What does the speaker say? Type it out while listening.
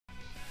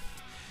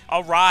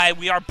All right,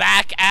 we are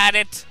back at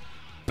it.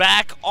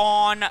 Back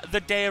on the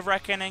Day of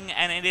Reckoning,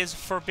 and it is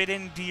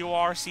Forbidden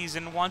DOR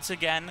season once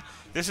again.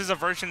 This is a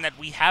version that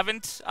we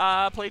haven't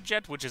played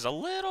yet, which is a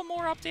little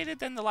more updated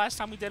than the last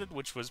time we did it,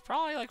 which was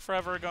probably like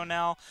forever ago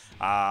now.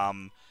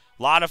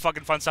 Lot of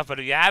fucking fun stuff, but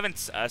if you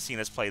haven't seen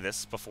us play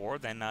this before,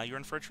 then you're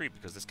in for a treat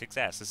because this kicks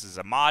ass. This is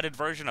a modded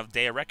version of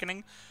Day of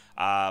Reckoning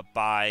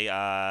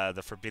by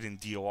the Forbidden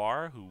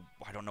DOR, who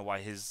I don't know why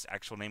his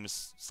actual name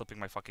is slipping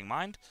my fucking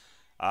mind.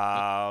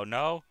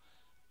 No.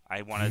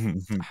 I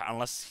want to,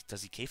 unless,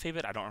 does he kayfabe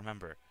it? I don't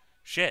remember.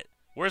 Shit.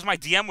 Where's my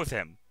DM with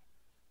him?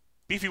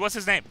 Beefy, what's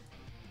his name?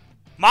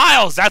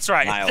 Miles, that's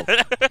right. Miles.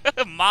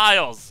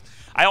 Miles.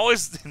 I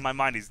always, in my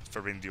mind, he's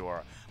Forbidden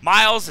DOR.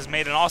 Miles has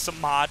made an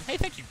awesome mod. Hey,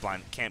 thank you,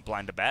 Can't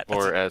Blind a Bat.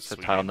 Or as the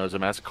title knows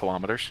him as,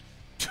 kilometers.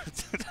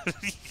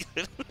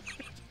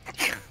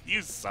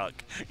 You suck.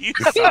 You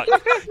suck.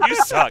 You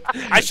suck.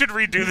 I should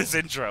redo this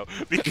intro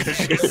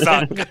because you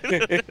suck.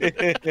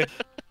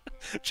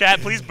 Chat,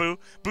 please boo.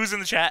 Boo's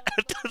in the chat.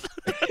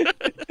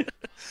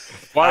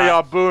 Why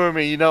y'all booing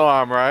me? You know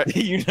I'm right.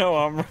 You know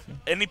I'm right.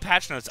 Any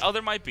patch notes? Oh,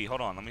 there might be. Hold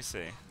on. Let me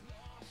see.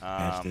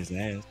 Patch this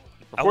ass.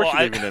 Of course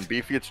you're leaving in,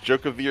 Beefy. It's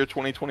Joke of the Year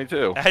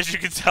 2022. As you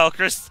can tell,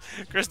 Chris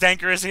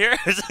Danker is here.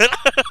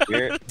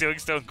 Doing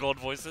Stone Cold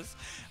voices.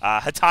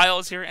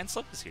 Hatile is here, and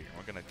Slip is here.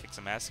 We're going to kick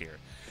some ass here.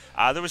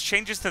 There was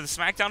changes to the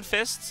SmackDown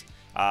Fist.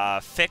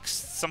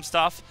 Fixed some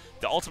stuff.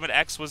 The Ultimate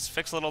X was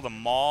fixed a little. The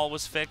Mall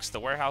was fixed. The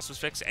Warehouse was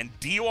fixed. And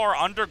DOR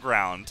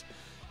Underground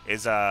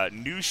is a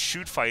new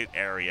shoot fight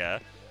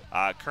area.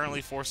 Currently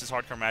forces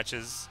hardcore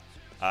matches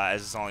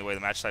as it's the only way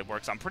the match type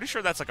works. I'm pretty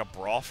sure that's like a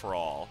Brawl for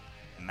All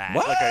match.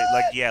 What?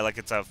 Like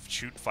it's a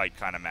shoot fight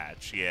kind of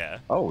match. Yeah.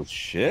 Oh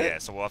shit. Yeah.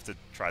 So we'll have to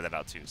try that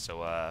out too.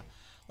 So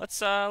let's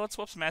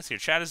whoop some ass here.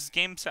 Chat, is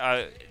game.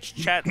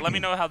 Chat, let me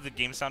know how the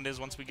game sound is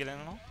once we get in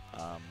and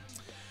all.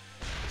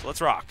 So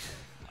let's rock.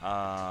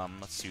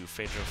 Let's do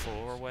Phaedra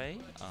 4-way.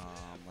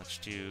 Let's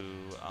do,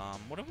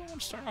 what do we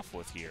want to start off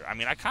with here? I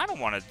mean, I kind of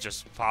want to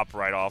just pop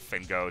right off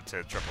and go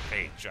to Triple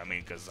Cage. I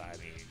mean, because,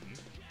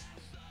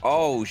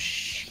 Oh,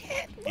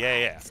 shit.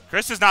 Yeah.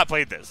 Chris has not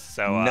played this,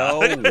 so, No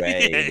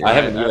way. I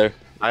haven't either.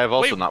 I have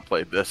also not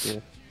played this. Yeah.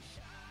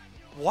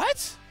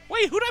 What?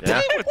 Wait, who'd I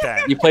play with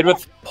then? You played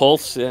with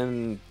Pulse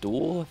and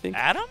Duel, I think?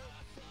 Adam?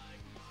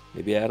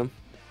 Maybe Adam.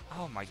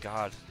 Oh, my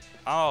God.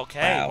 Oh,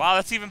 okay. Wow,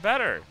 that's even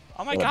better.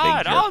 Oh my What a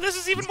god! big Oh, jerk. this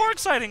is even more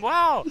exciting!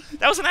 Wow,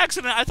 that was an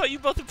accident. I thought you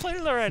both had played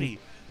it already.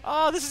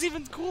 Oh, this is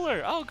even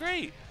cooler. Oh,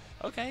 great.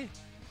 Okay,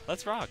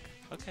 let's rock.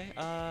 Okay.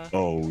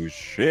 Oh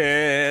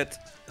shit.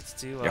 Let's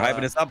do. You're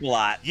hyping this up a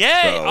lot. Yay!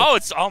 So. Oh,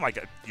 it's. Oh my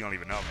god. You don't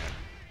even know, man.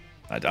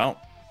 I don't.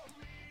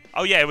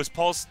 Oh yeah, it was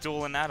Pulse,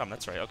 Duel, and Adam.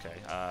 That's right. Okay.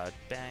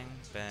 Bang,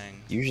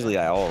 bang. Usually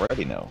I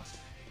already know.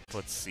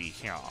 Let's see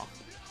here.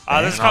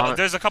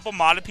 There's a couple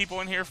modded people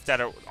in here that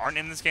aren't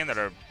in this game that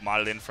are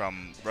modded in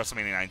from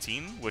WrestleMania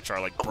 19, which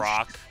are like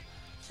Brock.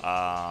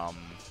 I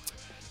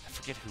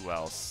forget who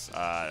else.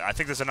 I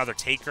think there's another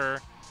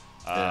Taker.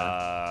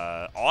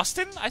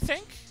 Austin, I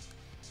think.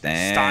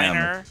 Damn.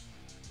 Steiner.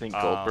 I think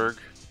Goldberg.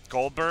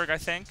 Goldberg, I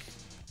think.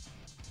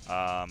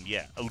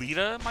 Yeah.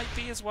 Alita might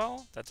be as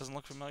well. That doesn't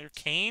look familiar.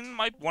 Kane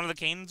might. One of the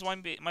Kanes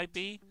might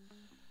be.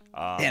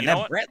 Damn, you know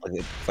that Brett,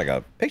 it's like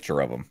a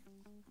picture of him.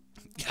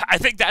 I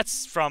think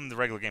that's from the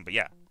regular game, but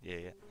yeah.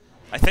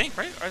 I think,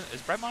 right?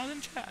 Is Brett modded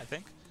in chat? I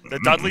think. The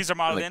Dudleys are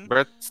modded in.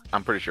 Brett's,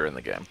 I'm pretty sure, in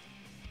the game.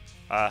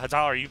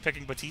 Hatal, are you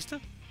picking Batista?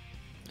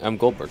 I'm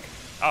Goldberg.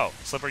 Oh,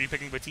 Slipper, are you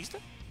picking Batista?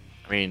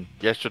 I mean,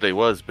 yesterday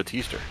was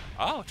Batista.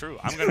 Oh, true.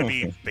 I'm going to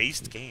be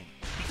based Kane.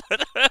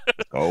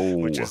 Oh.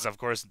 Which is, of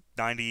course,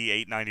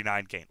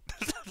 98.99 Kane.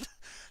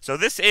 So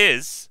this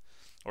is,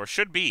 or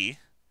should be,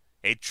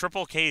 a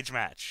triple cage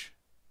match.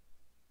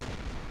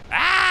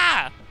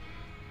 Ah!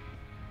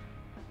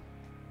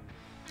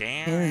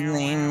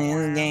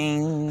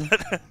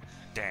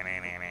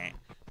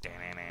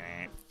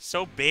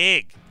 So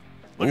big.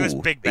 Look at this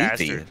big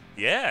bastard.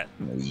 Yeah.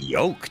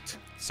 Yoked.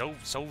 So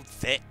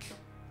thick.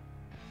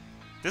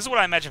 This is what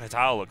I imagine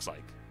Hatao looks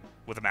like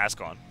with a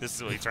mask on. This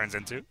is what he turns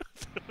into.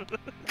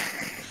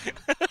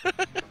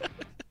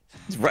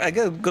 I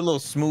got a good little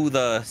smooth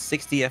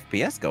 60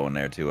 FPS going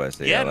there too. I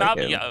see. Yeah, like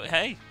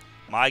hey,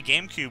 my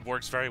GameCube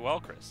works very well,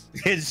 Chris.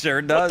 It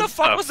sure does. What the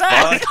fuck was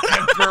that?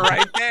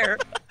 Right there.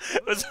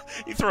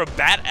 He threw a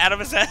bat out of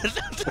his head.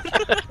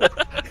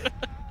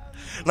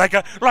 like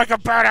a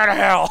bat out of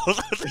hell.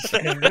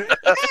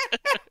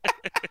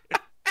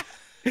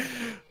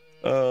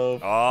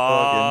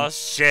 Oh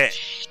shit.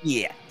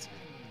 Yeah.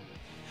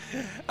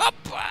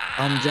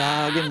 I'm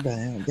jogging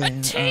down.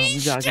 I'm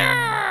jogging.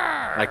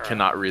 I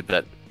cannot read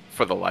that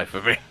for the life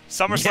of me.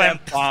 SummerSlam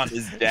font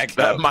is decked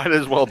That up. might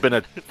as well have been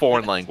a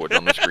foreign language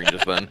on the screen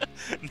just then.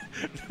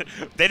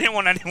 They didn't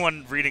want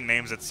anyone reading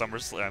names at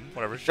SummerSlam,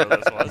 whatever show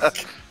this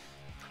was.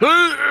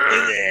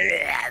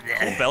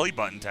 Cool belly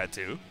button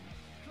tattoo.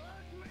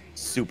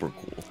 Super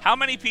cool. How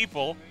many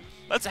people?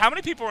 How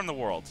many people are in the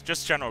world?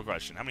 Just general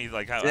question. How many?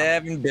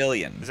 7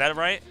 billion. Is that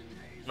right?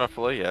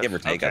 Roughly, yes. Give or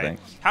take, I think.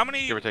 How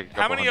many? Give or take a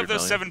How couple many of hundred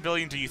those million. 7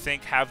 billion do you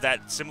think have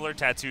that similar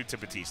tattoo to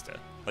Batista,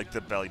 like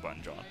the belly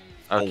button, John?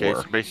 Okay,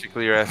 Four. so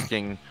basically you're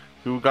asking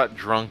who got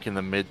drunk in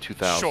the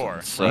mid-2000s.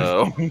 Sure.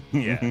 So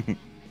Yeah.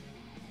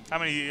 How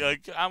many?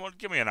 Like,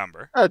 give me a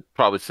number. I'd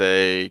probably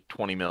say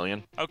 20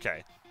 million.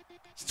 Okay.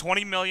 It's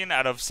 20 million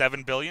out of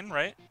 7 billion,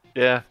 right?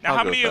 Yeah. Now, I'll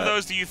how go many with of that.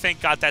 those do you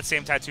think got that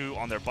same tattoo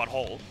on their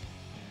butthole?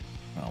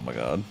 Oh my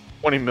god.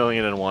 20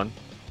 million and one.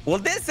 Well,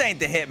 this ain't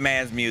the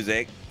Hitman's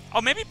music.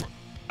 Oh, maybe.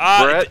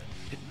 Brett,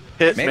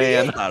 Maybe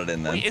Hitman. he's not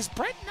in then. Wait, is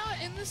Brett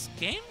not in this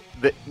game?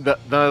 None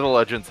of the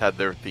legends had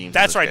their themes.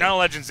 That's in right. this None game. of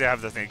Legends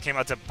have the thing. It came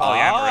out to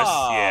Polyamorous.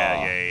 Oh.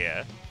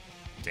 Yeah.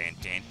 Dun,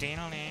 dun, dun,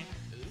 dun, dun.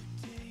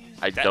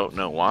 I don't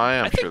know why.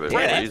 I'm I think sure there's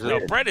Brett, a is- reason.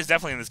 no, Brett is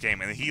definitely in this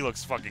game, and he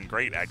looks fucking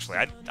great, actually.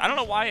 I don't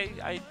know why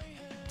I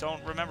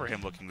don't remember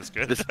him looking this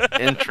good. This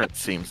entrance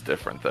seems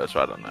different, though,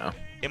 so I don't know.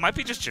 It might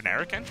be just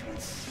generic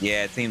entrance.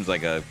 Yeah, it seems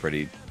like a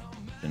pretty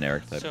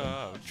generic type.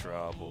 So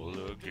trouble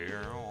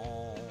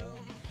girl.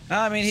 No,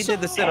 I mean, he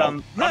did the sit Oh,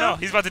 on. no,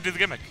 he's about to do the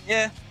gimmick.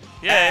 Yeah.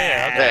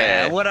 Yeah,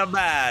 okay. okay. What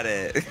about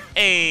it?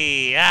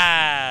 Hey,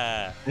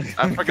 ah.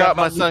 I forgot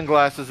my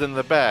sunglasses in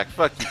the back.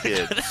 Fuck you,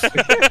 kids.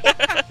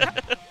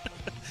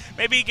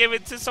 Maybe he gave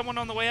it to someone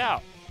on the way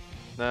out.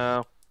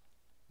 No.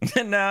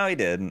 No, he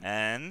didn't.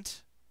 And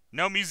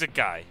no music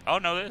guy. Oh,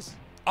 no, there's.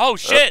 Oh,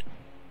 shit.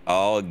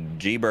 Oh,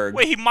 G-Berg.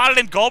 Wait, he modded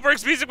in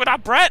Goldberg's music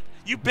without Brett?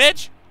 You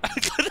bitch.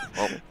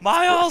 Oh.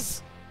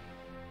 Miles.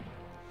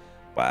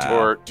 Wow.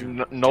 Or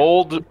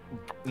Nold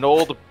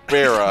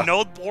Vera.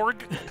 Noldborg.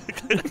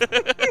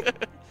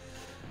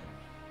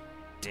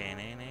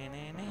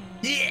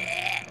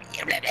 Yeah.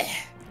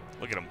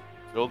 Look at him.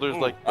 Shoulders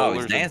like Oh, he's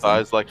boulders and dancing.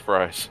 thighs like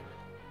fries.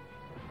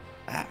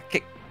 Ah,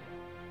 kick.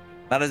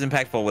 Not as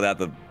impactful without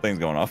the things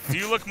going off. Do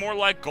you look more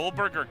like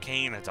Goldberg or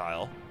Kane,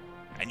 Atile?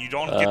 And you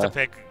don't get to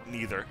pick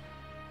neither.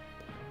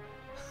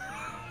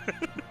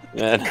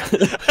 Man.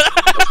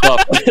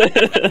 Tough.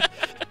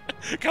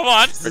 Come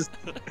on.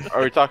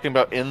 Are we talking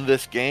about in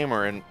this game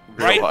or in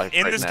real Right life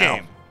in right this now?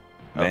 game.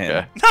 Man.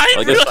 Okay. Not I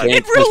in guess real,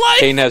 in real life.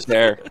 Kane has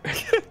hair,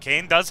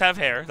 Kane does have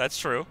hair. That's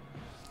true.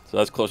 so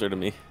that's closer to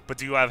me. But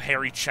do you have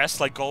hairy chest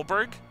like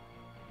Goldberg?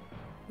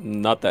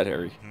 Not that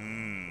hairy.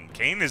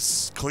 Kane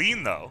is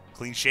clean, though.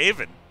 Clean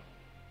shaven.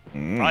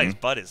 Mm. Probably his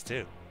butt is,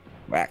 too.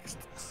 Waxed.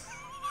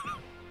 You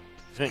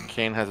think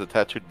Kane has a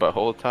tattooed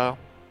butthole tile?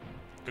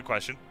 Good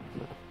question.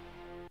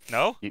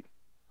 No?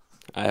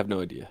 I have no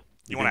idea.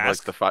 You want to think,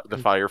 ask? like the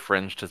fire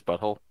fringed his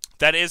butthole?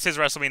 That is his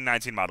WrestleMania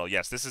 19 model.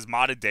 Yes, this is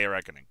modded Day of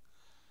Reckoning.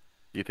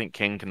 Do you think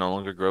Kane can no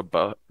longer grow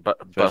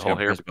butthole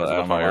hair because of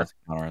the fire?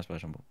 All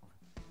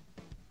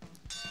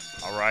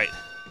right.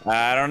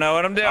 I don't know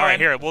what I'm doing. All right,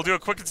 here. We'll do a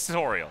quick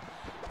tutorial.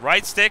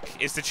 Right stick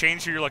is to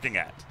change who you're looking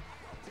at.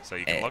 So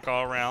you can look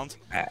all around.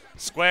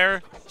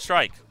 Square,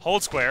 strike.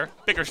 Hold square,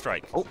 bigger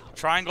strike. Oh.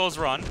 Triangles,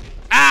 run.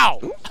 Ow!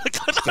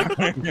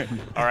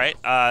 All right.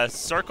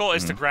 Circle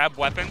is to grab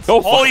weapons.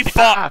 Oh, Holy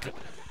fuck. fuck!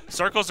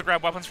 Circles to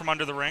grab weapons from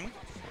under the ring.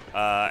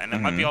 And it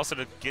might be also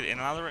to get in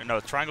and out of the ring. No,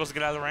 triangles to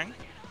get out of the ring.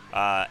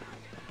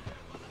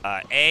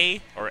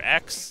 A or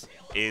X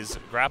is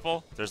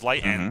grapple. There's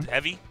light and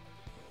heavy.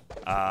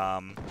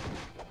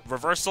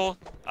 Reversal.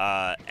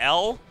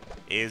 L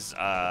is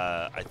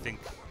I think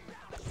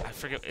I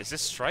forget. Is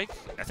this strike?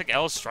 I think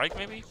L is strike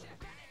maybe.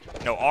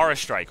 No, R is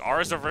strike.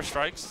 R is reverse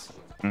strikes,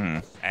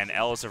 and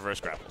L is reverse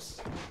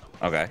grapples.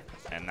 Okay.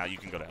 And now you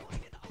can go down.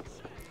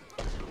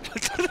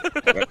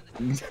 Okay.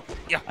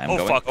 Yeah. I'm Oh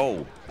going. fuck.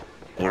 Oh.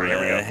 All right, here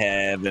we go.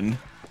 Heaven.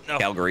 No.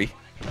 Calgary.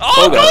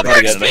 Oh, God,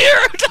 Goldberg gotta spear!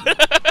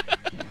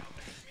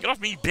 Get off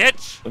me,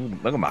 bitch!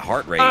 Look at my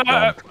heart rate. going.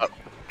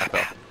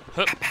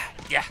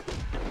 Yeah.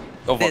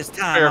 Oh, This fuck.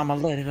 time I'm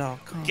gonna let it all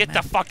come Get the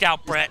out. fuck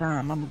out, This Brett.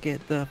 time I'm gonna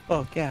get the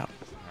fuck out.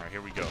 All right,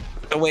 here we go.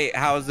 So wait,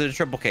 how is it a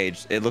triple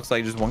cage? It looks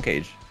like just one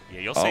cage. Yeah,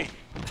 you'll Oh. see.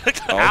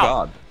 Oh Ow.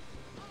 god.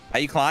 How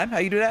you climb? How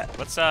you do that?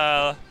 Let's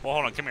well,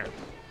 hold on. Come here.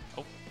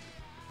 Oh,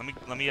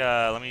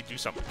 let me do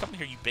something. Come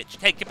here, you bitch.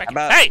 Hey, get back How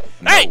here. about- Hey,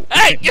 No. hey,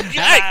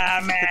 hey!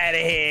 I'm out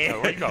of here.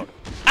 Oh, where you going?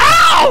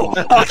 Ow!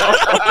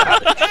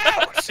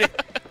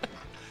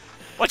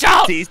 Watch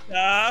out!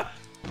 Batista.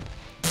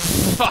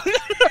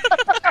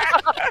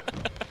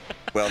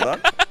 Well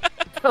done.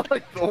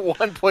 Like the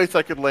one place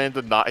I could land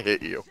to not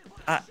hit you.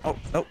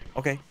 Oh,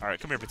 okay. All right,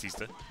 come here,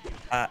 Batista.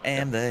 I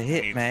am the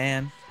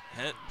hitman.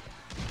 Hit.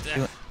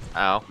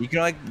 Ow. You can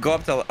like go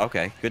up to.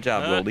 Okay, good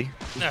job, Goldie.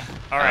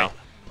 All right. Ow.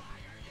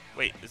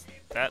 Wait, is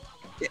that?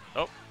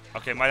 Oh,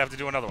 okay. Might have to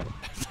do another one.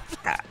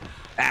 Come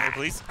here,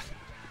 please.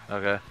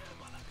 Okay.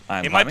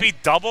 I'm It might climbing. be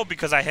double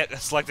because I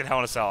selected Hell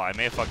in a Cell. I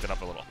may have fucked it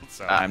up a little.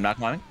 So, I'm not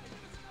climbing.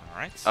 all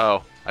right.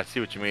 Oh, I see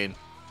what you mean.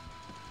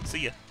 See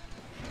ya.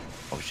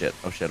 Oh shit.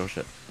 Oh shit. Oh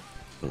shit.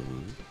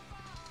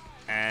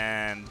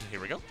 And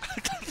here we go.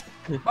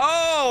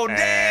 Oh And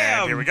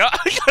damn! here we go.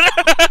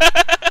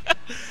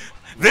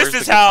 Where's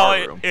This is the how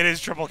guitar room? it is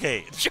triple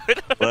cage.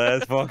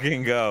 Let's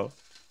fucking go.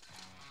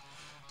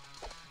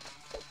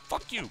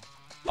 Fuck you.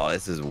 Oh,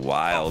 this is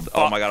wild.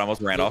 Oh, Oh, my god, I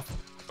almost ran off.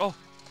 Oh.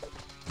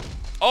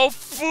 Oh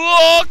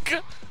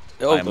fuck!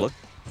 Oh, I'm look.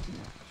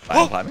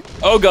 Climbing.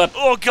 Oh god.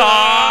 Oh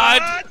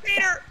god!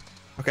 Peter.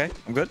 Okay,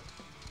 I'm good.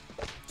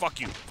 Fuck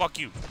you! Fuck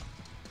you!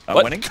 I'm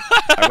What? winning.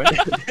 I win.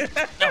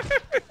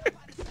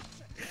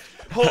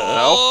 No.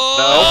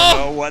 I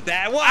don't know what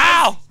that was.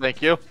 Ow!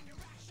 Thank you.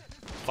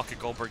 Fucking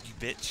Goldberg, you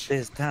bitch!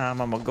 This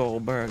time I'm a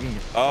Goldberg.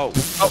 Oh,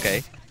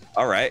 okay.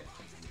 All right.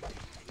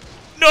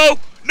 No!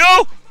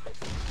 No!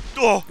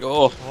 Oh!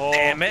 Oh. Oh.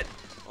 Damn it.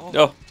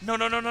 No. No!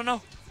 No! No! No!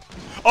 No!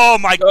 Oh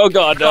my Oh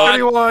god, no.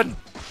 Everyone.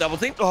 Double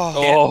team.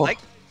 Oh. Yeah, Oh. like.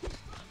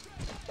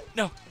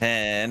 No!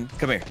 And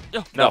come here.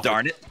 No! No.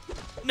 Darn it.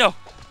 No!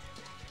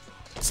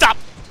 Stop!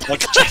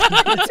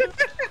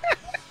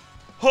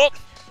 Hook!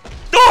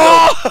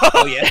 Oh!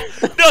 Oh yeah.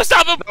 No!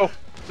 Stop him! No.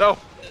 No.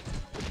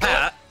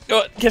 Ah,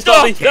 Oh, can't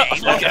stop me. No.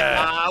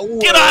 Okay.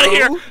 Get out of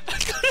here!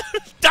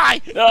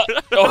 Die! No.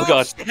 Oh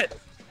god. Shit.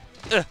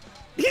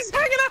 He's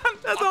hanging on.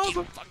 That's Fuck awesome.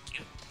 you, fuck you.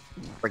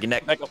 Break your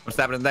neck. Back up. I'm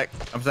stabbing his neck.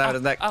 I'm stabbing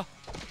his neck. Oh!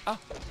 Oh!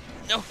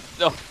 No!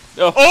 No.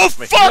 No. Oh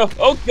fuck! No.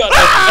 Oh god.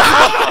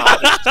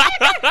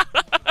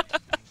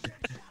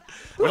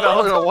 We're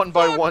now in a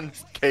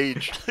 1-by-1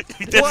 cage.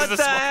 This What is the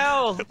small-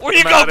 hell? Where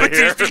you I'm go, outta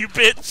here. Batista, you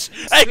bitch?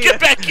 Hey, get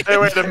back here! Hey,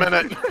 wait a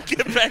minute.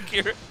 Get back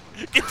here!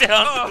 Get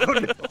down! Oh,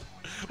 no.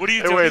 What are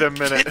you Hey, doing? wait a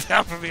minute. Get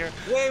down from here!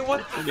 Wait,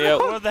 what? Let me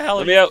out. Where the hell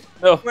are Let me you? out.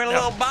 No. We're in a No.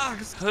 little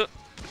box.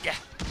 Yeah.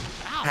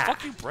 Ow!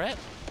 Fuck you, Brett.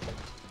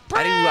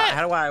 How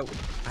Brett!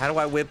 do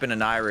I whip in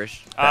an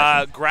Irish?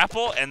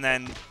 Grapple and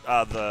then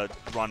the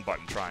run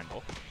button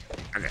triangle.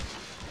 Okay.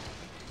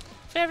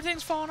 If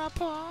everything's falling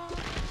apart.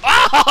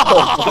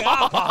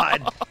 Oh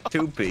God!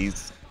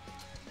 2-piece.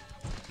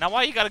 Now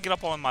why you gotta get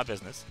up on my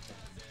business?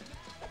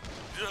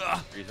 Ugh.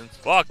 Reasons.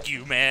 Fuck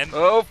you, man.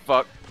 Oh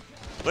fuck.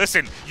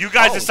 Listen, you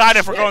guys Oh, decide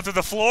if we're shit. going through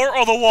the floor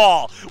or the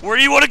wall. Where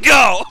do you want to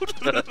go?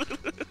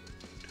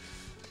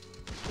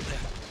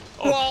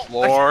 Well,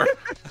 Floor.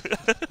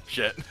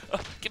 Shit.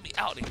 Get me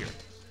out of here.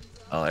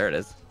 Oh, there it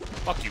is.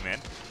 Fuck you, man.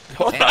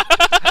 Got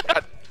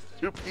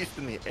 2-piece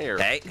in the air.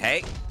 Hey,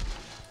 hey.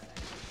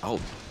 Oh,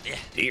 Yeah.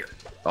 dear.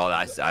 Oh,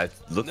 I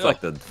looks No.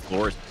 like the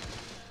floor.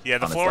 Yeah,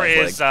 the On its floor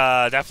last is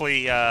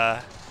definitely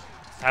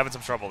having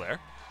some trouble there.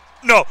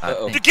 No!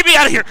 Uh-oh. Get me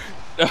out of here!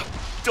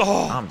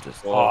 Oh, I'm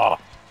just. Oh,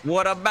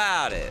 What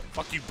about it?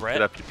 fuck you, get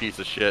Brett. up, you piece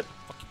of shit.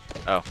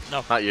 Oh,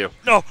 No. not you.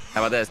 No!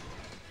 How about this?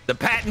 The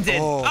patented.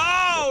 Oh.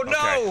 Oh, no!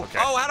 Okay, okay.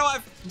 Oh, how do I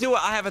do it?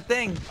 I have a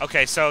thing.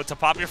 Okay, so to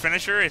pop your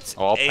finisher, it's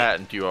I'll A,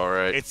 patent you,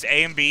 alright. it's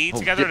A and B Oh,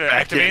 together Get to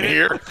back activate in it.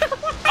 here.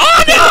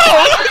 Oh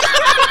no!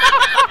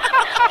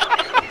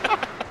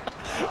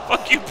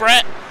 Fuck you,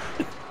 Brett.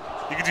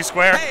 You can do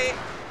square. Hey.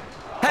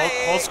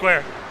 Hey. Hold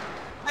square.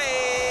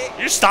 Hey.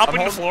 You're stomping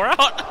I'm the floor out.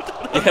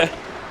 Yeah.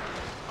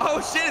 Oh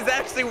shit! It's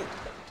actually.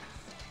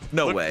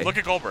 No look, way. Look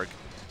at Goldberg.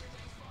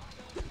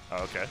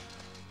 Oh, okay.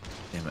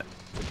 Damn it.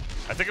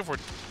 I think if we're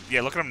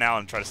look at him now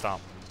and try to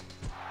stomp.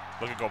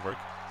 Look at Goldberg.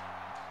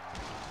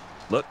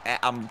 Look,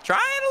 I'm trying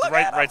to look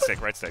Right, at right him.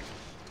 stick, right stick.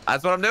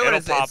 That's what I'm doing. It'll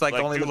It's, pop it's like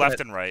only do looking left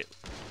at and right.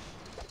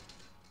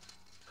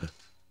 Or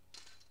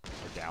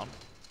down.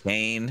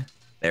 Kane.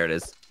 There it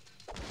is. It's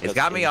That's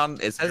got me good. on.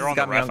 It says You're it's on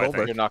got the me on ref, I think.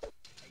 Goldberg. You're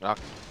not.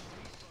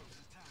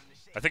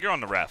 I think you're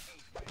on the ref.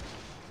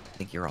 I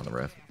think you're on the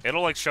ref.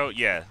 It'll like show,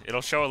 yeah.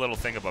 It'll show a little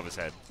thing above his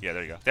head. Yeah,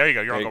 there you go. There you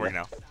go. You're on There you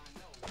Goldberg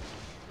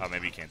now. Oh,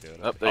 maybe you can't do it.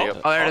 Oh, there you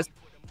go. Oh, there it is.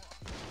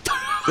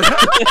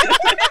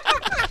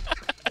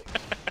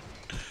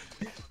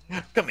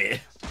 Come here.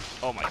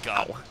 Oh my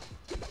god.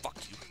 Fuck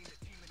you.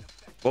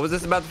 What was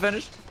this about to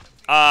finish?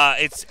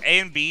 It's A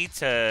and B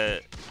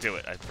to do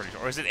it. I'm pretty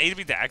sure. Or is it A to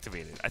B to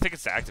activate it? I think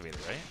it's to activate it,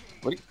 right?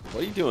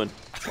 What are you doing?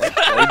 Why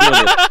are you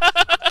doing this?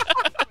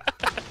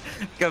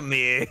 Come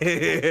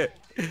here.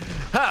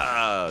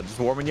 Ha, just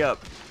warming you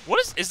up.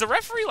 What is the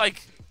referee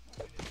like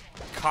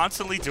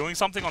constantly doing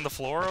something on the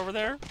floor over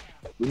there?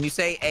 When you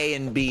say A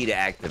and B to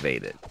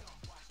activate it.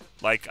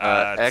 Like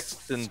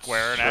X and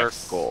square and X.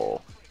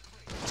 circle.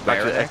 Square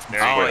Actually, and X X.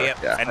 There you Oh, go. yep.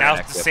 Yeah. And now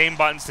X, it's the yep. same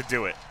buttons to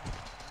do it.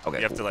 Okay.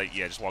 You have to like,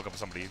 just walk up to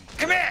somebody. And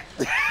Come here.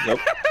 Nope.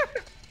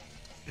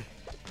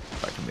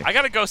 Sorry, come here. I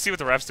gotta go see what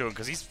the ref's doing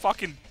because he's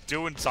fucking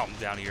doing something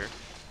down here.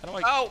 How do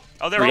I? Oh.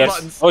 Oh, there Three he is.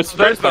 buttons. Oh, it's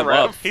There's spread the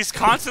my ref. He's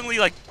constantly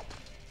like,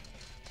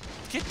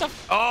 get the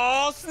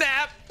Oh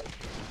snap.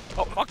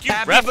 oh fuck you,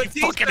 Happy ref, you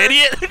Batista. fucking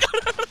idiot.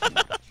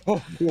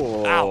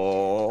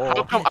 Whoa.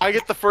 How come I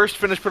get the first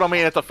finish put on me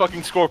and it's a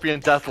fucking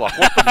Scorpion Deathlock?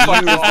 What the fuck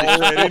is this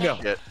already know.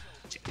 shit?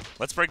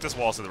 Let's break this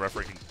wall so the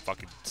referee can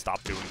fucking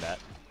stop doing that.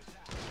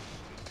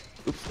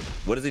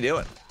 What is he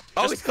doing?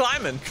 Oh, Just- he's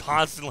climbing.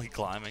 Constantly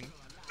climbing.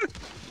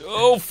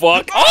 Oh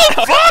fuck! Oh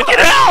fucking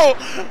hell!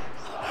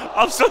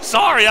 I'm so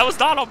sorry. That was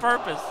not on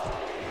purpose.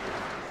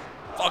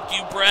 Fuck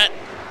you, Brett.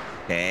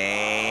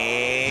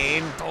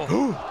 Kane.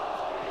 Oh.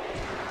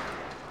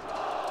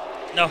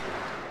 No. You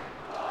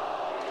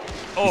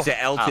Oh, said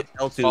L2,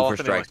 Fall L2 off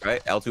for strikes,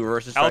 right? L2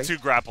 versus strikes? L2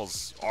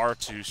 grapples,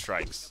 R2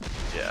 strikes.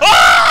 Yeah.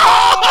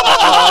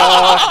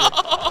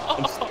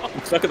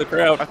 I'm stuck in the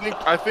crowd.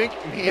 I think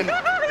me and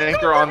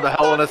Hank are on the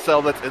Hell in a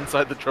Cell that's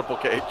inside the triple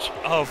cage.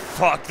 Oh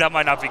fuck, that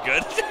might not be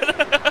good.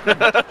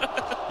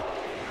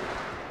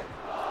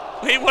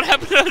 Wait, what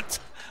happened to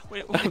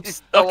Wait, I'm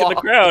stuck in the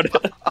crowd.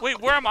 wait,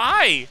 where am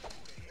I?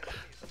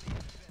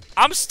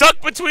 I'm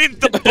stuck between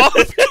the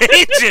both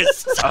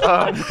cages.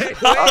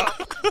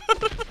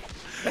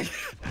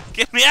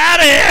 Get me out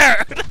of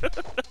here!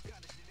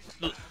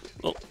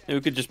 Well, maybe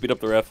we could just beat up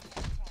the ref.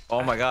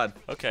 Oh my God.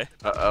 Okay.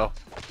 Uh-oh.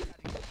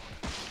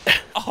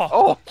 Oh,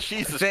 Oh,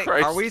 Jesus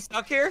Christ. Are we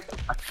stuck here?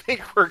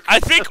 I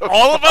think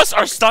all of us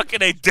are stuck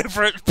in a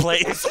different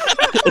place.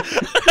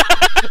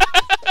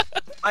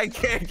 I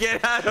can't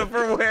get out of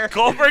from where.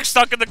 Goldberg's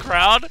stuck in the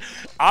crowd.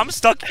 I'm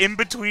stuck in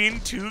between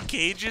two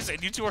cages,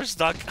 and you two are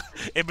stuck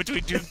in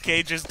between two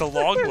cages the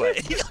long way.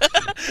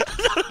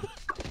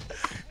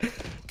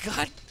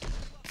 God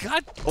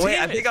damn Wait,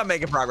 I think I'm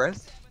making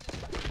progress.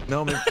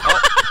 No, man. Oh,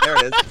 there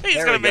it is. He's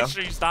there gonna we make go.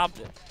 sure you stopped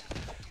it.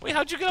 Wait,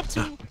 how'd you get up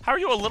to? How are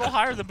you a little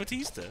higher than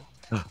Batista?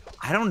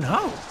 I don't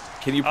know.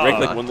 Can you break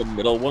like one of the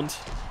middle ones?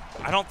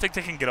 I don't think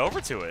they can get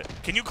over to it.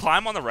 Can you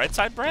climb on the right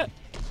side, Brett?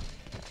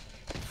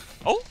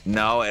 Oh.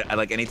 No,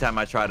 like anytime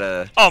I try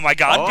to. Oh my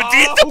God,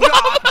 Batista!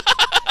 God.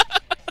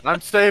 I'm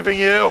saving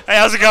you. Hey,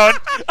 how's it going?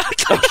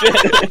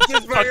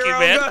 Just for Fuck your you, own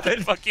man.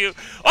 good. Fuck you.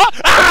 Oh,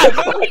 ah!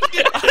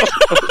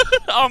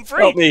 Oh, I'm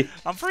free. Help me.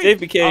 I'm free.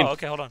 Save me, Kane. Oh,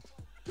 okay, hold on.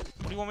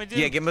 What do you want me to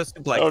do? Yeah, give him a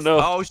suplex. Oh, no.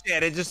 Oh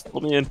shit! It just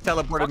Pull me in.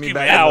 teleported Fuck me you,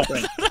 back. man. into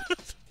the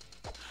thing.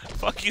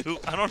 Fuck you.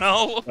 I don't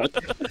know.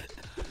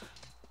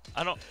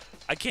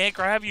 I can't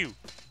grab you. All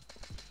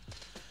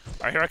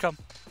right, here I come.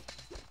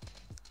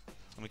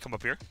 Let me come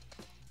up here.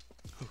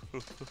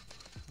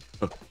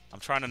 I'm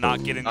trying to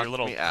not get in your Knocked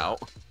little. me out.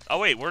 Oh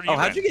wait, where are you? Oh,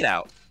 how'd you get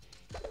out?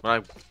 When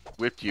I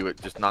whipped you, it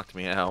just knocked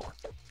me out.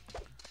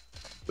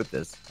 With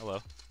this. Hello.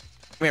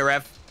 Come here,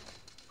 ref.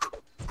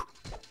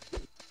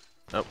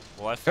 Nope.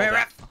 Well, I Come fell here, down.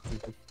 ref.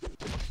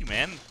 Fuck you,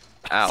 man.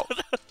 Out.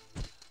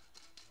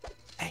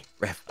 Hey,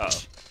 ref.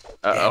 Uh-oh.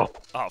 Uh-oh.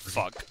 Oh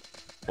fuck.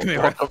 Come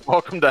here, ref.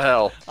 Welcome to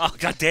hell. Oh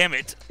god damn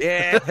it.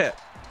 Yeah.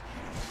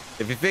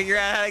 If you figure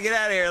out how to get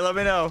out of here, let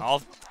me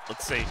know.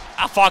 Let's see.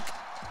 Ah fuck.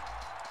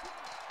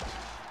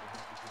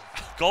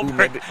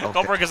 Goldberg. maybe- okay.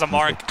 Goldberg is a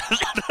mark.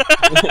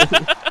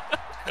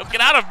 Don't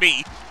get out of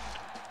me.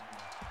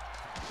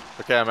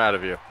 Okay, I'm out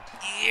of you.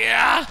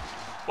 Yeah.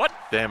 What?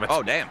 Damn it.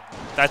 Oh, damn.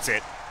 That's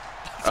it.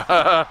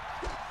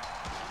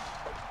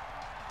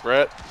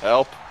 Brett,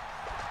 help.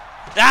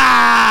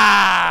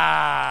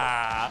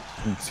 Ah!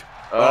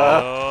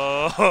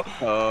 Uh,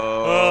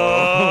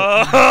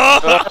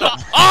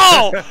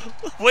 Oh!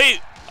 Wait,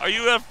 are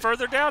you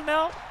further down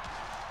now?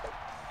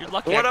 You're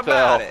lucky. What Can't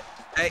about tell. it?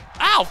 Hey,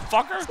 Ow,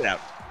 fucker! sit out.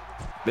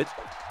 Bitch.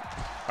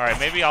 All right,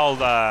 maybe we'll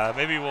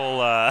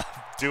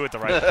do it the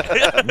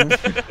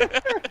right way.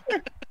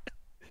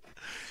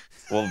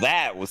 Well,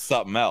 that was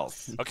something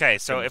else. Okay,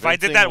 so if I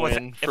did that with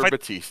Convincing win for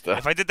Batista.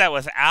 if I did that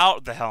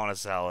without the Hell in a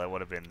Cell, it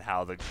would have been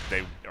how they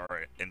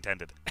are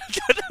intended.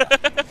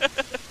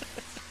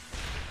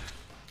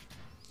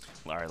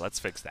 All right, let's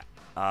fix that.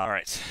 All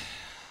right,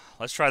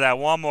 let's try that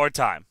one more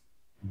time.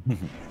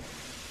 I'm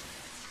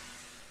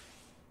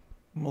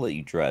gonna let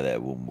you try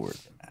that one more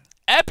time.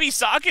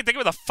 Episocket, thank you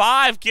for the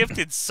 5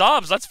 gifted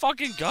subs. Let's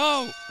fucking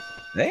go.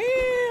 Damn.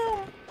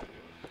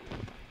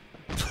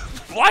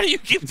 Why do you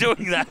keep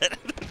doing that?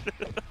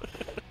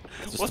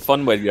 It's just a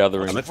fun way to get out of the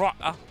ring. What's wrong?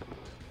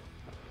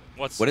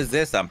 What is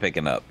this I'm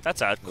picking up?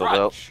 That's a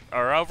bell. crutch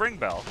or a ring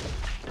bell.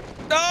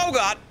 Oh,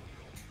 God.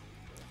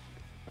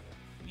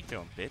 What you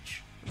doing, bitch?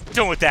 What you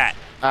doing with that?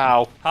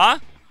 Ow. Huh?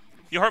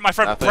 You hurt my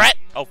friend Nothing. Brett?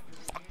 Oh,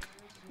 fuck.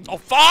 Oh,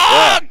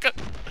 fuck!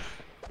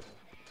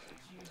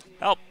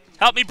 Help.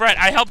 Help me, Brett.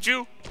 I helped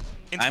you.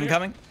 I'm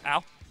coming.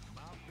 Ow.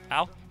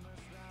 Ow.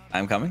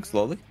 I'm coming,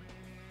 slowly.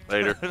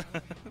 Later.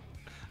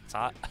 It's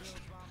hot.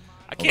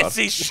 I can't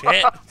see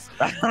shit.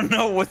 I don't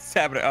know what's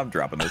happening. I'm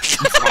dropping this.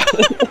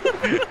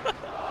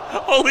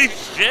 Holy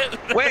shit.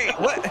 Wait,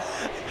 what?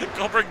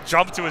 Goldberg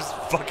jumped to his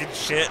fucking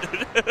shit.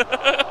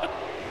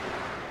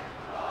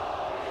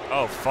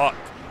 Oh, fuck.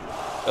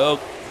 Oh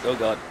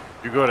God.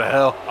 You go to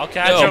hell. I'll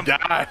catch No. him.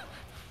 Die.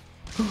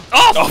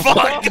 Oh,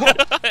 fuck!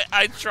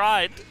 I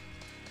tried.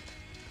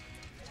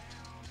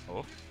 Oh.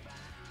 What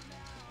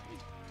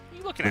are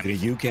you looking at me?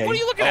 UK. What are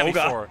you looking at me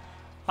God. for?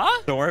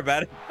 Huh? Don't worry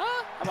about it.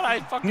 Huh? How about I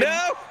fucking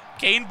No!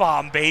 cane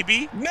bomb,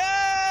 baby?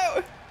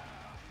 No!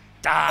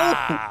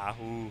 Ah!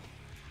 Ooh.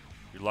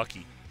 You're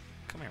lucky.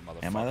 Come here,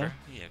 motherfucker. Am I though?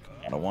 Yeah, come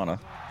I here. don't wanna.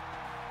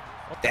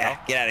 What the hell?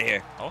 Get out of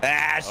here. Oh.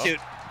 Ah, Oh. shoot.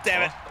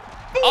 Damn it.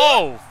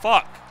 Oh,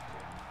 fuck.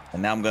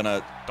 And now I'm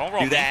gonna Don't roll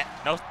do me. that.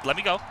 No, let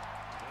me go.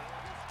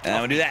 And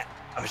I'm gonna do that.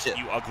 Oh, shit.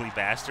 You ugly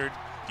bastard.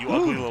 You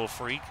ugly little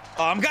freak.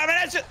 Oh, I'm coming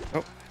at you.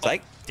 Oh,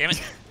 psych. Damn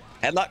it.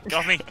 Headlock. Get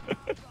off me.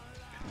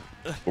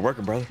 We're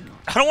working, brother.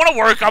 I don't want to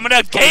work. I'm in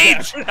a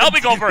cage. Help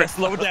me, Goldberg.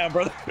 Slow it down,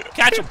 brother.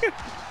 Catch him.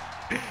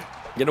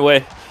 Get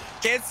away.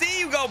 Can't see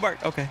you, Goldberg.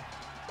 Okay.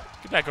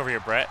 Get back over here,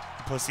 Brett.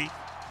 You pussy.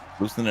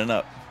 Loosening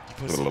up. You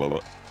pussy.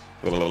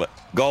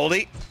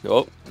 Goldie,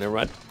 Oh, never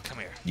mind. Come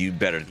here. you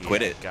better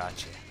quit it.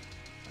 Gotcha.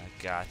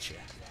 I gotcha.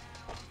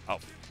 Oh,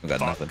 I got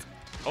fuck. nothing.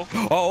 Oh,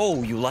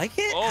 Oh, you like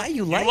it? oh, How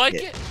you like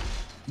it?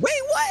 Wait,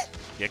 what?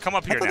 Yeah, come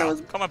up here thought now. that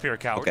was- Come up here,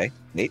 coward. Okay.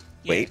 Wait,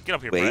 Yeah, wait. get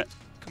up here, wait. Brett.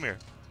 Come here.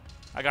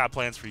 I got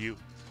plans for you.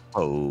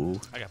 Oh.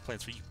 I got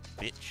plans for you,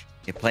 bitch.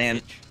 You plan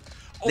Bitch.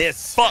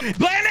 this. Fuck.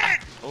 Plan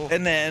it! Oh.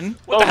 And then...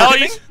 What the hell are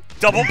you?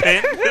 Double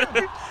pin?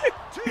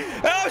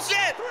 Oh,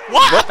 shit!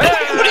 What?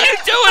 What are you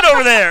doing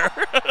over there?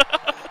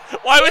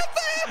 Why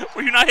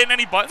were you not hitting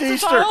any buttons?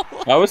 Easter.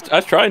 I was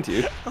trying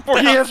to. For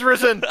he has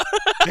risen.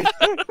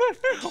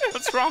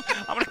 What's wrong?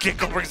 I'm gonna kick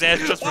Goldberg's ass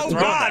just for Oh,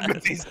 throwing God, that.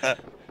 Batista.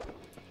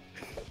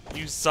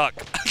 You suck.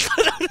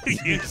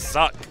 You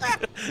suck.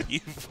 You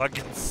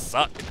fucking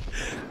suck.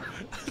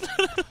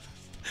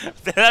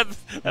 That's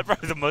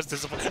probably the most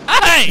disappointing.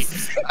 Hey!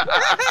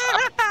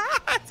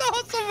 That's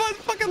awesome. I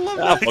fucking love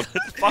Ah, that.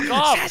 Fuck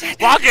off.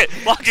 Block it.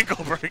 Block it,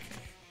 Goldberg.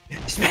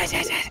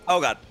 Oh,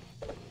 God.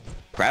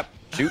 Crap.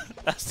 Shoot.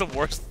 That's the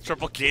worst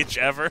triple cage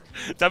ever.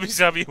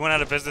 WCW went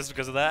out of business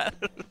because of that.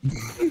 Come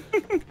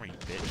here, you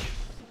bitch.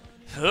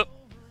 Hup.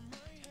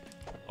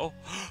 Oh.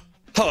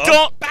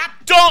 Don't!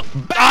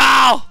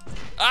 Ow!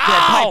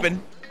 Ow!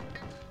 Piping.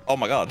 Oh,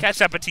 my God. Catch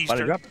that, Batista.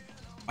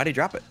 Why'd he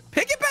drop it?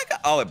 Pick it back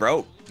up. Oh, it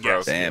broke.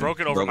 Yes, Damn. broke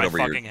it over my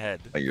fucking head.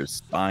 Your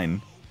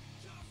spine.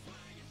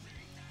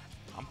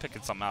 I'm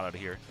picking something out of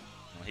here.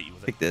 I'm gonna hit you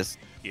with it. Pick this.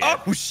 Yeah.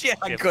 Oh, shit.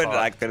 I Get couldn't.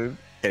 fucked. Can't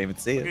even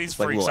see Look it. at these It's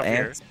like freaks little up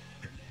here. ants.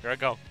 Here I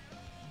go.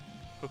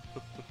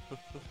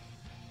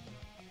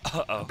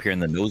 Uh-oh. Up here in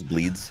the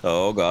nosebleeds.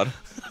 Oh, God.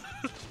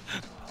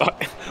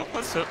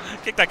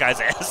 Kick that guy's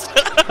ass.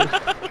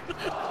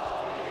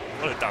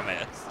 What a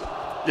dumbass.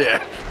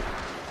 Yeah.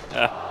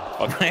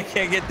 I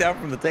can't get down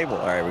from the table.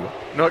 All right, we go.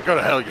 No, go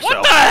to hell What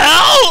yourself. the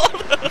hell?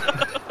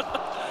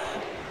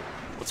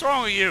 What's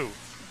wrong with you?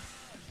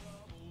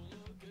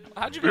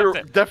 How'd you We get were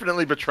that?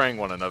 definitely betraying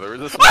one another. Is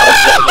this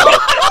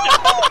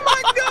Oh,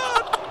 my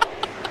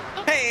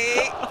God.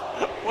 Hey.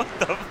 What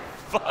the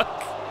fuck?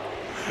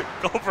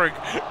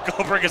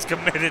 Goldberg is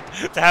committed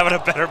to having a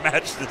better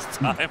match this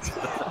time.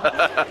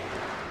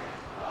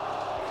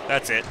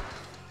 That's it.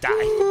 Die.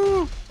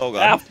 Oh, God.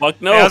 Ah, fuck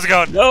no. Hey, how's it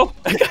going? No.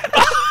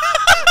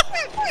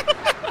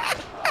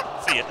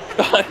 See ya.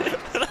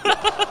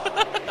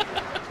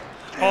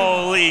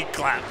 Holy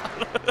clap.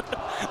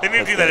 They need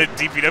to do that in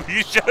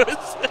DPW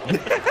shows.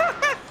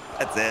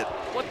 That's it.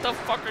 What the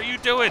fuck are you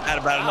doing? Not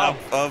about Ow.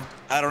 enough of.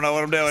 I don't know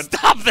what I'm doing.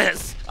 Stop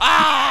this!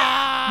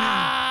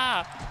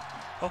 Ah!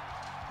 Oh.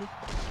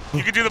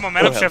 You can do the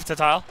momentum shift to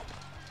Tile.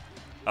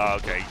 Oh,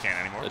 okay, you can't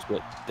anymore. That's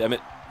good. Damn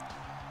it.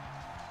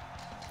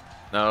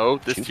 No,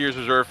 this tier's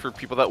reserved for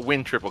people that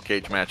win triple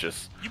cage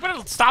matches. You better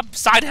stop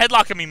side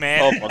headlocking me,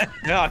 man. Oh, fuck.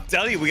 No, I'm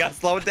telling you, we gotta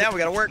slow it down. We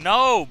gotta work.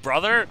 No,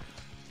 brother.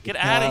 Get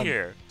out of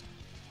here.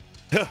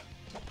 Come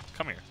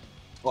here.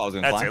 Well, I was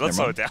gonna That's climb. it. Let's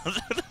slow it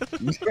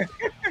Never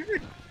down.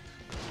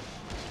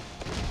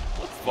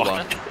 Hold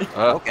on.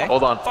 Okay.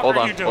 Hold on. Fuck Hold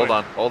are on. you doing? Hold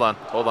on. Hold on.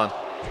 Hold on.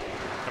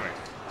 Come here.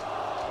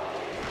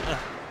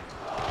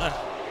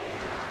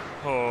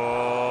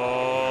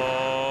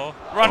 Oh.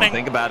 Running.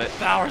 Think about it.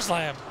 Power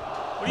slam.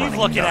 What are you Running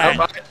looking down.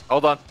 at?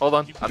 Hold on. Hold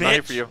on. You I'm not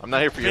here bitch. for you. I'm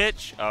not here for you.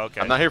 Bitch. Oh,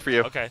 okay. I'm not here for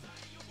you. Okay.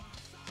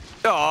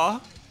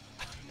 Aw.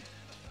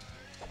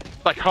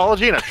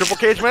 Psychology in a triple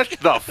cage match?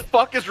 The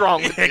fuck is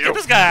wrong with you? Get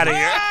this guy out of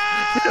here.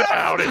 Get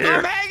out of here.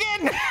 I'm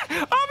hanging.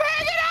 I'm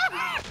hanging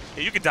up.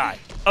 Yeah, you can die.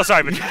 Oh,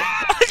 sorry, but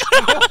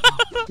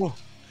what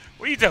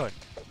are you doing?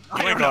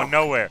 You ain't going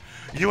nowhere.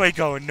 You ain't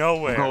going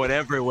nowhere. I'm going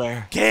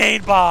everywhere.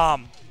 Gain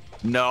bomb.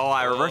 No,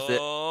 I reversed it.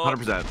 Oh.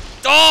 100%.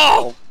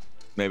 Oh!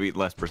 Maybe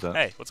less percent.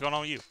 Hey, what's going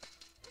on with you?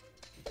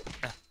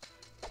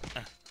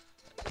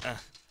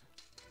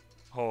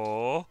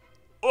 Oh.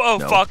 Oh,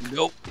 No. fuck.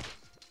 Nope.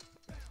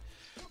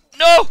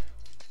 No!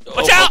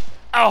 Watch Oh, out!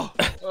 Oh!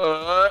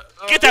 Uh,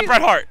 Get that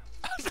Bret Hart!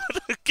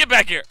 Get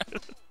back here!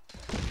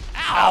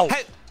 Ow!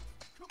 Hey.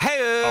 Hey.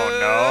 Oh,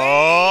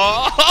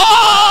 no!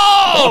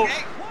 Oh!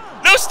 Okay.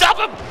 No, stop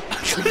him!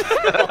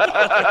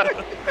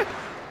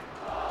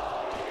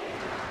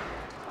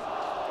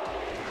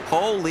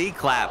 Holy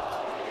clap.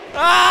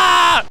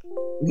 Ah!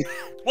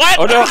 What?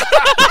 Oh, no.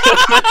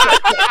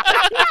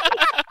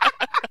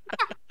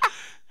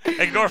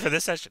 Ignore for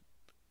this session.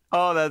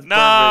 Oh, that's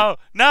No!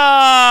 perfect. No!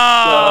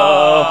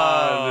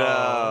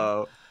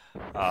 Oh,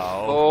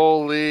 Oh.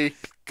 Holy.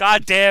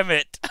 God damn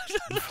it.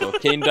 So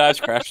Kane dives,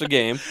 crash the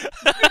game.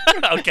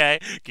 Okay,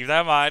 keep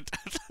that in mind.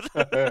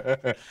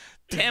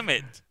 Damn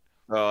it,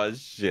 no. Oh,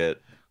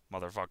 shit.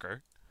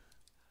 motherfucker.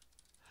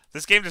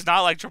 This game does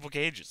not like triple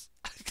cages.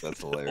 That's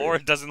hilarious. Or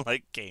it doesn't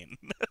like Kane.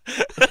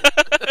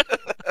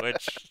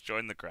 Which,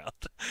 join the crowd.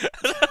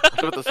 I was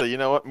about to say, you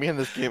know what? Me and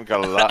this game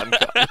got a lot in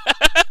common.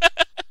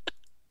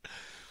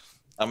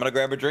 I'm going to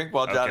grab a drink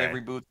while Johnny Okay.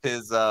 reboots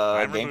his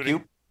I'm GameCube.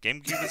 rebooting.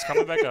 GameCube is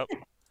coming back up.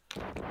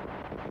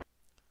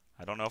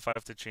 I don't know if I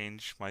have to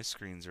change my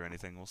screens or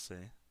anything. We'll see.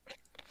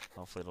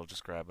 Hopefully it'll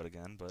just grab it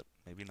again, but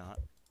maybe not.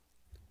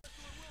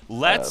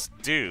 Let's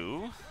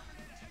do...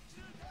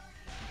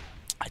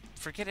 I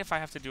forget if I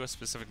have to do a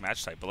specific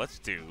match type, but let's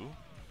do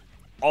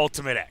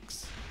Ultimate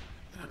X.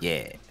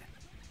 Yeah.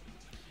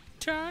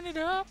 Turn it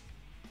up.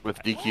 With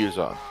DQs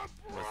on.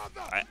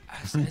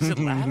 Is it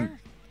ladder?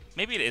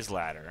 Maybe it is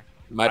ladder.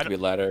 Might have to be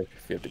ladder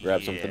if you have to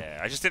grab something. Yeah,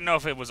 I just didn't know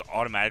if it was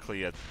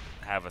automatically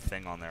have a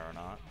thing on there or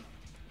not.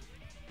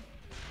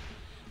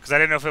 Because I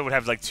didn't know if it would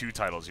have like 2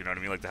 titles. You know what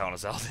I mean? Like the Hell in a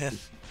Cell did.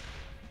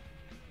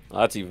 Oh,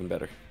 that's even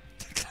better.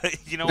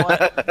 You know what?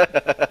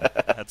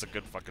 That's a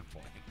good fucking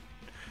point.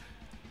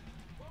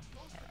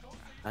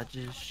 I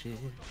just shit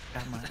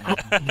got my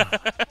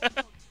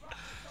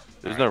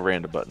There's no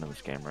random button in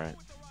this game, right?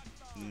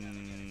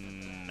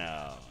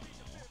 No.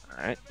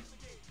 Alright.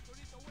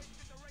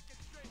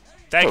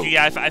 Thank you.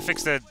 Yeah, I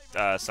fixed the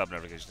sub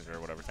notifications or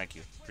whatever. Thank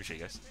you. Appreciate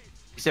you guys.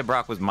 You said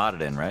Brock was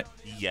modded in, right?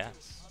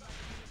 Yes.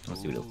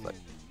 Let's see what it looks like.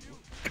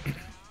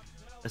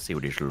 Let's see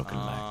what he's looking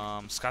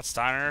like. Scott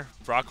Steiner,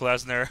 Brock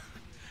Lesnar.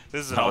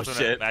 This is an Oh, alternate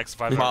shit. Max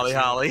 500. Molly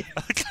Holly.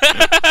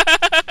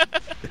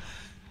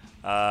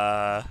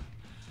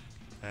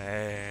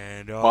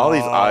 And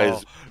Molly's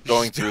eyes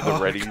going through the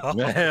ready. Oh,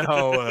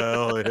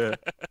 hell yeah.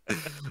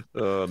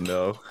 Oh,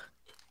 no.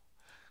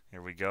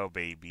 Here we go,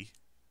 baby.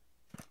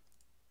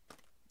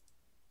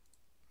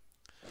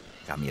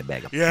 Got me a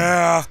bag of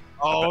Yeah.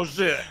 Oh,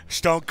 shit.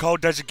 Stone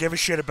Cold doesn't give a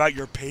shit about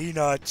your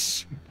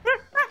peanuts.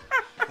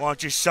 Why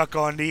don't you suck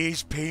on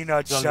these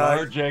peanuts, son?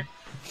 Allergic.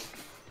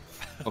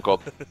 Oh,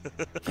 God.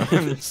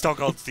 Stone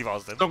Cold Steve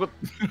Austin.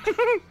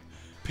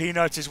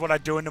 Peanuts is what I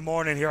do in the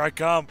morning. Here I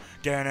come.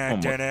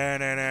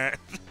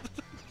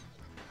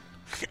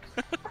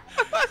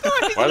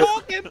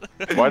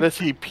 Why does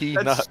he pee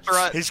nuts?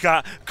 He's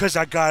got, cause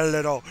I got a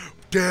little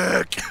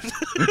dick.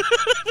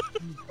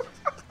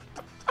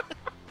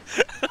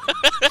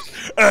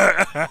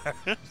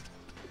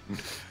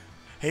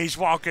 He's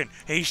walking.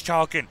 He's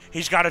talking.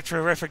 He's got a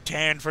terrific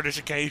tan for this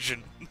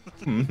occasion.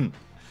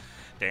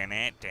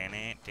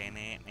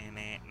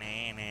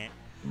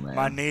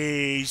 My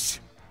knees.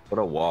 What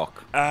a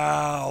walk.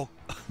 Ow.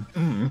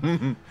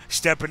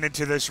 Stepping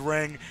into this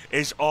ring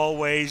is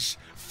always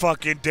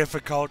fucking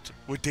difficult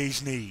with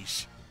these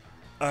knees.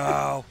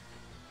 Ow.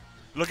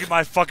 Look at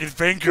my fucking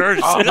fingers.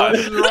 Oh, what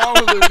is wrong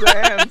with his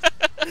hands?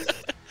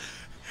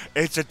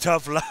 It's a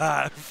tough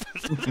life.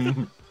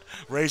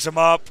 Raise them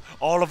up,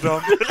 all of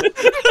them.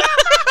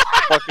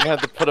 Fucking had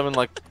to put him in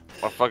like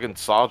a fucking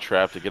saw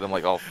trap to get him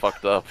like all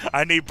fucked up.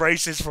 I need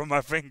braces for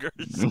my fingers.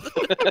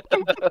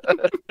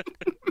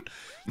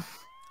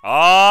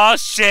 Oh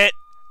shit!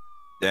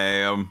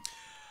 Damn.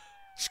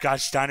 Scott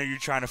Steiner, you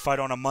trying to fight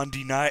on a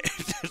Monday night?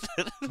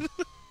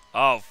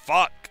 Oh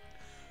fuck!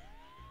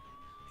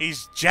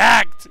 He's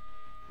jacked.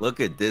 Look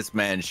at this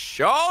man's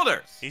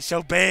shoulders He's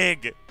so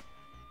big.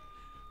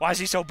 Why is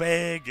he so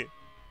big?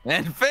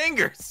 and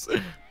fingers.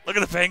 Look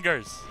at the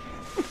fingers.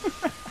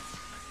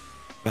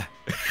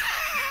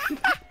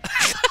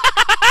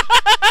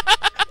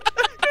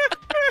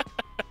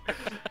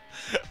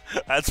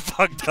 That's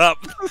fucked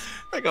up.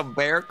 Like a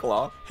bear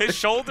claw. His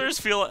shoulders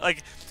feel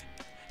like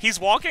he's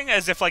walking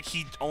as if like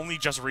he only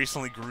just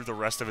recently grew the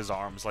rest of his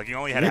arms. Like he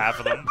only had half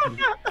of them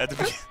at the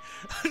beginning.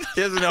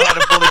 He doesn't know how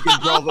to fully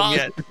control them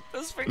yet.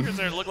 Those fingers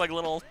there look like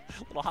little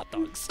hot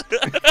dogs.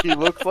 He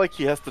looks like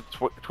he has to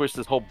twist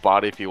his whole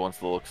body if he wants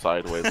to look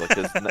sideways. Like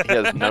he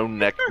has no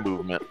neck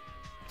movement.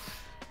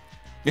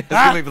 It's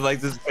gonna be like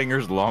this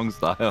fingers long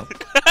style.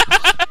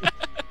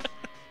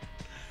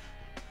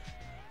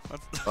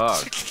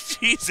 Fuck.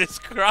 Jesus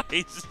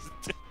Christ.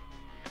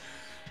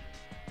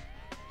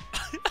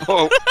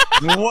 Oh,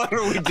 What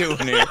are we doing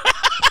here?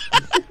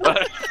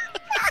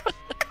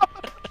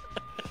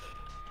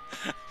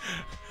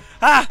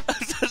 Ah!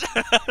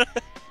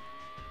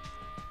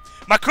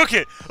 My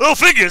crooked little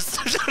fingers.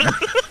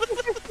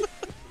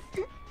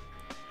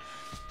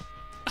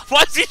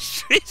 Why does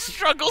he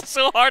struggle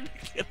so hard to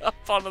get up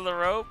onto the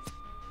rope?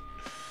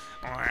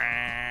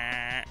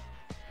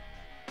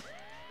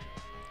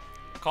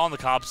 Calling the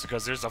cops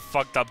because there's a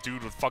fucked up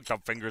dude with fucked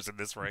up fingers in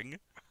this ring.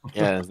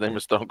 yeah, his name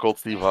is Stone Cold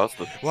Steve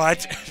Austin.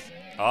 What?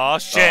 Oh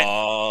shit!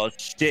 Oh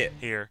shit!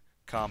 Here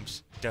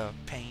comes the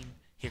pain.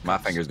 Here My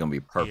comes finger's gonna be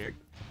perfect.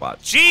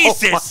 Watch.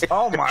 Jesus!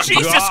 Oh my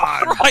Jesus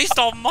God. Christ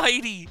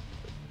Almighty!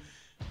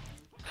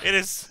 It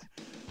is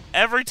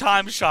every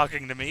time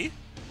shocking to me.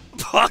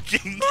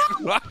 Fucking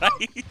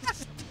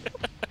Christ!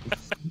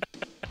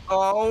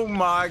 Oh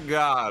my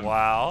God!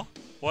 Wow.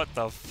 What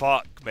the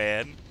fuck,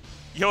 man?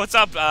 Yo, what's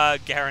up,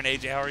 Garen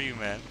AJ? How are you,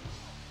 man?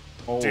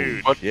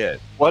 Dude, What, Shit.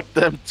 what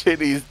them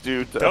titties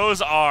do to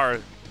those are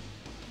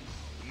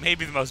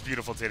maybe the most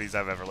beautiful titties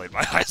I've ever laid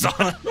my eyes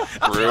on.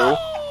 Drew?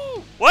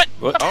 What?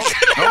 What?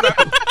 Oh,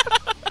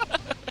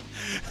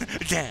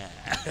 Yeah.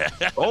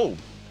 oh!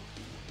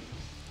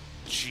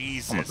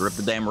 Jesus. I'm gonna rip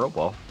the damn rope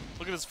off.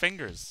 Look at his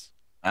fingers.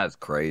 That's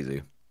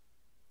crazy.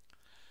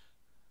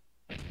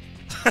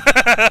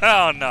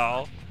 Oh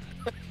no.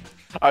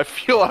 I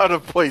feel out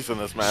of place in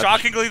this match.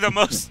 Shockingly, the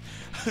most,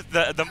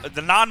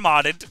 the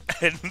non-modded,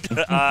 and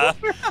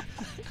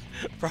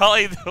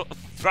probably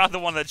the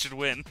one that should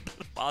win.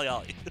 Molly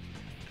Ollie.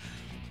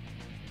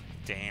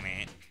 Damn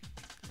it.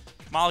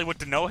 Molly with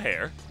the no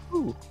hair.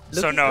 Ooh,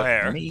 So look no at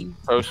hair. me.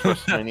 Post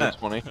WrestleMania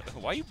 20.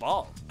 Why you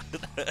bald?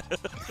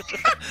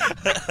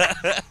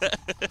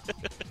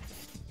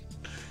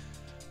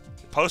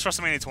 Post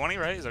WrestleMania 20,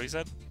 right? Is that what you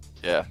said?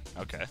 Yeah,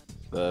 Okay.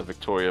 the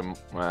Victoria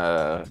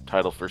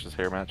title versus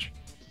hair match.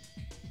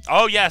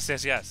 Oh yes,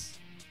 yes, yes.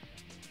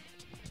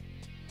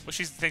 What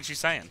she thinks she's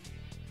saying?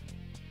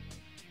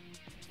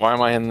 Why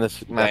am I in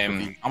this match with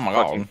these Oh my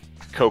fucking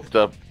god. coked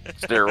up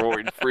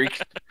steroid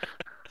freaks?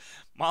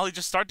 Molly,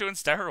 just start doing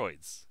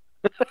steroids.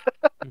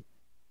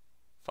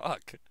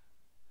 Fuck.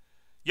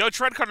 Yo,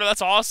 Tread Cutter,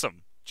 that's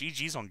awesome.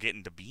 GG's on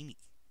getting to Beanie.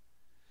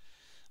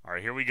 All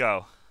right, here we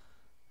go.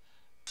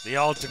 The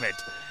ultimate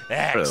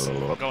X.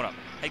 I'm going up.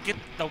 Hey, get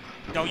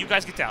no, you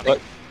guys get down. What?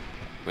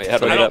 Wait, how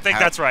do I I don't get think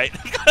that's right.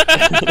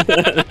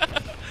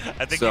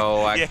 I think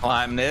So I yeah,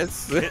 climb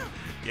this.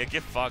 yeah,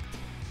 get fucked.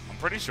 I'm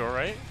pretty sure,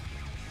 right?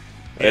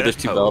 Yeah, there's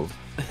 2 Oh.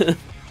 belts.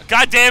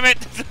 God damn it!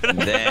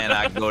 Then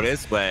I go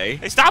this way.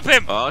 Hey, stop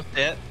him! Oh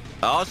shit.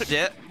 Oh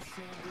shit.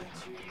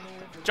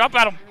 Jump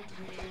at him!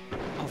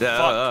 Oh,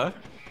 Duh.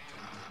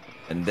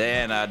 And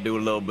then I do a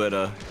little bit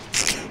of.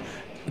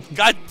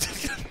 God,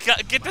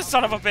 get this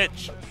son of a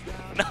bitch!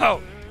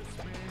 No!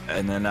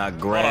 And then I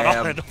Hold on,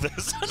 I'll grab. handle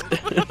this.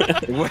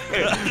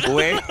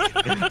 wait.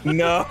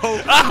 No.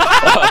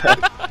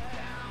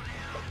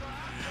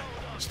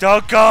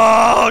 Stone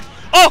Cold!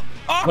 Oh!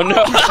 Oh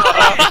no!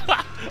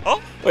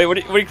 Oh! Wait, what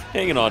are you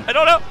hanging on? I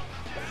don't know!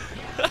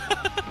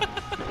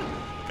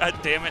 God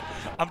damn it.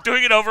 I'm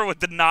doing it over with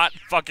the not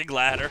fucking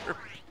ladder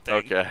thing.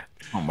 Okay.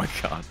 Oh my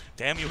god.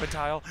 Damn you,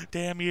 Hatile.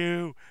 Damn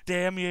you.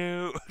 Damn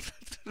you.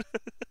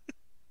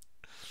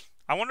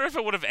 I wonder if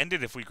it would have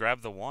ended if we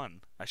grabbed the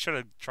 1. I should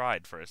have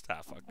tried first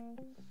half. Fuck.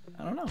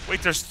 I don't know.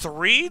 Wait, there's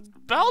 3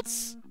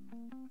 belts?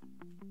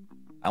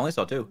 I only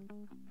saw 2.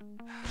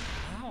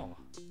 How?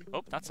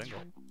 Oh, not single.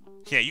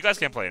 Yeah, you guys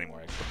can't play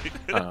anymore, actually.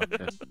 Oh,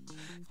 okay.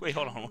 Wait,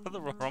 hold on. What are the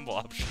Rumble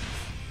options?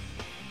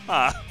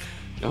 Huh.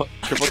 Oh,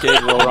 Triple K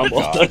Royal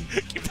Rumble.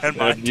 Keep that in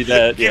mind. Do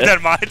that, Keep yeah. that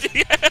in mind.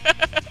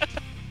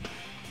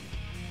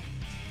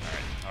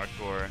 Alright,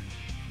 hardcore.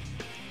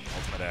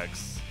 Ultimate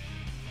X.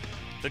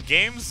 The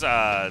game's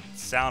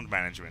sound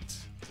management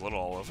is a little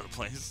all over the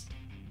place.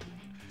 I'm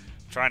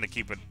trying to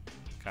keep it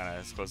kind of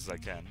as close as I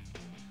can.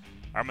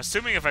 I'm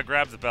assuming if I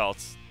grab the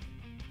belts.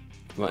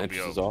 My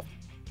interest is off.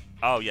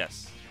 Oh,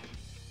 yes.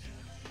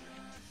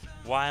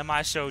 Why am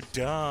I so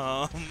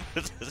dumb?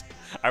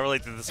 I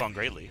relate to the song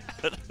greatly.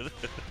 Who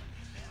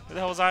the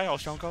hell was I? Oh,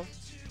 Stone Cold?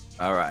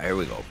 Alright, here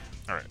we go.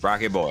 Alright.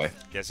 Rocky boy.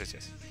 Yes. There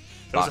was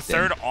a Locked in.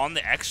 third on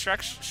the X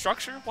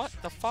structure? What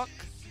the fuck?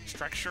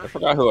 Structure? I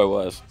forgot who I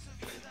was.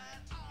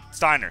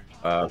 Steiner.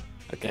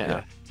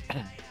 Okay.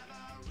 Yeah.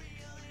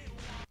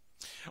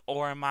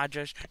 Or am I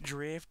just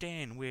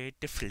drifting with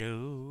the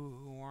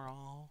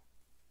flow?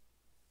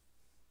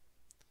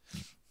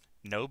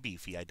 No,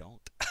 Beefy, I don't.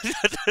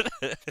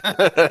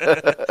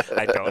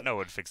 I don't know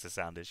what to fix the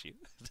sound issue.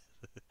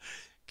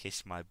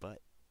 Kiss my butt.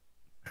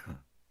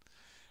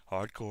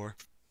 Hardcore.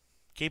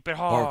 Keep it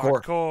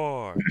Hardcore.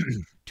 hardcore.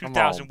 Come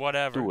 2000 on,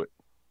 whatever. Do it.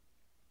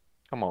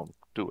 Come on,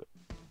 do it.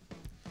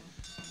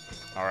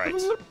 All right.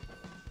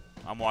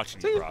 I'm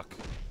watching you, Brock.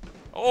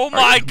 Oh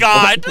my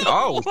god!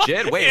 Oh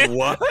shit, wait,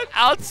 what?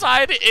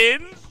 Outside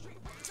in?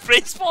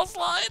 Baseball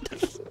slide?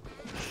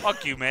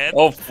 Fuck you, man.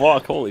 Oh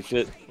fuck! Holy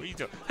shit! What are you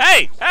doing?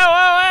 Hey!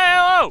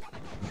 Hello!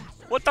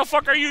 What the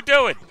fuck are you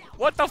doing?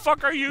 What the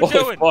fuck are you Holy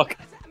doing? fuck!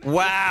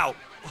 Wow.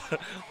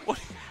 What?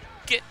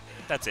 Get.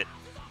 That's it.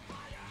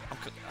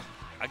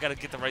 I gotta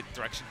get the right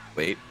direction.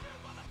 Wait.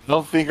 I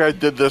don't think I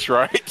did this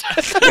right.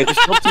 Wait, there's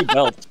still 2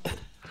 belts.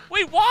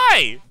 Wait,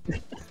 why?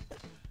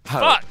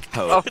 Fuck.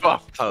 Oh,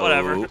 fuck.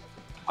 Whatever.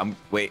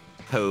 Wait.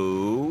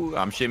 Ho.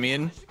 I'm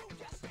shimmying.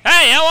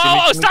 Hey!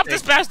 Shimmy, shimmy, Stop shake.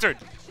 this bastard!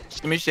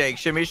 Shimmy shake,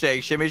 shimmy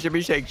shake, shimmy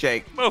shimmy shake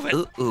shake. Move it.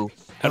 Ooh.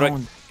 How do I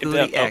Don't get do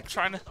that? the Oh. I'm X.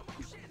 trying to.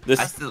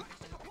 This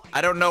I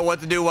don't know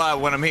what to do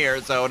when I'm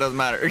here, so it doesn't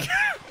matter.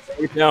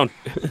 get down.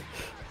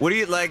 What do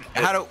you like?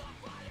 How do?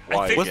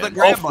 Why think- What's the again?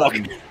 grab Oh,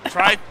 button?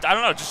 Try. I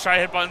don't know. Just try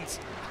hit buttons.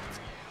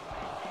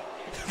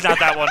 Not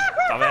that one,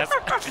 dumbass.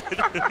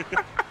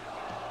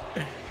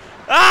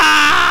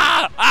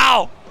 Ah!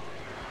 Ow!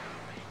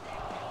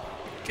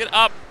 Get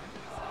up!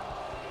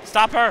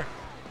 Stop her!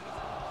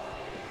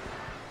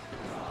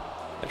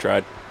 I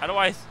tried. How do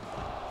I?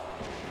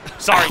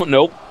 Sorry. Oh,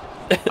 nope.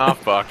 Oh,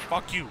 fuck.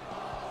 Fuck you.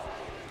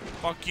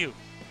 Fuck you.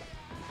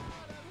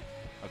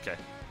 Okay.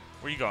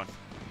 Where you going?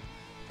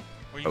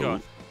 Where you Oh.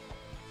 going?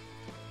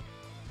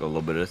 Go a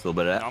little bit of this, a little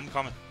bit of No, that. I'm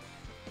coming.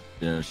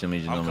 Shimmy,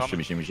 I'm coming.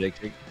 shimmy, shimmy, shake,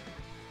 shake.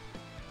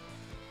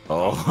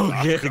 Oh,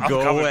 I'm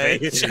go coming, away.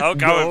 bitch. I'm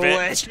Go coming,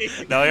 away.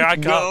 bitch. No, here I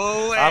come.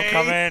 Go away. I'm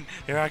coming.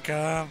 Here I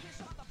come.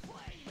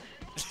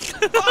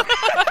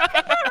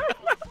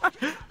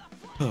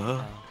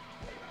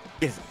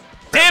 Yes.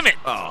 Damn it!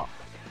 Oh.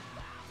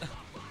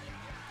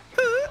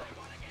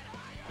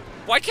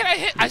 Why can't I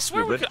hit? I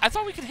swear we Stupid. could. I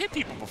thought we could hit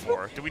people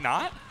before. Did we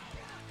not?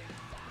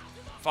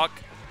 Fuck.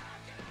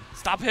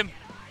 Stop him.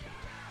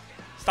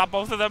 Stop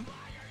both of them.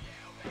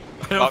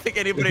 I don't think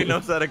anybody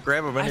knows how to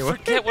grab him anyway. I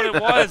forget what it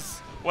was.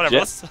 Whatever.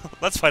 Yeah.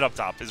 Let's fight up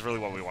top. Is really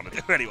what we want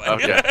to do anyway.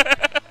 Okay.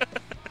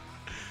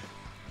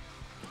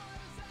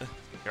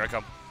 Here I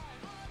come.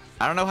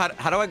 I don't know how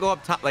do I go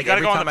up top? Like You gotta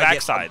every go on time the I back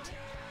get side.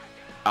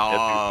 Oh, You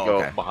have to go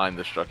okay. behind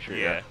the structure.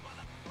 Yeah.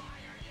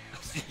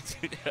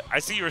 I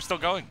see you were still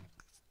going.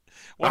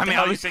 What I the mean,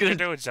 hell I do you was think you're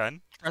gonna- doing,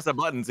 son? press a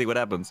button, see what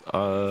happens.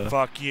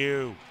 Fuck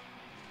you.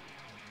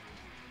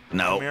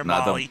 No, here,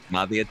 not Molly.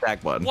 the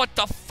attack button. What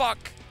the fuck?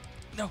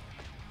 No.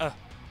 Oh.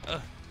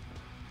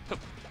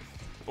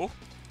 Oh,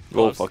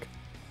 Close. fuck.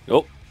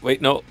 Oh,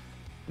 wait, no.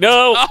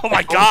 No! Oh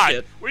my Oh, god!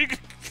 shit. Where you?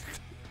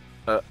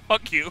 Uh,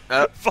 Fuck you!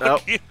 no,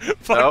 Fuck you!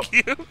 Fuck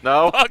you!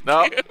 No, Fuck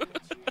no. you!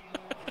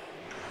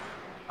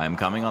 I'm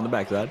coming on the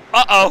backside.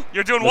 Uh-oh!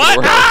 You're doing what?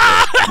 What?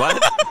 Ah!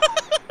 What?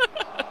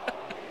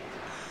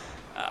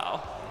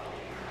 Ow!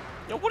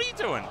 Yo, what are you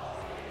doing?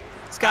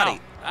 Scotty,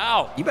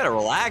 Ow! you better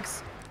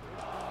relax.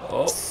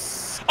 Oh.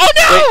 Oh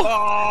no!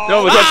 Oh,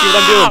 No, but that's what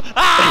I'm doing.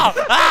 Ow!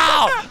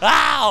 Ow!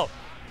 Ow!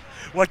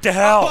 What the oh,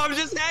 hell? I'm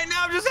just hanging. No,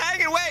 I'm just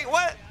hanging. Wait,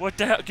 what? What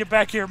the hell? Get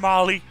back here,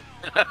 Molly!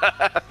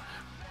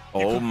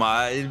 Oh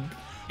my!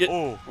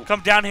 Oh,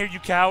 come down here, you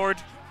coward!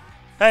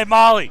 Hey,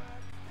 Molly!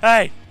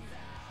 Hey!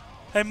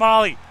 Hey,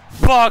 Molly!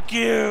 Fuck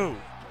you!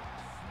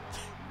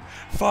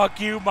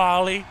 Fuck you,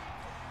 Molly!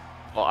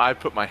 Well, I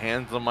put my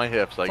hands on my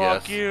hips, I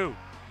guess. Fuck you!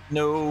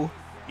 No.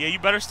 Yeah, you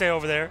better stay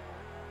over there.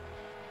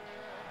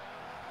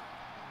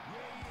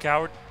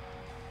 Coward.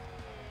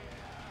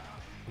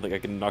 I think I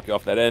can knock you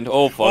off that end.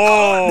 Oh, fuck.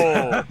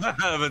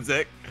 Oh! That's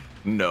it.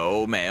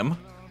 No, ma'am.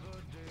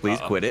 Please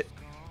quit it.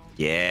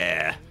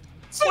 Yeah.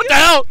 What the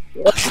hell?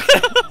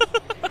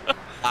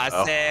 I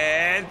Oh.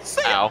 said.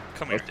 See ya. Ow.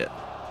 Come here.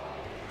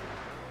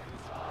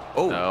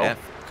 Oh, No. F.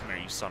 Come here,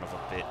 you son of a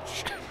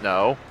bitch.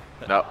 No.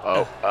 No.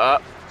 Oh.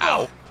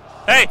 Ow.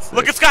 Hey,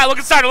 look at Sky, look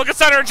at Steiner,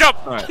 and jump!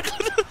 All right.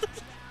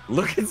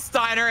 Look at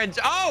Steiner and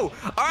oh!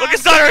 All right, Look at I'm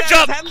Steiner trying and to get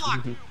out of the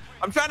headlock.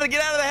 I'm trying to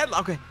get out of the headlock.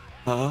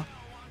 Okay.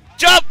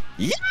 Jump!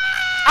 Yeah.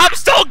 I'm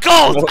still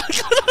cold!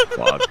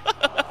 Fuck.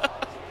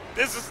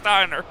 This is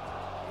Steiner.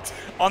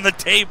 On the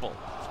table.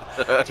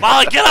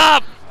 Molly, get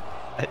up!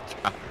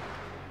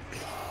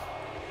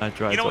 I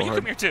tried You know so what? You hard.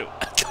 come here too.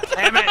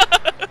 Damn it.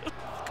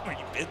 Come here,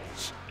 you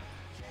bitch.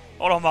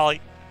 Hold on,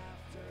 Molly.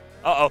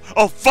 Uh-oh.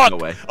 Oh, fuck! No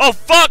way. Oh,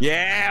 fuck!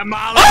 Yeah,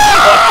 Molly.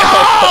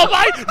 Oh,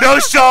 my! No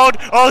showed!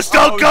 Oh,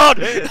 stone cold!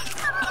 shit.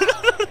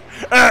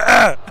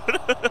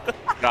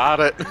 Got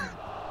it.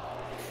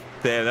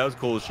 Damn, that was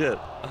cool as shit.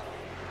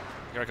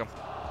 Here I come.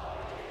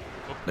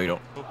 No, you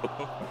don't.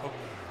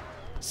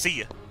 See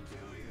ya.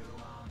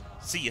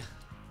 See ya.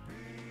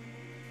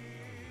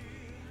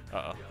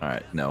 Uh-oh. All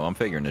right, no, I'm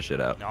figuring this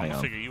shit out. No, I'm Hang gonna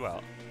on. figure you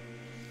out.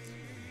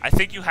 I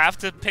think you have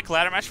to pick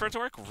ladder match for it to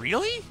work?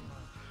 Really?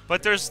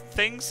 But there's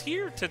things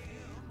here to...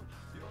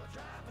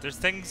 There's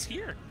things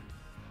here.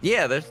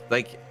 Yeah, there's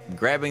like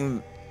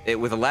grabbing it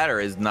with a ladder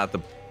is not the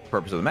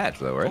purpose of the match,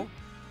 though, right?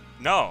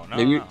 No, no,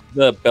 Maybe no.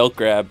 the belt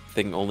grab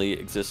thing only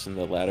exists in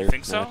the ladder.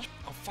 Think so? match.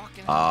 Oh,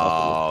 fucking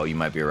Oh, you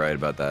might be right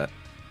about that.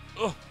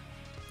 Oh,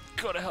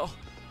 go to hell.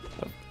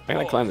 I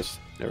gotta climb this.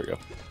 There we go.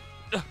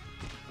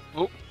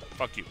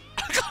 Fuck you.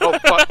 Oh,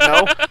 fuck.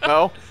 No.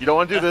 No. You don't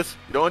want to do this.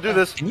 You don't want to do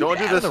this. Can You you don't get want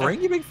to out do of the this.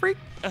 ring, you big freak?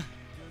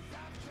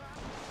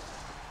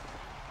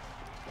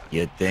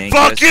 You think?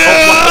 Fuck this- you!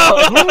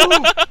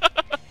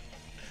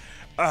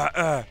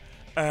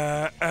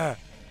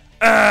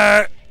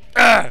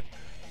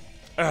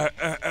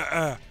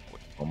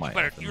 Oh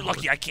my! You're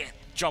lucky I can't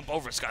jump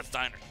over Scott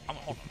Steiner.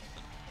 Hold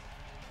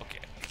on. Okay,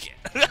 I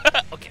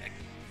can't. Okay.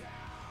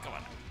 Come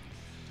on.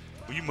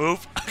 Will you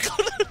move?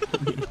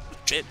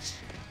 Bitch.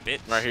 Bitch.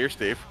 Right here,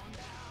 Steve.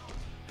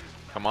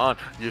 Come on,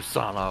 you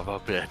son of a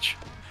bitch.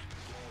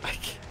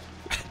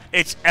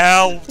 It's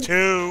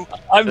L2.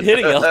 I'm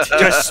hitting L2.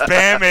 Just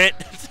spam it.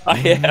 I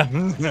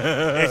am.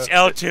 It's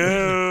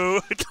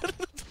L2.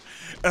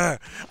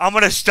 I'm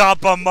gonna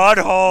stomp a mud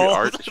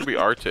hole. It should be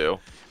R2.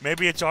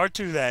 Maybe it's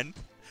R2 then.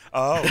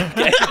 Oh.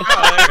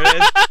 Oh, there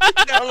it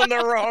is. Down on the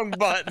wrong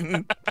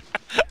button.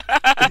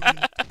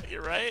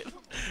 You're right.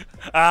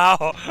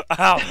 Ow.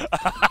 Ow.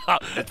 Ow.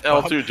 It's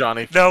L2,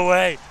 Johnny. No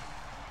way.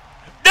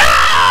 No!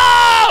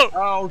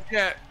 Oh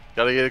shit!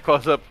 Gotta get a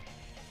close up.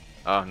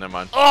 Oh, never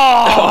mind.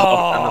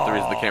 Oh! I'm not the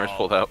reason the camera's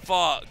pulled out.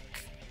 Fuck.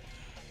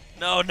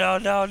 No, no,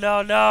 no,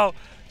 no, no.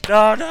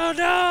 No, no,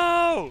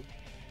 no.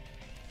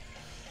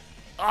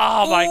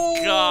 Oh my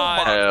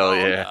god. Hell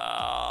yeah.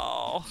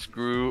 Oh.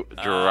 Screw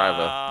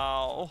driver.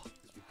 Ow.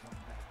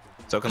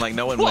 So can like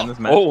no one win this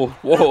match? Whoa,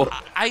 whoa.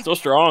 I So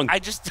strong. I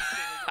just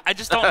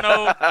don't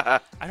know. I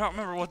don't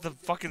remember what the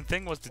fucking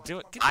thing was to do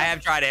it. I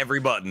have tried every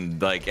button,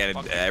 like and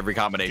Fuck. every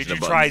combination Did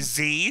you of try buttons.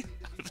 Z?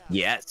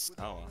 Yes.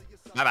 Oh.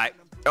 Bye bye.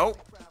 Oh.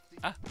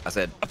 Ah. I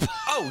said.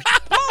 Oh,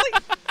 Molly.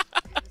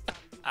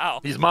 Ow.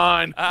 He's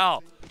mine.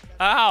 Ow.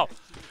 Ow.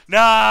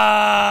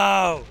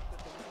 No.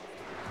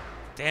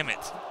 Damn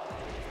it.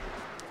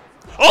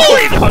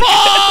 Holy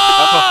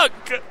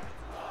fuck!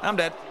 I'm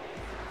dead.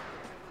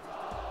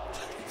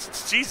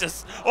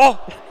 Jesus. Oh.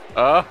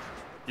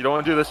 You don't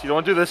want to do this. You don't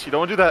want to do this. You don't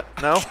want to do that.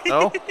 No.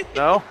 No.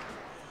 No.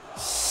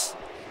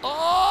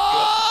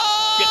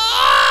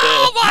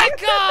 Oh my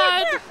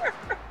god!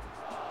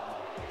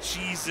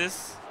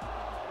 Jesus.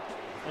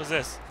 What's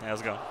this? Hey,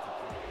 how's it going?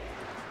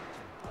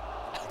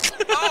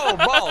 Oh,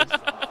 balls.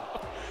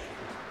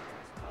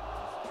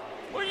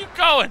 Where are you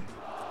going?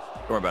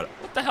 Don't worry about it.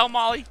 What the hell,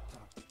 Molly?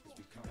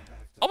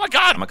 Oh my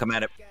god! I'm gonna come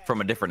at it.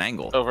 from a different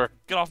angle. Over.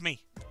 Get off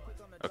me.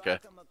 Okay.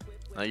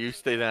 Now you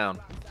stay down.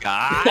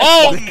 God.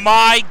 Oh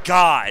my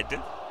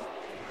God.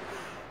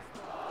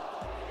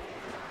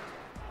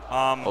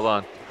 Hold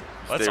on.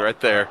 Let's- Stay right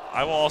there.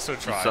 I will also You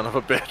try. son of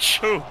a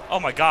bitch. Ooh, oh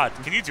my God.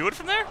 Can you do it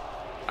from there?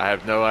 I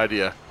have no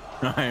idea.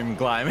 I'm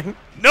climbing.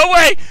 No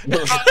way!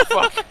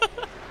 Fuck.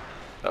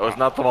 That was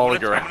not the I'm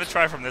mulligan. gonna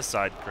try from this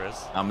side,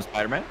 Chris. I'm a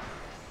Spider-Man.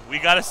 We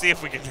gotta see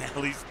if we can at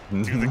least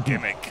do the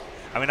gimmick.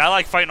 I mean, I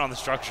like fighting on the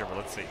structure, but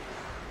let's see.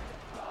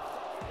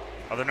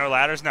 Are there no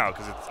ladders? No,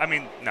 because it's. I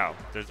mean, no,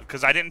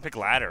 because I didn't pick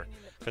ladder.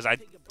 Because I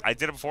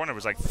did it before and it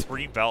was like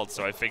 3 belts,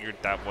 so I figured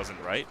that wasn't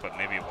right, but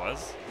maybe it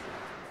was.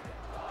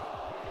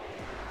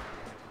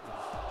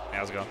 Hey,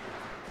 how's it going?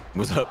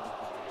 What's up?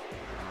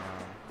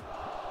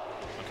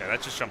 Okay,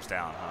 that just jumps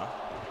down, huh?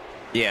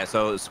 Yeah.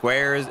 So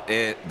squares,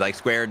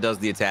 square does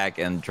the attack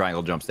and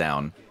triangle jumps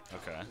down.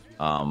 Okay.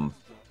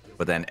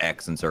 But then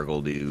X and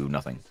circle do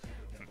nothing.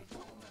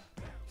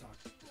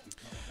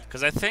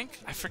 Because I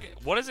forget,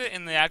 what is it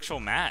in the actual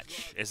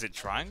match? Is it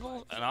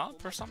triangle and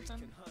up or something?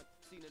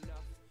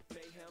 Hey,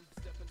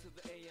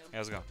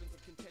 how's it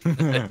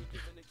going?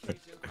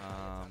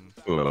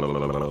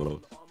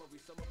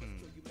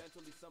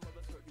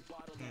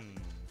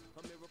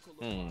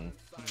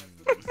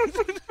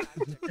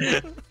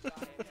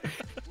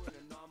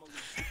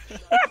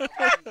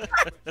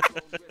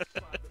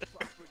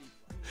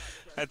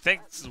 I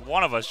think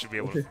one of us should be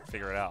able to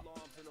figure it out.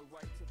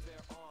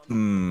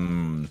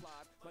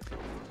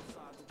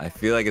 I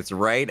feel like it's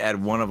right at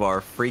one of our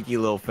freaky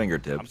little I'm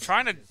fingertips.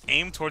 trying to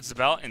aim towards the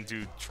belt and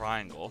do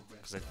triangle,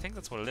 because I think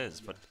that's what it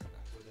is, but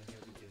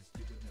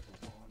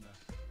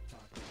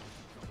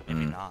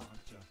maybe not.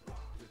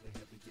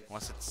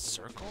 Unless it's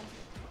circle?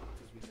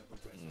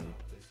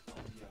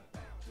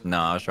 No,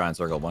 I was trying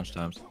circle a bunch of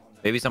times.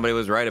 Maybe somebody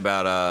was right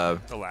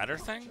about The ladder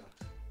thing?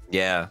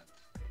 yeah.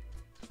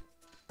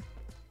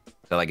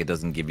 I feel like it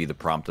doesn't give you the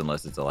prompt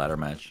unless it's a ladder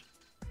match.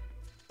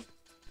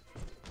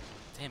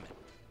 Damn it.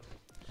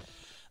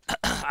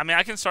 I mean,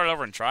 I can start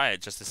over and try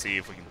it just to see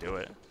if we can do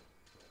it.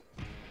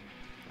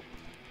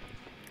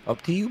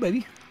 Up to you,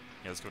 baby.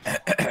 Yeah, let's go.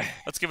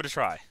 Let's give it a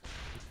try.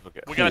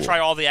 Okay. We gotta try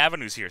all the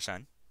avenues here,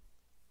 son.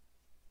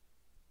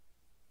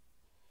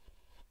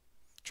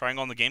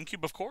 Triangle on the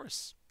GameCube, of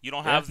course. You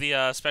don't have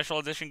the special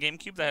edition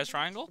GameCube that has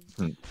triangle?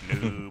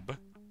 Noob.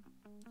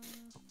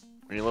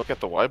 When you look at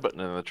the Y button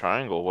in the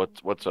triangle,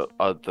 what's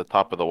at the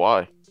top of the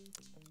Y?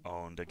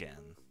 Owned again.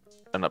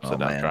 An upside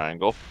down man.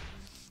 triangle.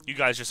 You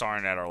guys just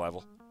aren't at our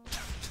level.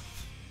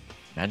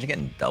 Imagine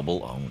getting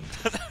double owned.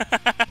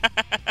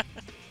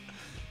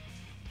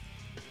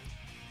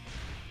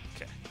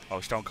 Okay. Oh,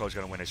 Stone Cold's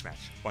gonna win this match.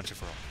 Once and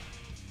for all.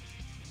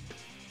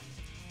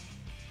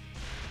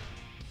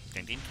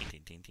 Ding, ding, ding,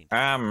 ding, ding, ding.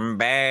 I'm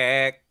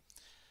back.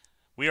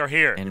 We are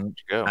here And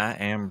Go. I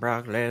am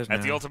Brock Lesnar.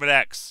 at the Ultimate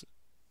X.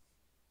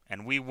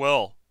 And we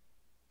will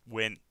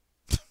win.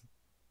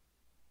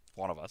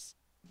 One of us.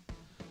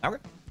 Okay.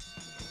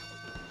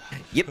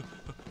 Yep.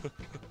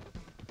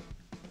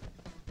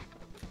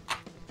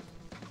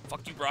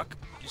 Fuck you, Brock.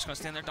 You just gonna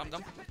stand there,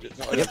 dum-dum?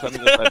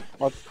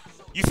 What?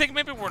 You think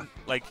maybe we're,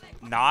 like,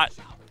 not...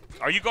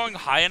 Are you going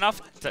high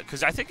enough?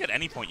 Because I think at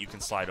any point you can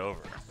slide over.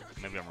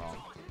 Maybe I'm wrong.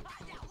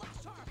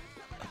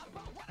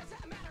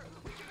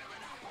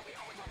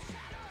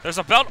 There's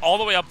a belt all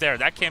the way up there.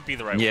 That can't be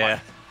the right Yeah.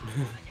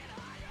 one.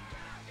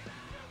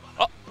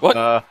 Oh, What?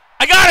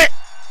 I got it!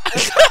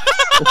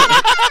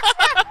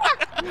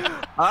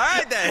 All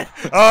right then.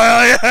 Oh,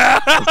 hell yeah!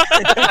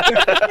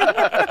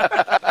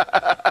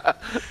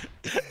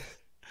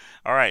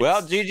 All right.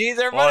 Well, GG's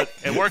Well, everybody.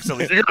 it works at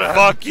least.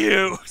 Fuck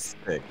you.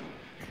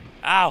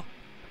 Ow.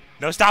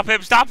 No, stop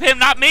him. Stop him,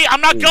 not me.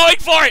 I'm not going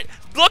for it.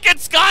 Look at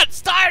Scott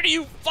Steiner,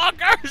 you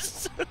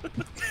fuckers.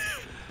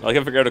 I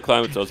can figure out how to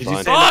climb it, so it's Did you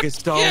fine. say- Fuck look at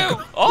Stone.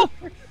 you. Oh.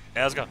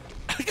 Yeah, let's go.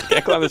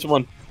 Can't climb this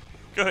one.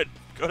 Good.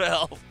 Go to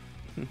hell.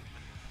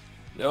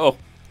 No.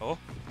 Oh.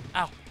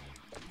 Ow.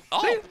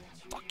 Oh.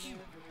 Fuck you.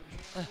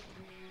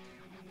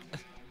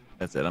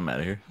 That's it. I'm out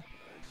of here.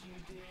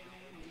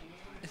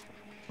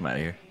 I'm out of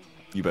here.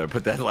 You better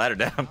put that ladder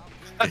down.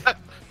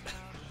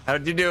 How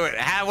did you do it?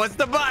 What's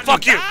the button?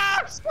 Fuck you.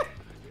 Ah!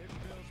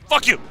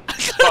 Fuck you.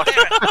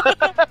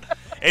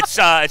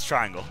 It's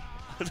triangle.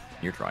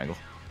 Your triangle.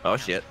 Oh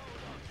shit.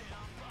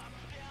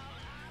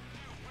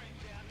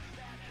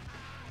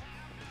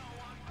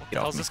 What the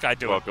hell's this guy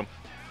doing? Welcome.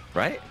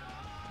 Right?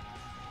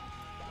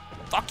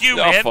 Fuck you,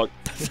 Oh, man. fuck.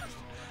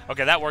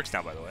 Okay, that works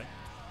now, by the way.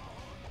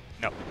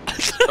 No.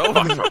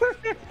 Oh,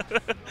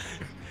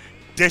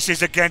 This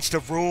is against the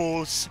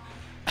rules.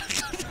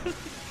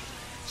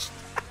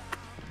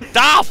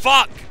 Ah,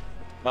 fuck!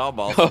 Oh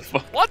balls. Oh,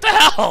 fuck. What the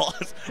hell?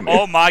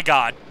 Oh my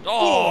god.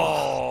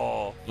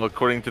 Oh. well,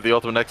 according to the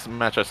Ultimate X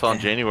match I saw in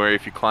January,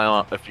 if you climb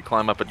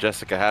up a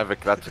Jessica Havoc,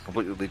 that's a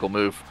completely legal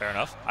move. Fair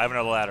enough. I have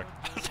another ladder.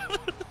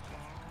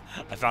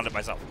 I found it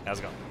myself. How's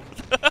it going?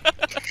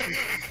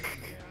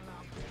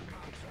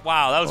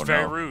 Wow, that was Oh,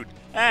 very no. rude.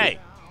 Hey.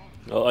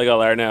 Well, I got a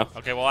ladder now.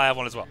 Okay, well, I have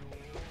one as well.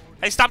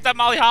 Hey, stop that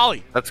Molly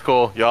Holly. That's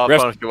cool. Y'all have Ref,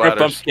 fun with your ref ladders.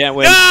 bumps can't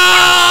win.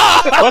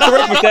 No! What the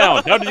ref was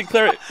down? How did you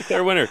declare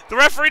a winner? The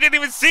referee didn't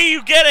even see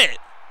you get it.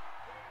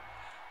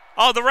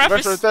 Oh, the ref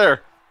Ref's is... right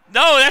there.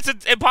 No, that's an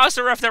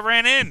imposter ref that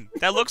ran in.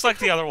 That looks like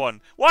the other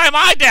one. Why am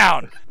I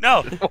down?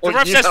 No, the Well,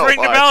 ref you says know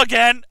ring the why. bell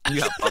again.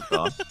 You got fucked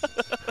on.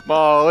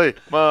 Molly,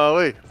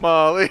 Molly,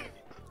 Molly.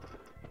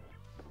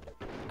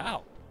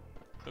 Ow.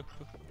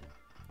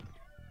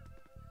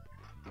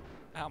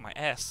 Ow, my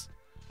ass.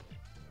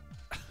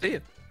 See ya.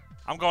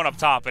 I'm going up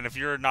top, and if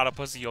you're not a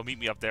pussy, you'll meet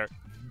me up there.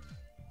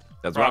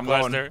 That's where I'm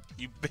Brock going. Lesnar,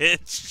 you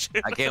bitch.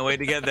 I can't wait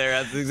to get there.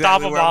 That's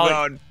Stop exactly him, where I'm Molly.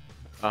 going.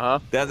 Uh-huh.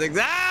 That's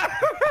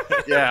exactly.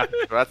 Yeah,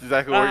 that's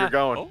exactly where you're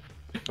going. Oh,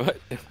 What?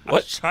 I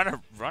was trying to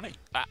run it.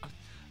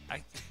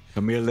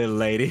 Come here, little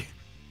lady.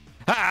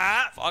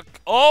 Ah! Fuck.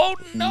 Oh,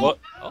 no. What?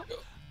 Oh.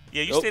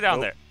 Yeah, you Nope, stay down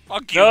nope. there.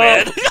 Fuck you, No.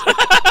 man.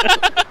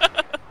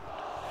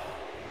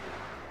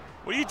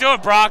 What are you doing,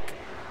 Brock?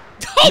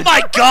 Oh,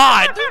 my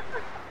God.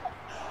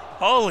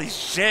 Holy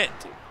shit.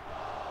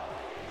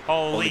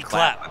 Holy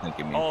clap. I think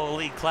you mean.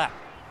 Holy clap.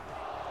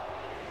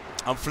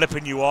 I'm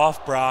flipping you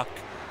off, Brock.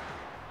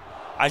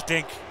 I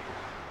think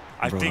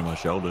my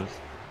shoulders.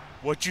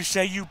 what you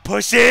say, you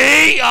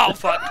pussy? Oh,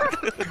 fuck.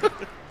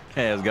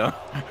 Hey, let's go.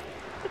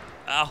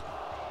 Ow.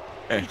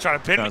 Hey, You trying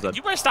to pin me? Jonathan.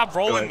 You better stop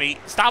rolling me.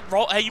 Stop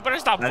roll. Hey, you better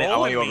stop I want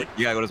rolling you me. over.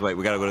 You gotta go this way.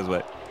 We gotta go this way.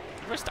 You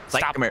better stop.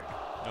 Psych, Stop. come here.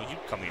 No, you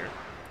come here.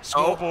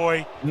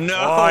 Schoolboy.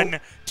 No. 1,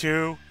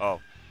 2. Oh.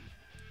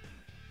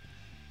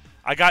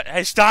 I got.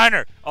 Hey,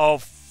 Steiner. Oh,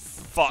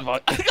 fuck.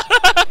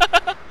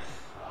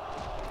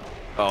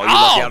 Oh, you lucky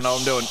I don't know what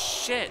I'm doing.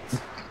 Shit.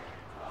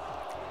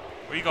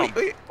 Where you going?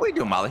 What are you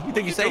doing, Molly? You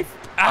think you're safe?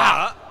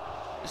 Ah!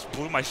 Just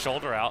blew my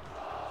shoulder out.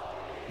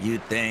 You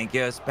think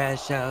you're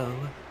special?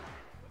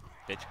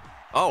 Bitch.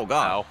 Oh,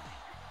 God.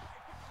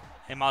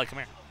 Hey, Molly, come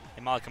here.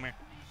 Hey, Molly, come here.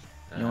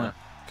 You know what?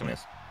 Come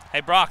Yes. here.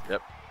 Hey, Brock.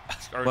 Yep.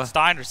 Or What?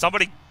 Steiner.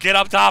 Somebody get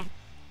up top.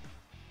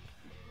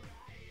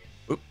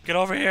 Oop. Get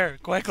over here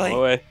quickly. On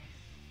my way.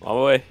 On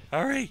my way.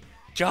 Hurry.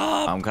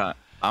 Jump. I'm gonna.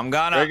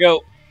 There we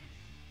go.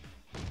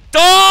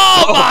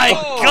 Oh, my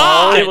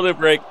God. Able to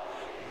break.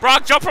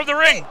 Brock, jump from the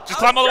ring. Just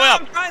climb all the way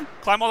up. Fine.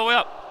 Climb all the way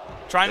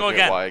up. Triangle Hit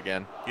again. Y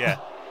again. Yeah.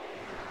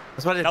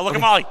 That's what I did. Now look Okay.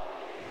 at Molly.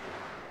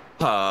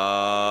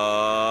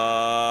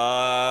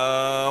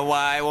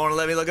 Why won't it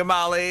let me look at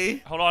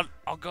Molly? Hold on.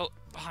 I'll go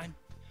behind.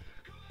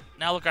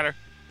 Now look at her.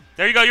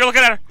 There you go. You're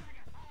looking at her.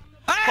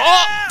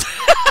 Ah!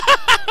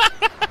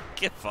 Oh!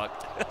 Get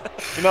fucked.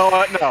 You know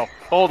what? No.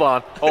 Hold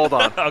on. Hold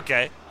on.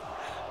 Okay.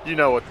 You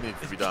know what needs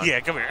to be done. Yeah,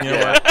 come here. You know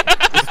what?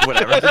 Just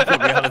whatever. Just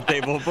put me on the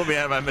table. Put me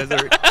out of my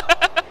misery.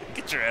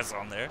 Get your ass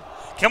on there.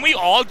 Can we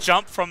all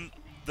jump from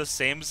the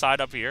same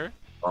side up here?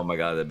 Oh my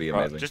God, that'd be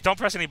amazing. Just don't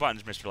press any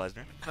buttons, Mr.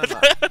 Lesnar.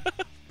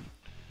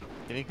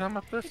 Can you climb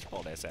up this?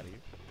 Bald ass out of here.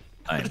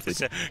 I am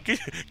too.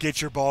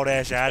 Get your bald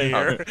ass out of Oh,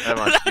 here. never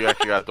mind. You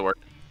actually got to work.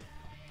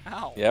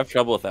 Ow. Yeah, I have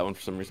trouble with that one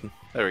for some reason.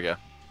 There we go.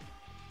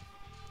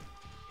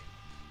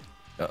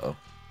 Uh-oh.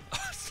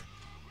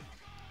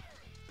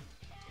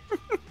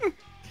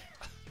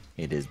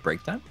 It is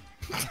break time.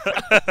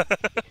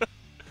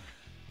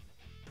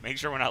 Make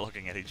sure we're not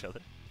looking at each other.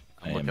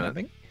 I am looking at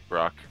moving.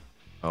 Brock.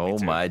 Oh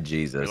too. my Are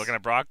Jesus. you looking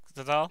at Brock,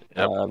 Tatal?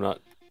 Yep. I'm not.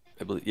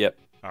 I believe. Yep.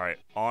 All right,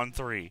 on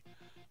 3.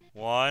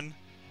 1,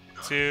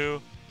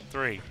 2,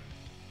 3.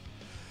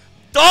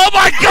 Oh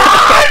my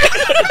God!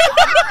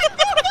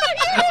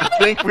 I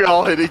think we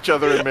all hit each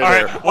other in All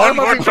midair. right, one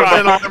more moving from try.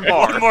 an arm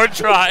bar. One more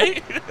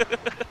try.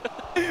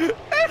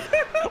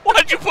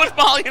 Why'd you put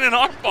Molly in an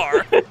arm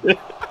bar?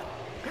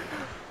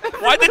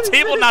 Why'd the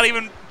table not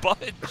even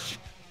budge?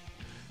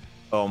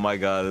 Oh my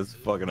God, that's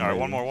fucking amazing.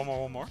 All right,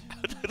 one more.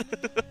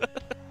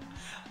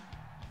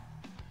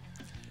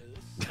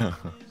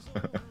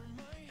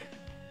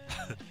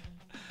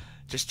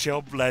 Just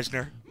chill,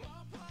 Lesnar.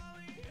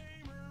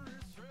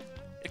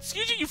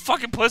 Excuse you, you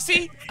fucking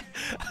pussy.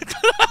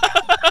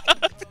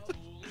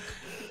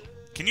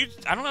 Can you?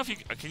 I don't know if you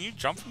can. You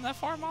jump from that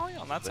far, Molly,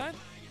 on that side?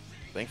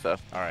 I think so.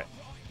 All right.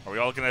 Are we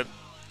all looking at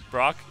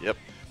Brock? Yep.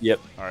 Yep.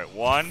 All right.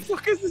 1,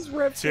 What is this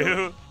rep?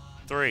 2,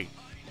 3.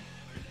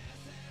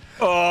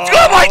 Oh,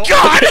 Oh my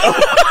God!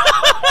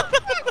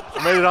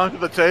 I made it onto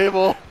the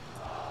table.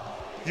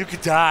 You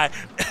could die.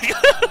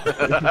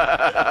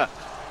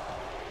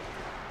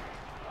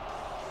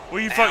 What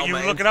are you fuck? Ow, You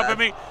man, looking up son. at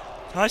me?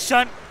 Hush,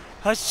 son.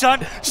 Hush,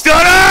 son.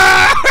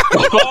 Stunner!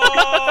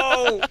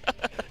 Oh!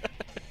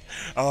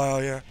 Oh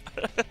yeah.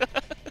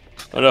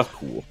 Oh no.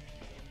 Cool.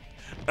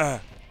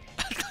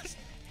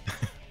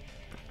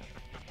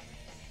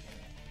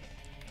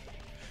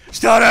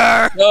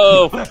 Stunner!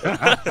 No.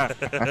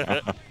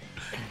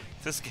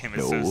 This game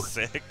is so No.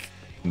 sick.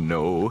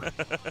 No.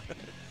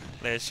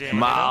 Let's share it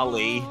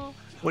Molly. all.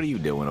 What are you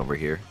doing over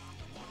here?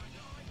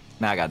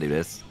 Now I gotta do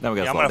this. Now we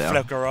gotta Yeah, I'm slow gonna down.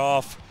 flip her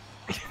off.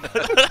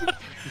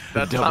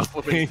 That's Double not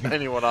flipping thing.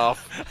 anyone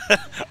off.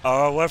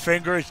 Oh, what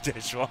finger is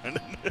this one?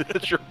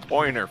 It's your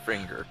pointer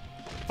finger.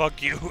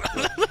 Fuck you,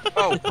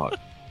 Oh, fuck.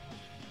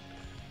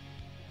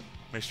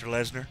 Mr.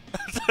 Lesnar.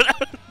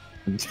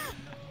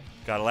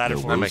 Got a ladder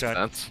No, for That you, makes son.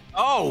 sense.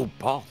 Oh,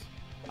 balls.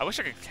 I wish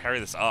I could carry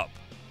this up.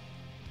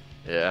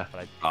 Yeah.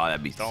 But Oh,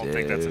 that'd be I don't sick.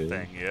 think that's a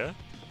thing, yeah?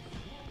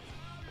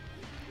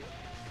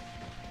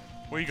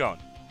 Where you going?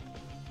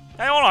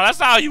 Hey, hold on. That's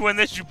not how you win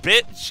this, you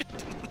bitch.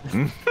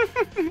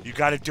 You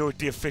gotta do it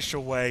the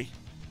official way.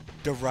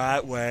 The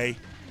right way.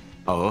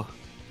 Oh.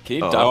 Can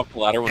you dive off the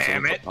ladder when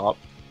Damn someone's it. up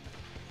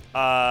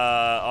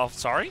top? Oh,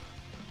 sorry?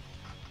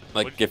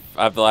 Like, What? if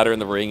I have the ladder in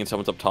the ring and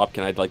someone's up top,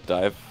 can I, like,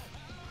 dive?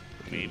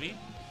 Maybe.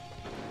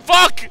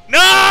 Fuck!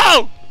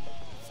 No!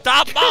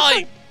 Stop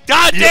Molly!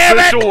 God The damn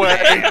it! official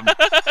way.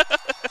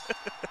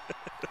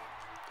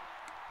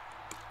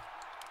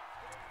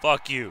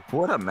 Fuck you.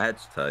 What a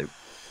match type.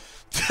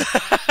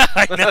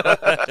 I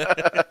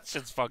know.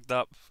 Shit's fucked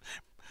up.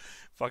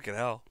 Fucking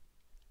hell.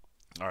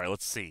 All right,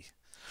 let's see.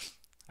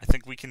 I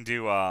think we can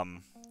do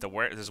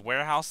this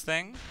warehouse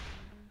thing.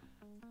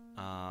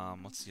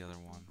 What's the other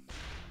one?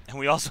 And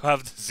we also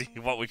have to see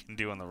what we can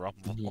do in the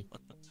Rumble.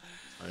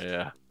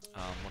 Yeah.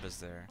 What is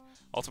there?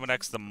 Ultimate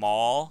X, the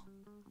mall.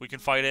 We can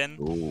fight in.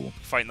 Ooh.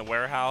 Fight in the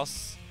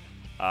warehouse.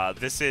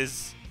 This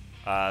is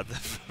the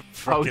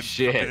Oh,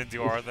 shit. Forbidden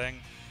DOR thing.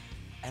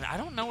 And I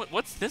don't know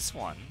what's this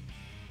one.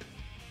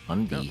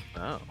 Undie.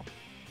 Oh.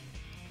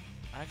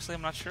 Actually,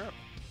 I'm not sure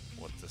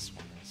what this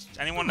one is.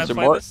 Anyone that's Is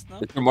there played more, this? No?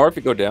 is there more if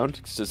you go down?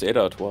 It says 8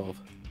 out of 12.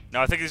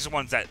 No, I think these are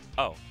ones that.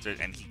 Oh,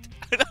 and heat.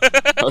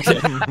 Okay.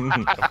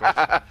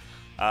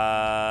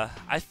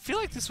 I feel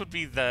like this would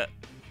be the.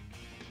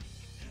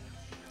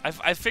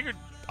 I figured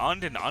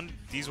Und and Und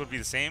these would be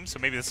the same, so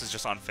maybe this is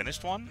just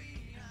unfinished one.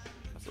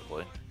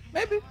 Possibly.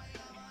 Maybe.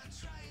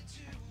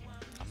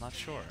 I'm not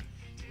sure.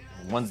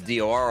 One's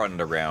DOR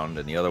underground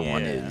and the other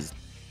one Yeah. is.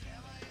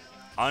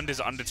 Und is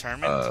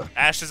undetermined.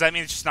 Ash, does that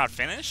mean it's just not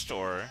finished,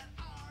 or?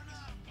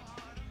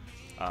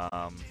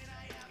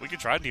 We could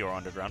try DOR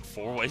Underground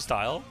 4-way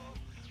style.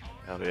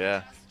 Hell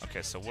yeah.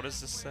 Okay, so what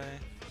does this say?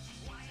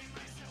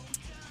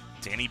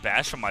 Danny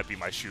Basham might be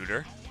my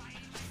shooter.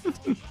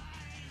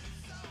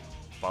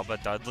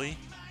 Bubba Dudley.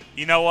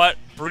 You know what?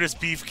 Brutus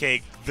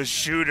Beefcake, the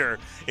shooter,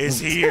 is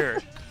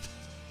here.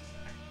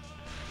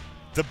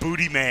 The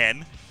booty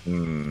man.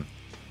 Hmm.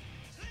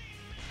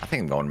 I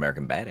think I'm going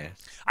American Badass.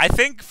 I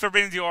think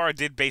Forbidden DOR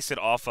did base it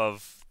off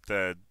of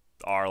the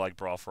R like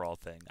Brawl for All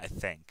thing. I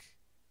think.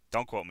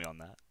 Don't quote me on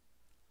that.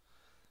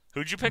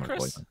 Who'd you pick,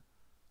 Chris?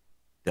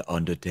 The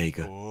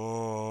Undertaker.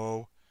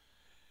 Oh,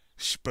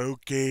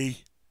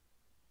 spooky.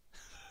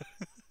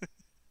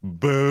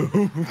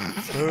 Boo.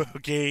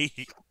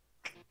 Spooky.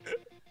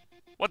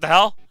 What the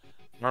hell?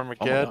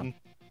 Armageddon.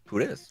 Who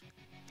it is?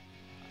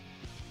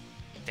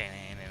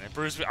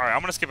 Bruce. All right,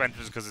 I'm gonna skip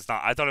entrances because it's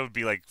not. I thought it would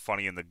be like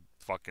funny in the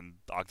fucking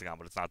octagon,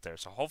 but it's not there.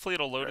 So hopefully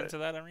it'll load into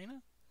that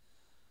arena.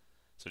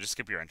 So just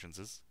skip your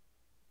entrances.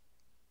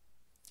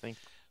 Think.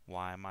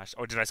 Why am I?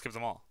 Oh, did I skip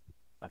them all?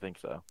 I think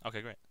so.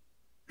 Okay, great.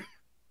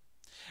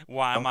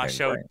 Why am I Okay,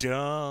 so great.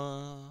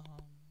 dumb?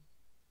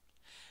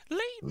 Lead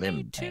me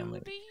Limb to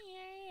family. the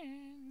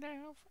end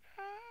of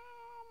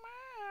all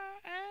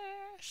my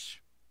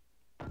ash.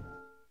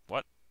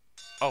 What?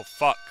 Oh,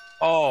 fuck.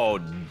 Oh,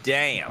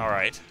 damn. All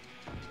right.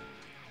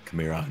 Come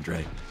here,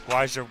 Andre.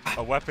 Why is there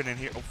a weapon in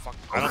here? Oh, fuck.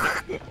 I don't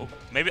think. Oh,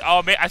 maybe.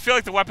 Oh, I feel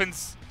like the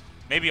weapons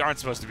maybe aren't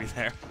supposed to be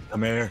there.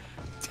 Come here.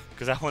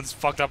 Because that one's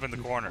fucked up in the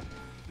corner.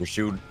 We're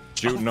shooting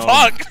on.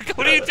 Fuck!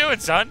 What are you doing,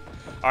 son?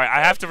 Alright,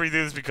 I have to redo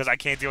this because I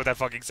can't deal with that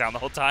fucking sound the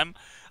whole time.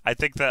 I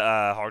think the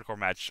hardcore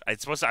match... I'm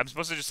supposed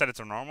to just set it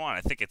to normal, and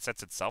I think it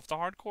sets itself to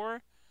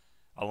hardcore.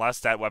 Unless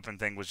that weapon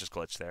thing was just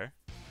glitched there.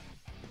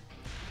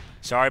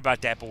 Sorry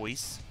about that,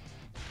 boys.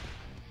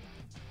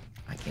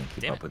 I can't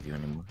keep Damn up it. with you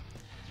anymore.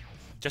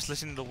 Just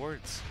listen to the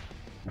words.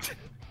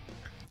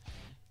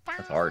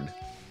 That's hard.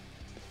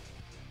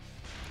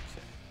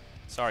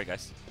 Sorry,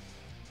 guys.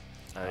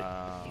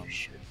 You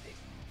should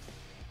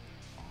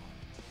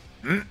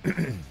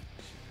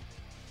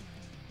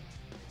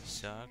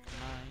Suck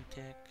my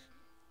dick.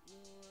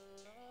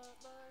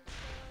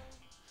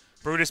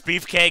 Brutus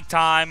Beefcake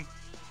time.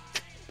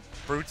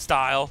 Brute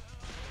style.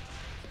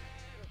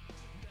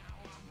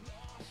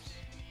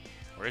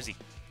 Where is he?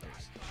 There he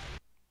is.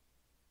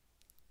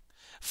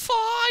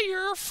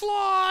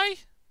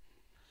 Firefly!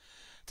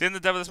 Didn't the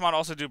dev of this mod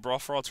also do Brawl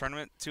for All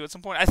tournament too at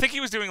some point? I think he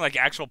was doing like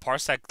actual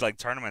Parsec like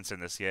tournaments in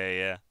this.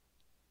 Yeah.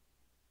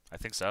 I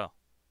think so.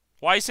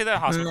 Why you say that,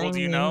 Hospital? Do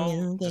you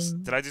know?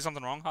 Did I do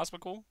something wrong,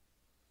 Hospital?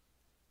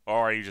 Or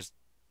are you just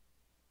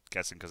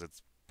guessing because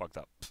it's fucked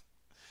up?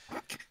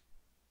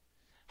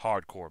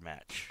 Hardcore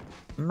match.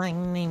 My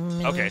name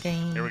is Okay,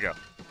 here we go.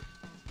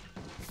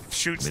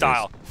 Shoot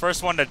style.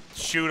 First one to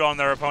shoot on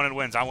their opponent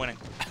wins. I'm winning.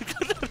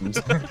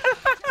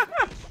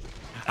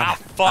 Ah,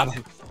 fuck.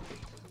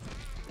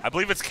 I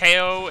believe it's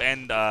KO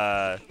and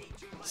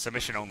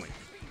submission only.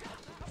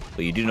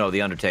 But you do know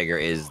the Undertaker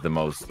is the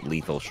most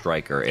lethal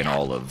striker in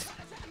all of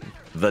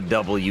the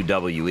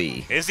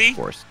WWE. Is he? Of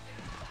course.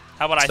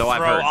 How about So I I've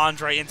throw heard.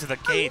 Andre into the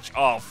cage?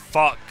 Oh,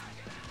 fuck.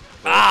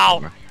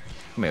 Ow!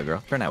 Come here,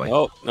 girl. Turn that way.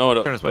 Oh, no,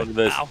 Turn this way. don't do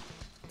this. Ow.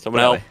 Someone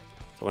That help. way.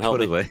 Someone help Put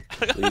me. it away.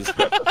 Please.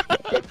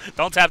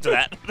 Don't tap to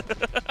that.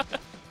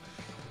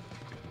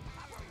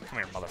 Come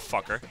here.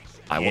 motherfucker.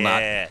 I will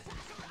not. Yeah.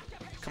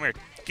 Come here.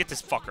 Get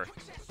this fucker.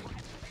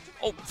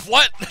 Oh,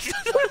 what?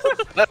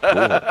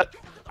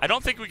 I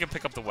don't think we can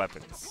pick up the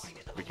weapons.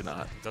 We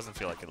cannot. Doesn't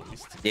feel like it, at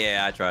least.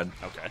 Yeah, I tried.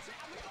 Okay.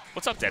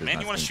 What's up, dead man?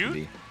 You want to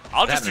Nothing shoot? be.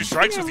 I'll just do Happening.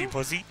 strikes with you,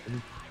 pussy.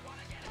 Ow.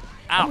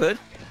 I'm good.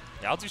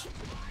 Yeah, I'll do.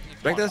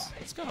 Break Come on, this.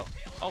 Let's go.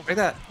 Oh, Break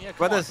that. Yeah,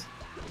 What come on. this?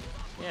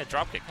 Yeah,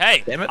 drop kick.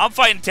 Hey, Damn it. I'm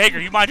fighting Taker.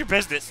 You mind your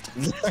business.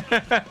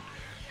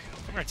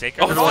 Come here,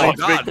 Taker. Oh, Come oh, on,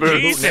 God, big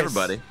boots. Jesus.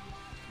 Everybody.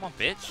 Come on,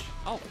 bitch.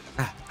 Oh,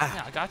 yeah,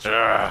 I got you.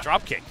 Ugh.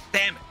 Drop kick.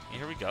 Damn it. Yeah,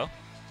 here we go.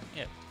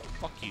 Yeah,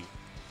 fuck you.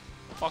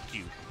 Fuck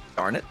you.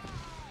 Darn it.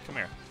 Come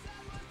here.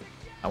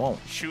 I won't.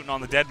 Shooting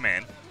on the dead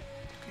man.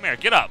 Come here,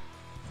 get up.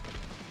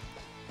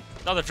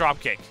 Another drop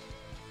kick.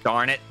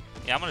 Darn it.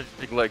 Yeah, I'm gonna.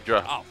 Big leg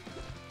drop. Oh.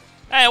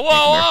 Hey, whoa,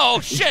 whoa,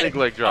 shit. Big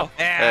leg drop.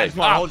 Yeah, I Hey. just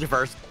want to Ah. hold you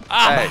first.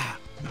 Ow. Hey.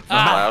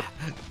 Ow.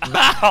 Loud.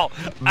 Ow.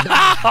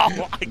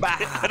 Ow.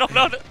 I don't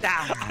know.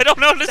 I don't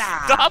know to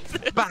stop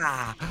this.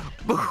 Bah.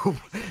 Boom.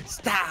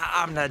 Stop.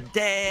 I'm the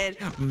dead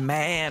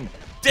man.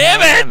 Damn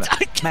man. it!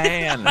 I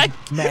can't- Man. I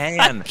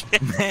Man.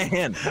 can't-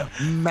 Man.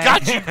 Man.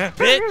 Got you,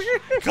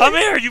 bitch! Come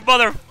here, you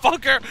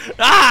motherfucker!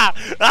 Ah!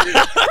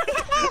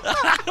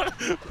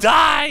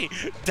 Die!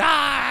 Die!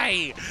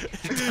 Die!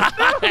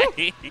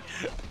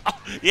 Oh,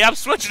 yeah, I'm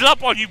switching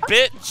up on you,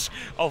 bitch!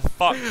 Oh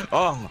fuck!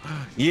 Oh,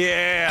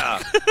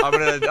 yeah. I'm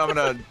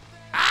gonna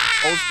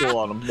old school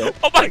on him. Nope.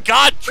 Oh my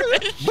God,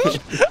 Trish!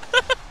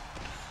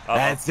 Uh-oh.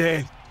 That's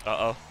it.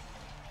 Uh-oh.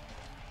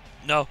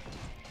 No!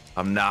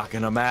 I'm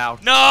knocking him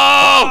out. No!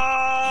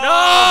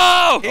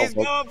 Oh! No! He's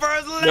going for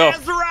his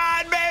last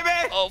ride,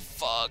 baby. Oh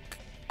fuck!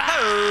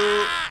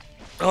 Ah!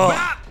 Oh,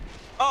 Bah!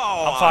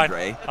 Oh, I'm fine.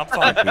 Andre. I'm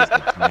fine.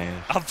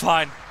 Man. I'm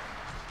fine.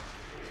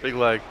 Big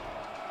leg.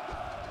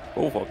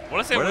 Oh, fuck. What did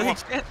I say? What We did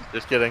want, he get?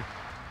 Just kidding.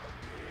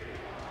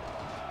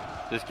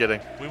 Just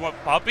kidding. we want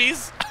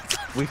puppies?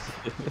 We, Is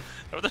that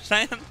what they're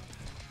saying?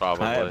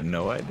 Probably. I have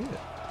no idea.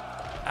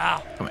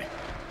 Ow. Come here.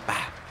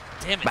 Bah.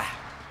 Damn it. Bah.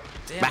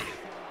 Damn Bah. it.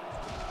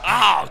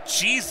 Oh,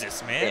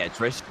 Jesus, man. Yeah,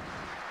 Trish.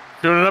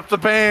 Tuning up the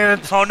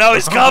band. Oh, no,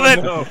 he's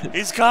coming. no.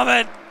 He's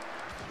coming.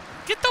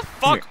 Get the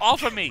fuck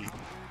off of me.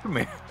 Come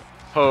here.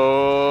 Oh.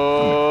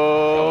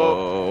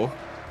 Oh.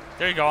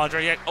 There you go,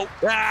 Andre. Yeah. Oh,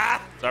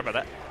 Ah! sorry about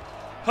that.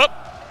 Hup.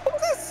 What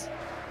was this?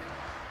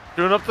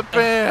 Tuning up the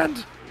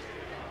band.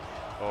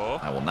 Oh.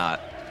 I will not.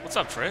 What's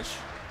up, Trish?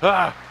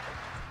 Ah.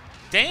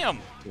 Damn.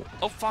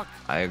 Oh, fuck.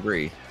 I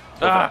agree.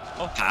 Ah.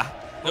 Oh. Ah.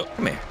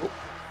 Come here.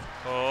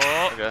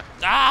 Oh. Okay.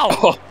 Ow.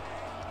 Oh.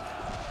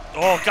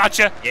 Oh,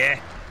 gotcha. Yeah.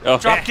 Oh.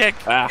 Drop kick.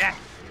 Ah. Yeah.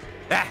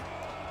 Ah.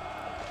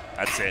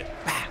 That's it.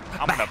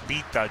 I'm going to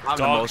beat the I'm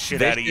the dog most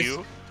shit out of vicious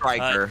you.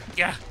 striker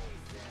Yeah.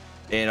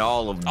 in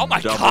all of Oh, my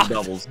double God.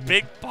 doubles.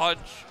 Big punch.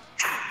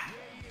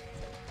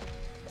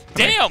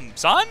 Damn,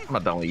 son. I'm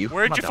not done with you.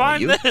 Where'd I'm you not done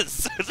find with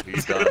this?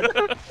 He's done.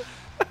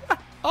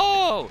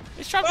 Oh,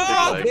 it's dropping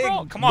Oh, the big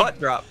ball. Come on. Butt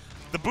drop.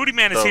 The booty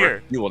man is Over.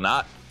 here. You will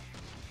not.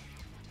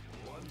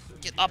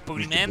 Get up,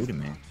 booty Who's the man. booty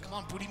man. Come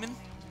on, booty man.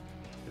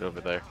 Get over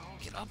there.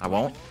 Get up. I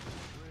won't.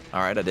 All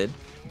right, I did.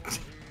 That's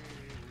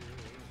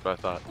what I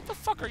thought. What the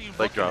fuck are you Leg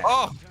looking drop. at?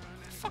 Oh, What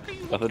the fuck are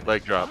you looking Nothing.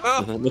 Leg drop.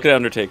 oh. Look at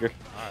Undertaker.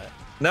 Alright.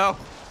 No.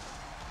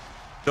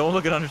 Don't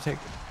look at Undertaker.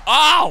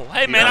 Oh,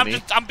 hey You man, got I'm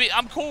me. just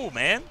I'm cool,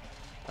 man.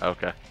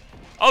 Okay.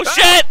 Oh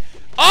shit!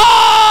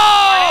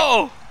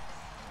 Oh!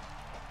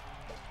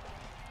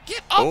 Get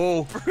up,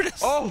 Oh. Brutus.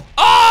 Oh.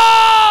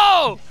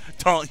 Oh!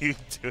 Don't you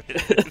do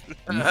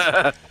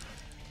it.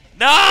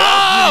 No!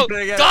 Oh, you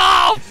big ass-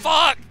 Oh,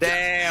 fuck!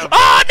 Damn.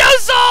 Oh, no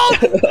soul!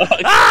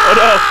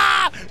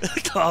 Ah!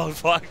 Oh,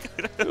 fuck.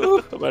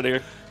 Ooh, I'm out of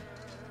here.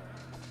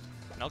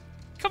 No,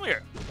 come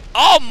here.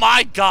 Oh,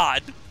 my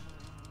God.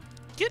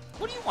 Get,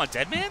 what do you want,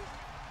 dead man?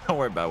 Don't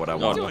worry about what I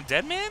What are want. you doing,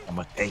 dead man? I'm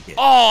gonna take it.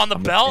 Oh, on the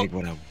I'm belt?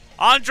 gonna take what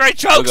I Andre Oh,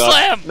 choke God.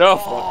 slam! No,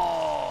 fuck.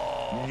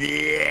 Oh.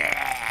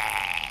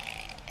 Yeah.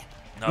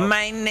 No.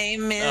 My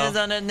name is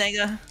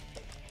Undertaker.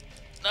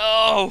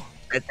 No.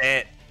 That's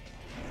it.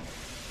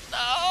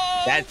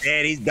 No. That's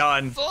it. He's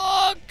done.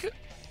 Fuck.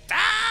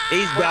 Ah.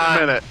 He's Wait a done.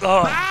 minute.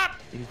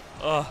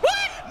 Oh.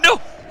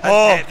 No.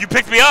 Oh, it. you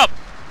picked me up.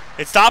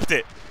 It stopped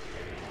it.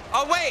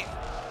 Oh wait.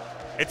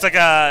 It's like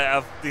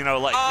a you know,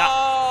 like Oh,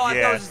 not, I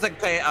yeah. thought it was just a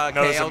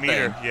no, it's KO a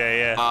meter. thing. Yeah,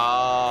 yeah.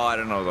 Oh, I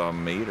don't know about a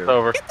meter. It's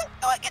over.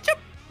 Get your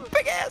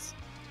big ass.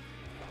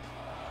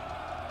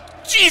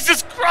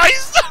 Jesus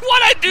Christ!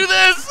 Why'd I do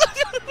this?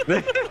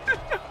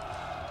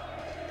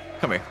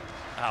 Come here.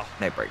 Ow.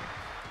 Neck break.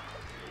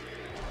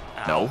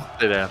 Ow. No.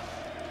 Stay down.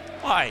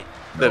 Why?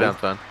 Stay down,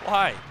 son.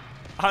 Why?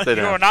 Stay You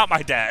down. are not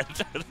my dad.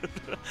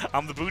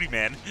 I'm the booty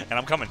man, and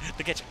I'm coming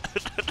to get you.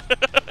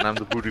 And I'm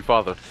the booty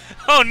father.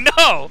 Oh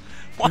no!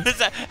 Why does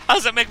that? How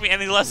does that make me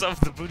any less of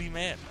the booty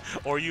man,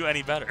 or you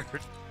any better?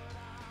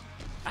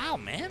 Ow,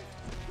 man!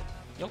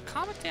 Yo,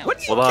 calm it down. What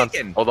are you Hold on.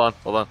 kicking? Hold on.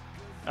 Hold on.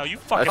 No, you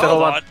fucking said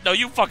hold hold on. on. No,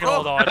 you fucking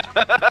hold on.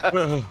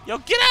 Yo,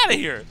 get out of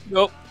here.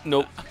 Nope.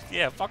 Nope.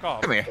 Yeah, fuck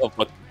off. Come here. Oh,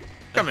 fuck.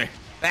 Come here.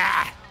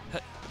 Ah.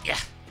 Yeah.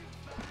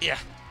 Yeah.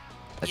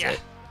 That's yeah.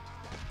 it.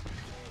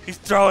 He's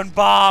throwing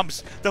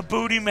bombs. The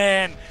booty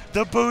man.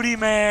 The booty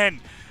man.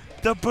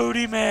 The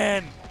booty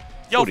man.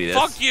 Yo, Booty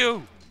fuck this.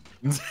 you.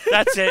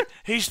 That's it.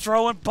 He's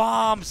throwing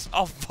bombs.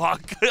 Oh,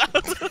 fuck.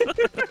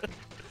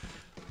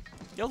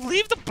 Yo,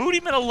 leave the booty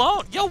man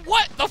alone. Yo,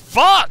 what the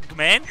fuck,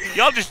 man?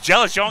 Y'all just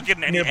jealous. Y'all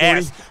getting any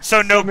ass.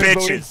 So no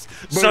bitches.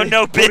 So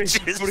no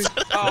bitches.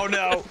 Oh,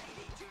 no.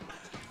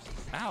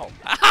 Ow.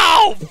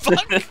 Ow!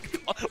 Fuck!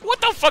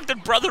 What the fuck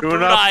did Brother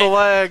Doing off the Brudeye?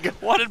 leg.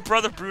 What did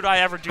Brother Brudeye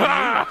ever do to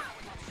you?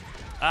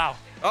 Ow.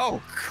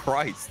 Oh,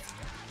 Christ.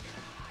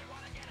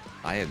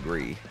 I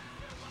agree.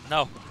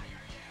 No.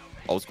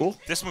 Old school?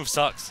 This move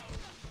sucks.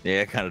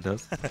 Yeah, it kind of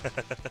does.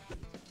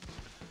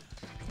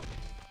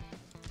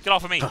 Get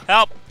off of me.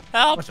 Help!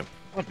 Help! Punch him.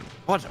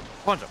 Punch him.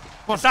 Punch him.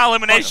 It's not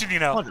elimination, you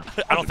know. punch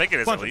him, I don't think it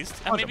is, at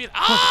least. punch Maybe him, it.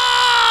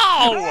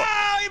 Ow! Oh,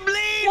 I'm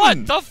bleeding!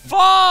 What the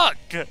fuck?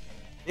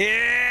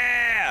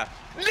 Yeah!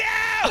 No!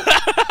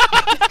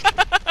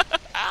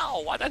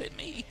 Ow! Why'd that hit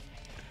me?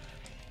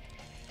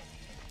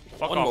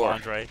 Fuck One off, more.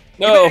 Andre.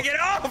 You No. better get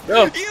off!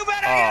 No. You better Oh,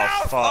 get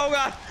off! fuck. Oh,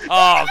 God.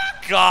 Oh,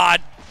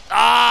 God.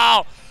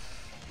 Ow!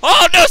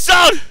 Oh, no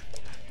sound!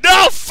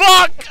 No,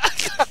 fuck!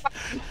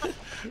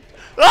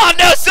 Oh,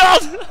 no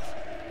sound!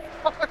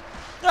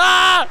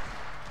 Ah!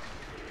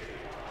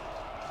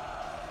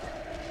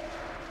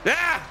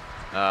 Yeah!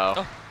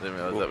 Oh, didn't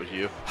realize that was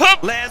you.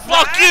 Hup! Let's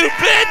Fuck ride you, it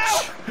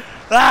bitch!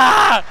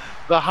 Ah!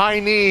 The high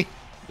knee.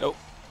 Nope.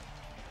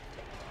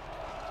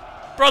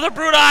 Brother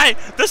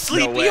Brudeye, the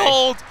sleepy way.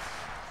 hold.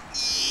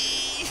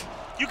 Eee.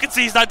 You can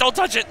see he's not. Don't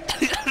touch it.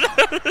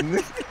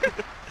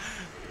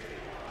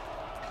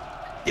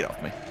 Get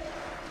off me.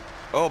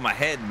 Oh, my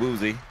head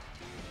woozy.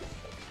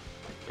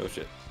 Oh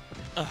shit.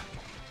 What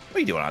are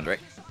you doing, Andre?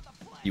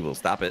 You will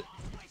stop it.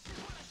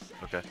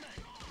 Okay.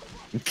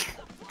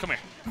 Come here.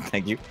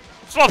 Thank you.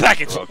 Small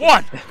package.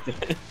 1,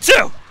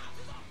 2,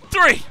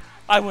 3.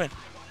 I win.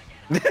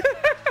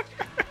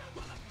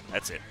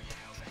 That's it.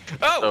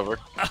 Oh! Over.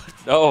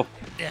 No.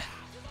 Yeah.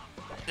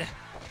 Yeah.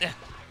 Yeah.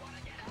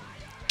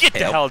 Get the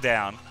Help. hell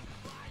down.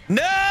 No,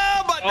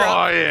 butt Oh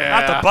drop. yeah.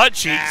 Not the butt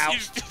cheeks. Ow.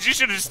 You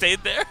should have stayed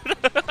there.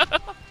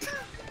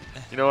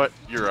 You know what?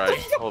 You're right.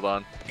 Hold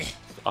on.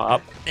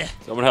 Stop.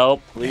 Someone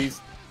help,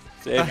 please.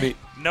 Save me.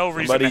 No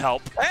reason Somebody. to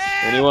help.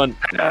 Help! Anyone?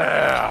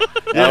 Yeah.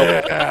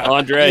 Help.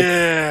 Andre.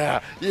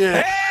 Yeah.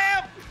 Yeah.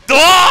 Help!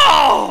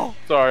 Oh!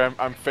 Sorry,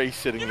 I'm face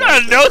sitting. You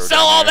gotta no-sell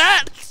all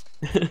that.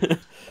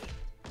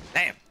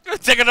 Damn.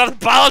 Take another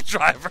pile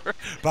driver.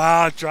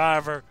 Pile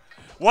driver.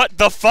 What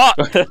the fuck?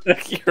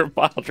 You're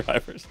pile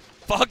drivers.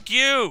 Fuck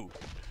you.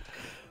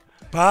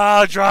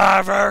 Pile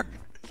driver.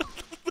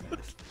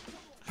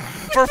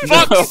 For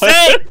fuck's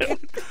sake.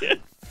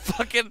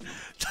 Fucking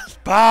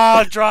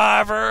pile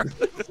driver.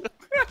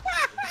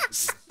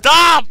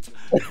 Stop.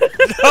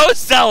 No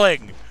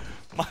selling.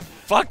 My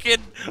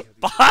fucking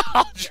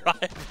pile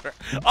driver.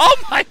 Oh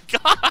my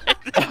god.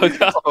 Oh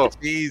god. Oh,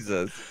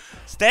 Jesus.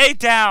 Stay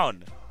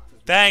down.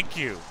 Thank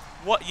you.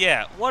 What?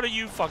 Yeah. What are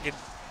you fucking?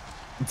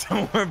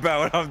 Don't worry about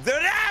what I'm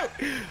doing now!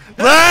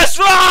 Last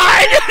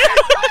ride.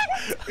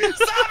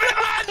 Stop him,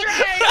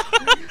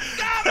 Andre!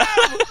 Stop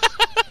him!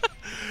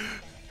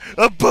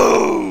 A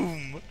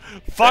boom.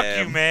 Fuck you,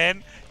 Damn.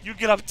 man. You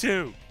get up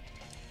too.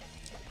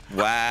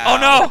 Wow. Oh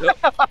no.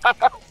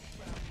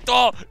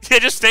 Oh, yeah,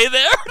 just stay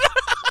there.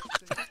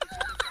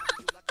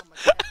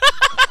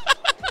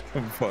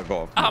 Fuck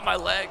off. On my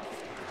leg.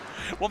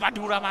 What am I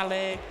doing on my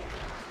leg?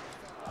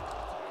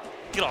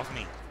 Get off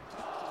me.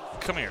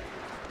 Come here.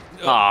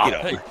 ah.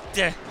 Get off.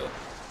 Yeah.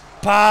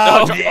 Pow.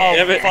 Oh, Oh,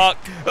 damn it. fuck.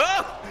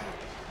 Oh!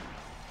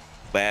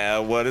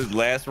 Well, what is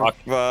last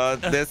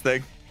this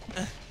thing?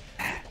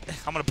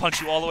 I'm gonna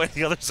punch you all the way to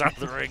the other side of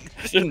the ring.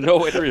 There's no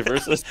way to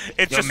reverse this.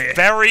 It's Come just here.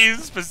 very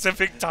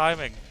specific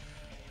timing.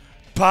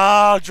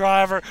 Pow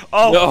driver.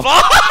 Oh, No.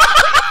 fuck.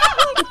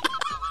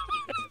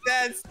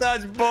 That's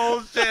such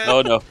bullshit.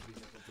 Oh no.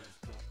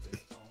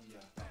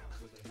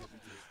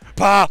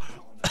 Pow.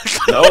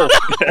 No. Ooh,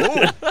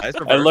 nice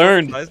reversal. I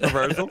learned. Nice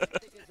reversal.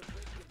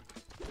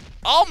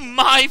 Oh,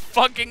 my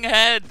fucking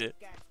head.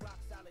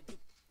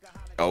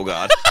 Oh,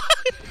 God.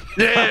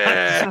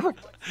 Yeah.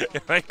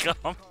 Here I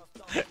come.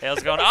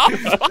 Hale's going, oh,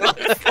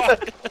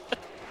 fuck.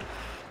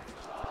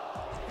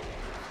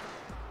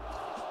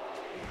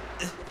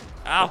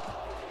 Ow.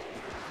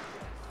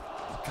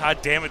 God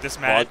damn it, this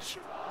match.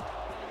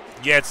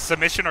 Yeah, it's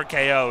submission or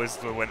KO is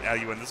the when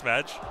you win this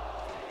match.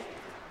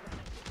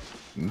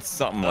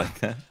 Something like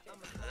that.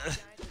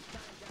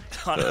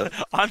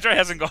 Andre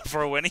hasn't gone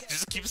for a win. He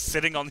just keeps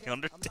sitting on the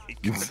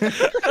Undertaker.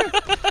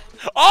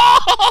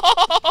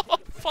 Oh,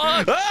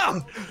 fuck.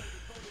 Oh!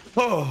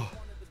 Oh!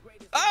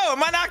 Oh,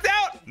 am I knocked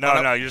out? No,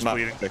 Oh, no, you're just not-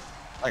 bleeding.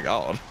 My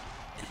God.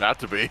 Not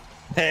to be.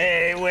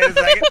 Hey, wait a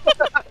second.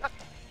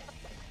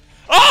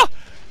 Oh!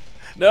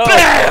 No.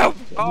 Bam!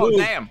 Oh, Move.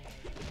 damn.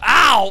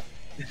 Ow!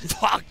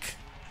 Fuck.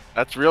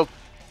 That's real.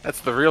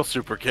 That's the real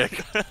super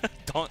kick.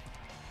 Don't.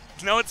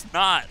 No, it's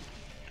not.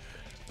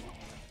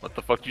 What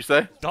the fuck you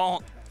say?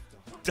 Don't.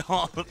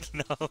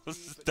 No,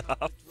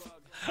 stop.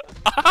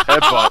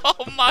 Headbutt.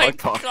 Oh my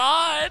What?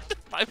 god!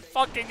 My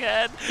fucking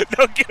head!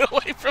 No, get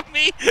away from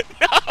me!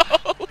 No!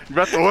 You're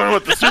about to learn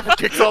what the super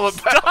kick's all about.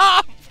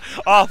 Stop!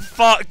 Oh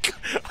fuck!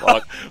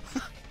 Fuck.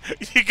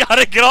 You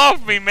gotta get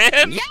off me,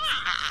 man! Yeah!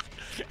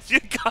 You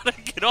gotta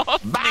get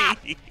off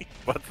me!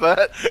 What's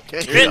that?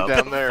 Can't Get get the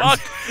down there. fuck!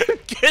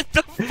 Get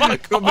the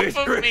fuck Come here, off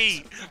of Chris.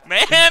 me,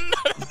 man!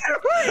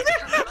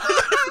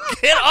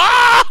 Get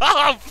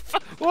off!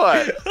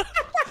 What?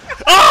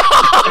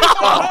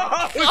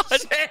 Oh,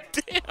 god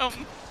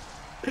damn!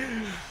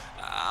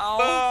 Ow!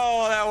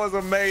 Oh, that was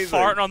amazing.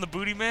 Farting on the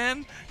booty,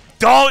 man.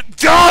 Don't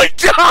stop!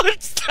 Stop!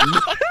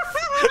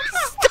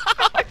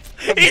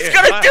 He's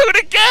gonna do it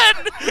again!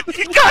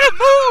 You gotta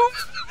move!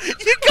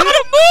 You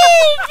gotta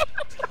move!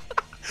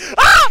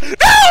 Ah!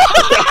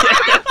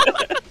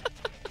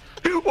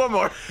 No! One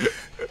more.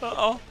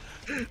 Uh-oh.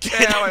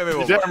 Yeah, wait,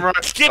 one Damn more.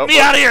 right. Get me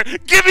out of here!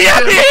 Get me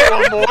out of here!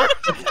 One more.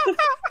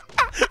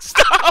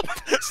 Stop!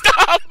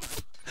 Stop!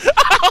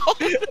 Ow!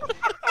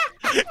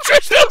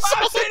 Trish, no,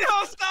 stop!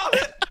 No, stop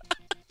it.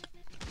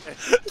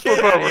 Flip Get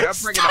out of over. here. I'm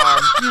bringing an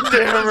arm. You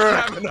damn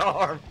right. I'm an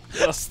arm.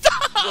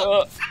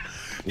 Stop!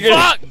 You're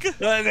gonna-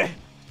 Fuck!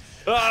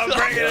 Oh,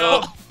 bring it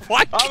up.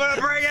 Why? I'm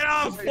gonna bring it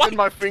up. Getting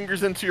my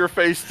fingers into your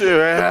face too.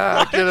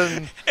 Yeah, get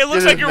in. It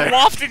looks get like in you're there.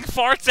 wafting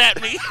farts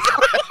at me.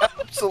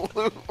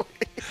 Absolutely.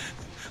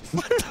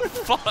 What the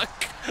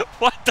fuck?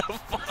 What the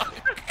fuck?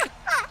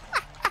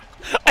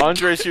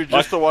 Andre's here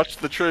just to watch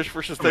the Trish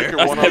versus Taker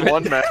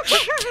one-on-one match.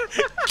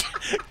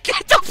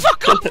 Get the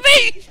fuck off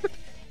me!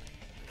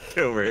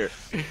 Over here.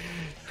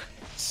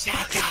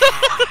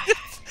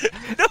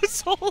 No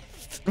soul.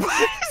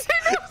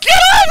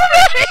 Get over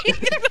me!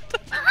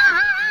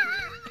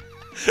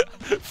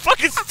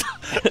 Fucking stop!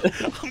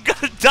 I'm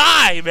gonna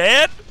die,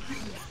 man.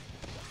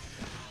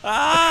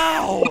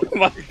 Ow! Oh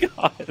my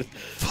god.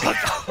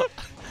 Fuck off.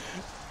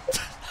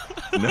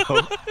 No.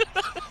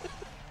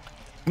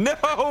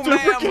 No,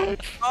 ma'am.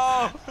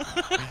 Oh.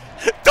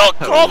 Don't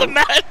call the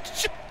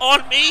match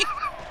on me.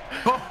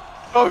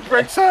 Oh, he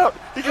breaks out.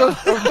 He goes,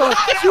 oh,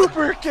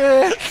 super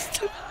kick.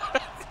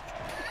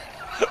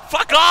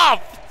 Fuck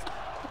off!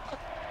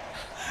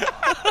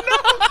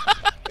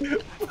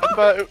 I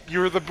thought you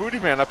were the booty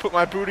man. I put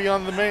my booty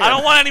on the man. I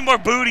don't want any more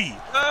booty.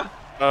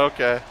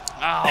 Okay.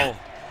 Ow.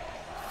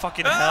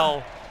 Fucking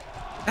hell.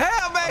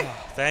 Help me.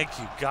 Oh, thank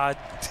you, God.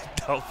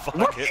 No, fuck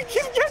What? it.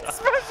 You get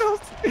specials.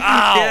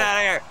 Ow. Get out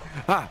of here.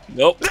 Ah.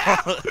 Nope.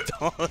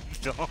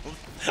 Don't.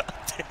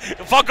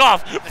 Fuck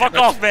off! Fuck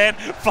off, man!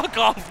 Fuck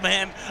off,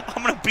 man!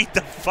 I'm gonna beat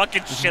the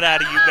fucking shit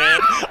out of you, man!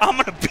 I'm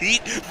gonna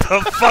beat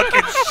the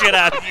fucking shit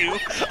out of you!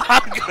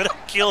 I'm gonna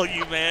kill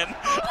you, man!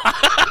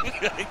 I'm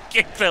gonna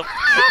kick them!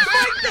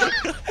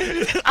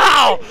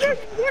 Ow!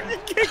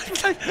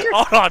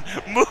 Hold on!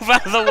 Move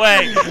out of the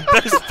way!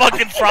 There's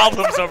fucking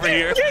problems over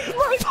here!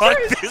 Fuck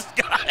this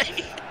guy!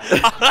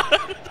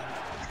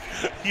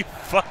 You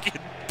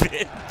fucking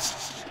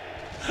bitch!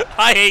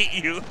 I hate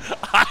you!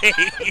 I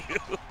hate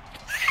you!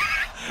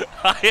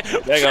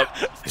 Hang up.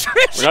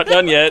 Trish, We're not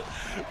done yet.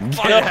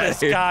 fuck this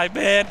guy,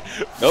 man.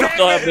 Nope,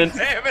 still happening.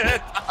 Damn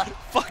it.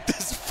 Fuck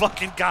this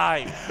fucking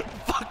guy.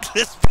 Fuck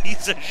this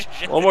piece of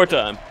shit. One more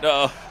time.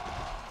 No.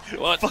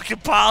 What? Fucking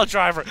pile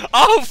driver.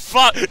 Oh,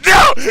 fuck.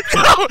 No!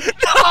 No!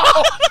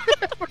 No!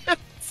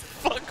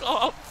 Fuck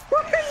off.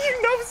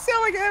 You know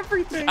selling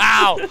everything.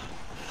 Ow. No,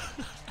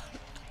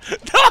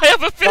 I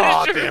have a finisher.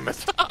 Oh, damn it.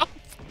 Stop.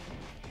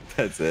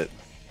 That's it.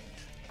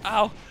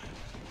 Ow.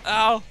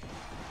 Ow.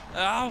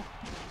 Ow.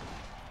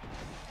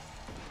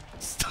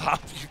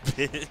 Stop, you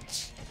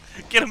bitch.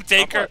 Get him,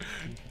 Taker.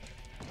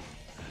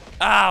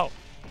 Ow.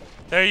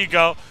 There you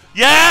go.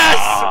 Yes!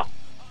 Ah.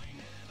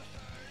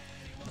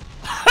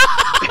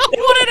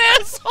 What an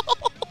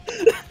asshole!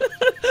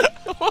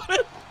 What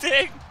a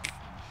dick!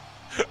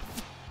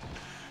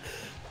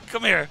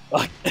 Come here.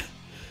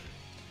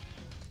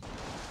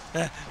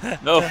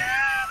 No.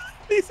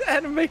 These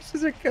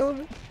animations are killing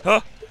me.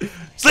 Huh?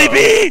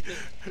 Sleepy!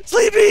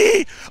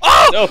 Sleepy!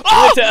 Oh! No.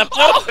 Oh! Tap.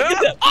 Oh! No.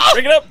 Tap. Oh!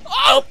 Bring it up.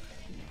 Oh!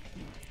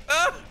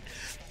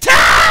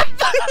 Tap!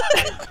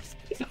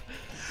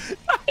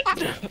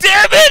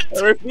 Damn it! I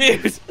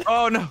refuse.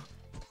 Oh no.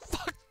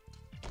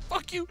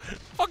 Fuck you!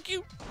 Fuck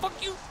you! Fuck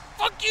you!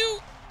 Fuck you!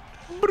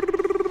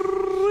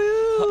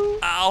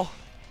 Ow!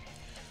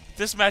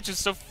 This match is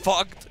so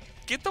fucked.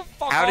 Get the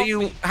fuck How off do you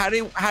me.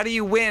 how do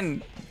you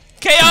win?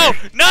 KO!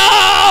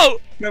 No!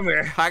 Come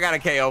here. I got a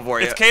KO for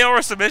you. It's KO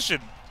or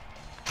submission.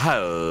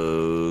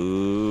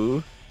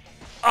 Oh.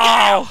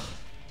 Oh!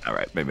 All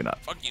right, maybe not.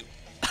 Fuck you.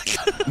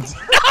 No!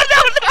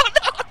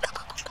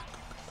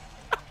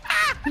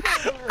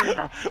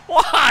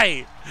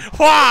 Why?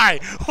 Why?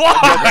 I've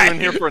Why? been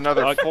here for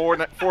another 4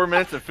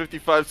 minutes and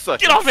 55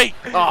 seconds. Get off me!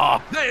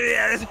 Oh,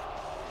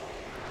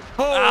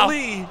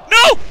 Holy.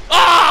 No!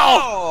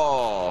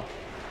 Oh! Oh.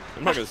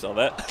 I'm not gonna sell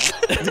that.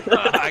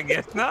 I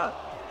guess not.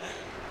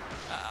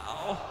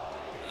 Ow!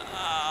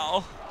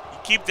 Ow! You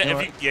keep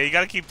that. Yeah, you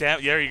gotta keep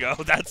that. There you go.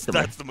 That's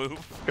the move.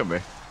 Come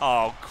here.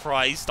 Oh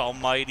Christ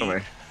Almighty! Come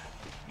here.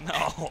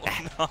 No,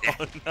 no,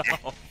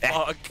 no.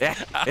 Fuck.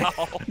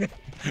 Ow.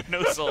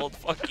 No sold.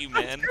 Fuck you,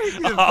 man. He's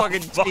Oh,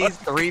 fucking fuck. cheese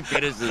 3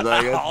 finishes.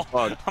 Like, Ow.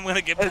 fuck. I'm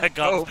gonna get That's back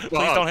up. so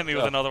Please don't hit me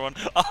with fucked another one.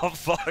 Oh,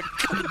 fuck.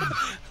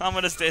 I'm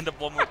gonna stand up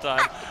one more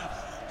time.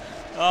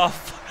 Oh,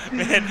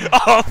 man.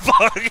 Oh,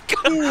 fuck.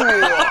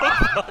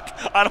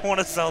 Fuck. I don't want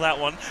to sell that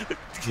one.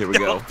 Here we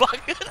go. Oh, fuck.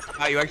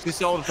 Oh, you actually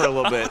sold it for a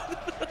little bit.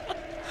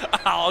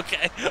 Oh,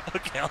 okay.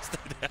 Okay, I'll stay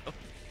down.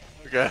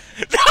 Okay.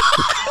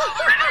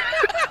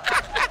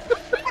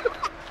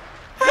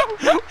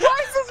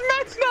 Why is this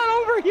match not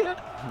over yet?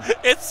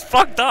 It's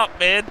fucked up,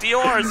 man.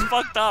 DOR is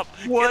fucked up.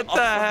 What Get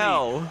the off of me.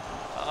 hell?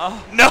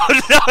 Oh, no,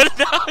 no,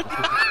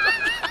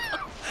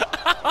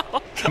 no.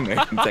 Come here,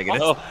 I'm taking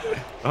this.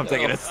 I'm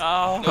taking this.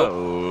 Oh,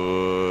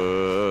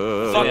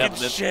 Oh. fucking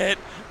Yeah, shit.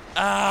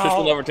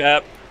 Crystal Ow. never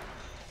tap.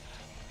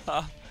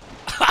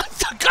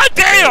 God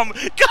damn!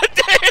 God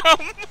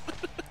damn!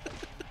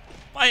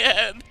 My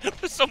head.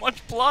 There's so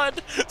much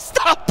blood.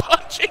 Stop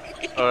punching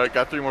me. Alright,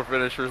 got 3 more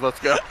finishers. Let's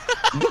go.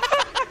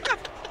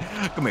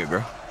 Come here,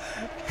 girl.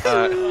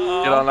 Alright,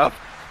 get on up.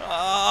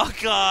 Oh,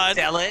 God.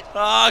 Sell it.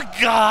 Oh,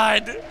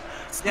 God.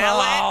 Sell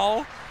it.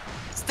 Oh.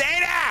 Stay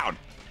down.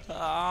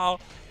 Oh.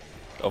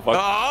 Oh fuck.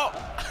 Oh.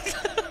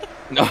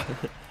 No.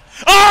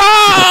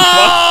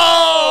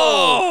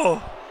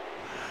 Oh!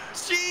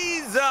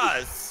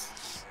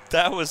 Jesus.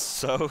 That was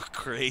so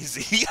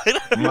crazy. My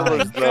Feels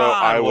as though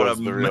God, I what was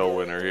a the real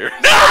winner here.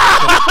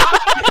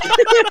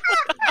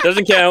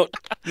 Doesn't count.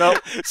 Nope.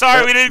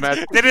 Sorry, we didn't.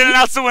 Match- They didn't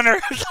announce the winner.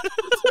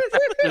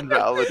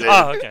 Invalidated.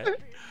 Oh, okay.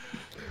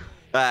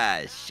 Ah,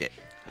 shit.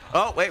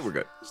 Oh, wait, we're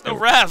good. No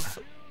ref.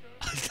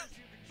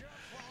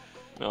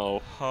 No.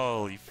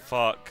 Holy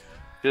fuck.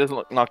 She doesn't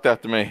look knocked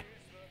out to me.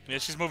 Yeah,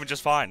 she's moving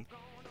just fine.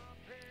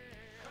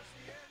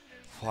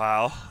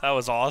 Wow, that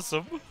was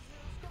awesome.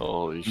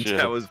 Holy shit.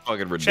 That was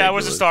fucking ridiculous. Chad,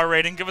 what's the star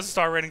rating? Give us a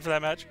star rating for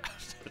that match.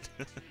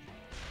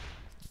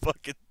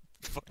 fucking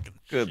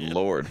Good shit.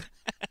 lord.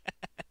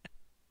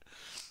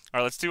 All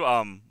right, let's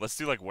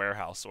do like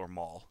warehouse or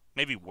mall.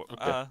 Maybe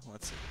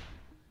let's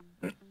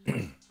see.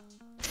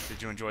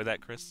 Did you enjoy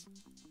that, Chris?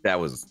 That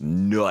was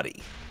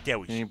nutty. Yeah,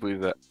 we Can you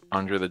believe that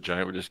Andre the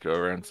Giant would just go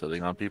around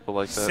sitting on people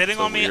like that? sitting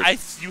So on me. weird.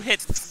 You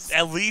hit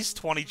at least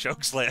 20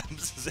 choke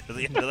slams at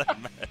the end of that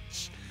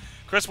match.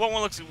 Chris, what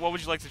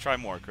would you like to try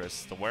more,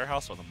 Chris? The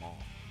warehouse or the mall?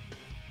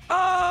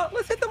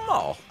 Let's hit the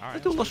mall. All right,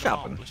 Let's do a little let's do the mall.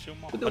 shopping. Let's do a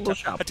mall. Let's do a little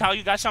shopping. Hatal,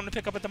 you got something to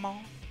pick up at the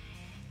mall?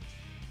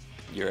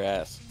 Your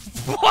ass.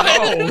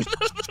 What?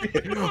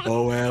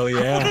 Oh, hell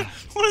yeah.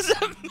 What does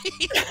that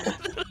mean?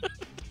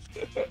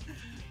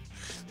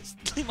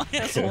 Just leave my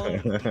ass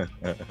alone.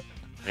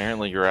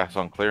 Apparently your ass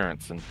on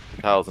clearance and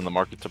Kyle's in the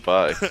market to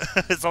buy.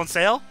 It's on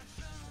sale?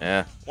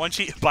 Yeah.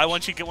 Buy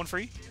one sheet, get one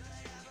free?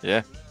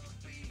 Yeah.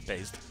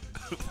 Dazed.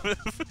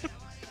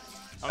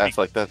 Ass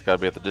like that's gotta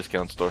be at the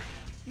discount store.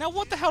 Now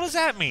what the hell does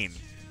that mean?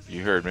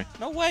 You heard me.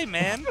 No way,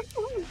 man.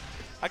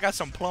 I got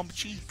some plump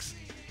cheeks.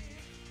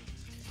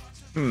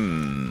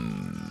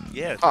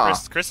 Yeah,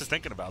 Chris is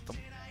thinking about them.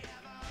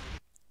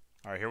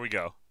 All right, here we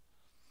go.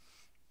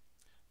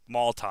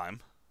 Mall time.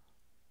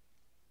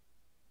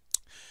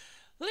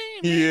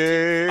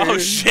 Yeah. Oh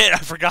shit, I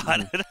forgot.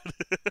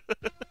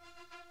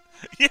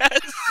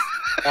 Yes.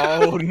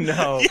 Oh,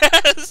 no.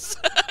 Yes.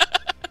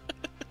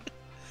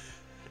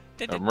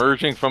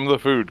 Emerging from the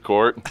food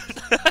court.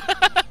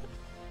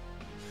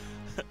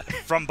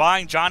 From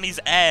buying Johnny's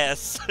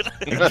ass.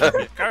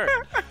 Kurt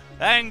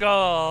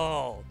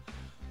Angle.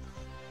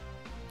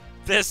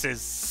 This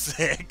is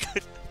sick.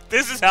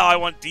 This is how I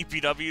want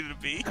DPW to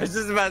be. I was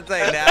just about to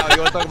say, now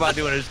you want to talk about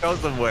doing a show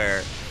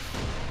somewhere.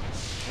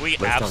 We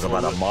Let's talk absolutely.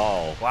 about a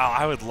mall. Wow,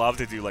 I would love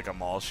to do like a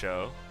mall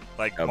show,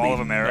 like That'd Mall be of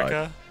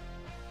America.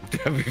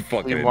 That'd be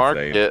fucking We insane.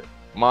 market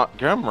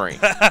Montgomery.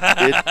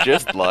 It's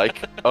just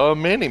like a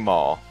mini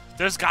mall.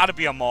 There's got to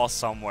be a mall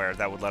somewhere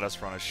that would let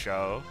us run a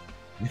show.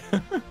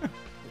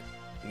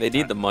 They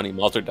need the money.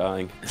 Malls are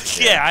dying.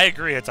 Yeah, I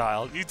agree,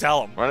 Atile. You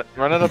tell them.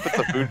 Run it up at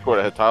the food court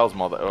at Tiles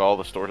Mall. That all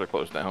the stores are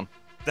closed down.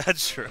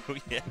 That's true.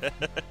 Yeah.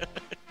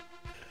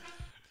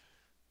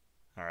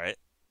 All right.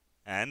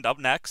 And up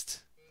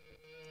next.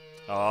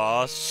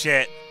 Oh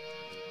shit.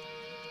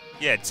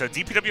 Yeah. So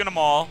DPW in a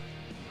mall,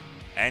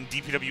 and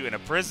DPW in a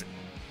prison.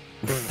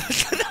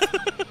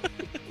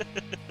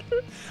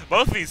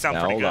 Both of these sound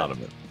Now, pretty hold good. on a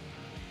minute.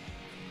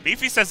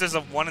 Beefy says there's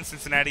a one in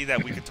Cincinnati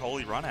that we could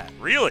totally run at.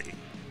 Really?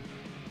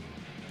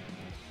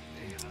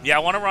 Yeah, I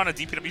want to run a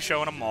DPW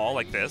show in a mall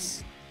like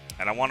this,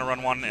 and I want to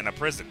run one in a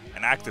prison,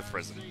 an active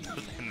prison,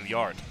 in the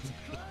yard.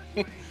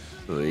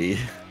 Please.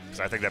 Because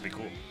I think that'd be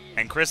cool.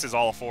 And Chris is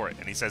all for it,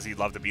 and he says he'd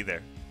love to be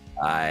there.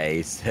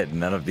 I said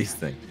none of these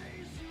things.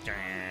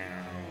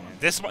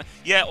 This one,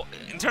 yeah,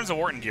 in terms of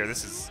Orton gear,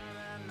 this is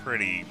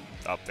pretty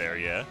up there,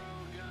 yeah.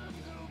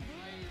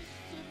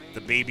 The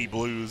baby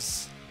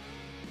blues.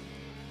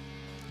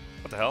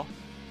 What the hell?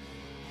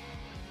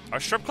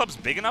 Are strip clubs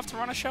big enough to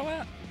run a show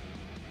at?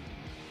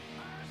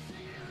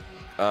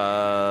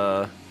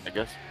 I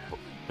guess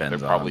there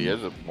Depends probably on-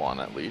 is one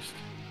at least.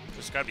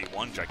 There's gotta be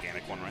one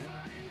gigantic one, right?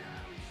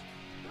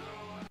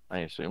 I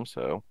assume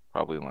so.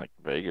 Probably in like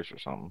Vegas or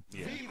something.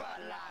 Yeah.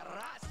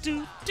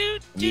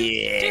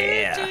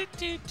 Yeah.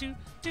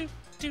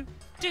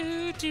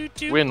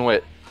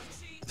 Win-wit.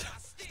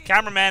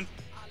 Cameraman.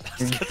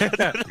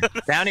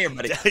 Down here,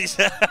 buddy.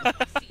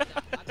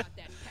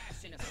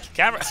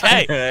 Camera.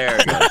 Hey. There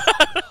we go.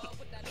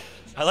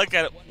 I like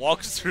that it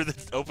walks through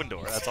the open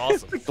door. That's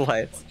awesome.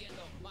 Lights.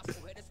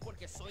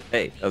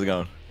 Hey, how's it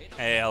going?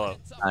 Hey, hello.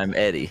 I'm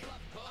Eddie.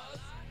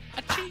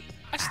 I cheat.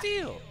 I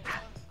steal.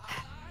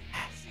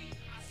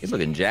 He's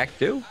looking jacked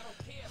too.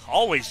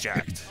 Always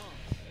jacked.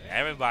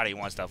 Everybody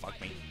wants to fuck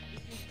me.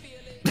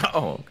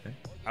 Oh, okay.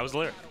 I was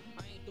lyric.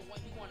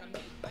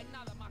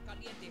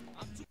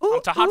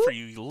 I'm too hot for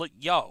you,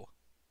 yo.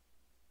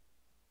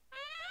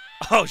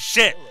 Oh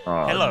shit.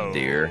 Oh, Hello,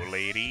 dear.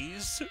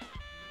 ladies.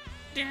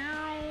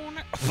 Down.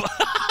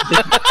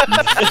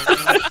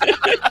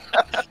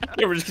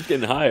 Yeah, we're just keep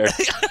getting higher.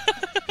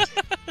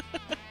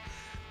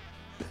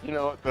 You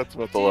know what? That's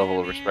what the level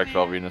of respect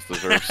Val Venus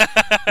deserves.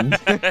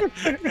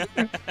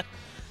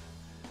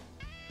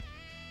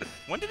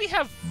 When did he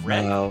have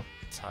red Wow.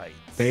 tights?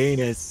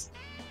 Venus.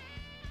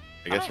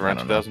 I guess I around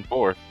don't know.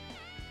 2004.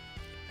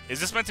 Is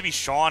this meant to be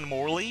Sean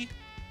Morley?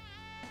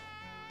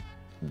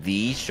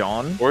 The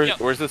Sean? Yeah.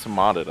 Where's this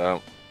modded? I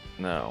don't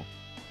know.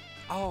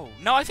 Oh,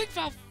 no, I think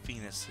Val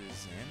Venus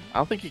is in. I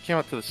don't think he came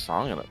out to the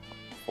song in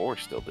 4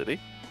 still, did he?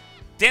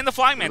 Dan the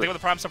Flying Man, Really? they were the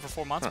prime stuff for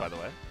 4 months, by the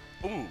way.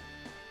 Ooh.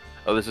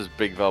 Oh, this is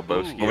Big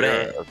Valboski. Ooh, over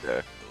there.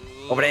 Okay.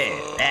 Over there.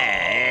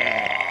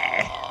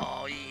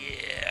 Oh,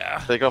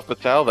 yeah. Take off the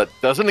towel that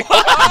doesn't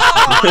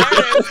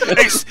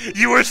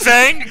You were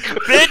saying,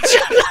 bitch?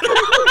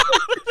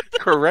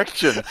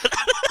 Correction.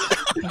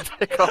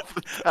 Take off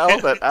the towel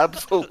that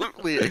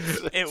absolutely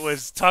exists. It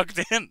was tucked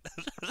in.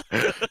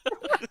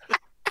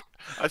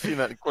 I've seen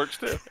that in Clerks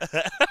too.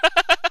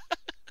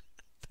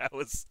 That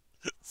was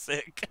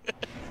sick.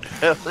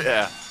 Hell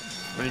yeah.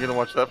 When are you gonna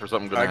watch that for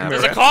something gonna Alright, come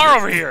There's happen? a car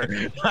over here.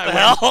 What the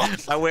hell?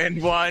 I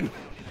win 1,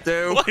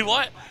 2. Wait,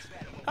 what?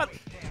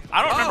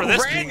 I don't remember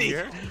this being Randy.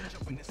 here.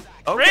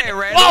 Okay,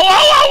 Randy. Whoa,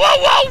 whoa,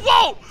 whoa,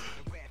 whoa, whoa!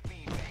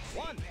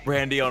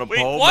 Randy on a Wait,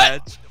 pole what?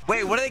 match.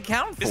 Wait, what do they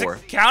count Is for?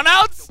 it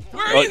countouts?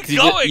 Where are Oh, you 'cause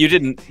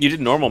going? you did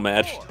normal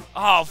match.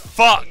 Oh,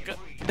 fuck.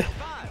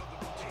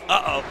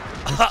 Uh-oh.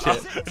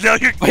 No,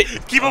 you Wait.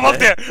 keep him up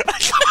there.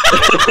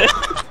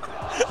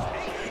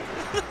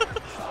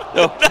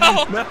 No,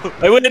 No.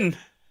 I win.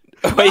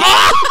 Wait,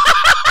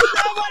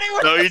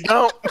 No, you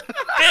don't.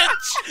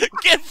 Bitch.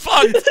 Get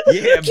fucked.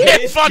 Yeah,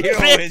 Get bitch, fucked, you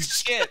win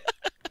bitch. shit.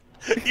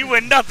 You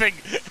win nothing.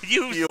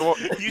 You You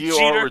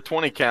cheater. are over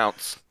 20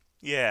 counts.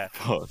 Yeah.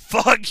 Fuck.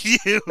 Fuck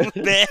you,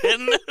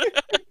 Ben.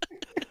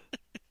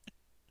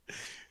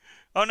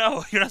 Oh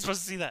no, you're not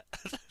supposed to see that.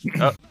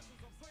 Oh.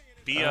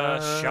 Be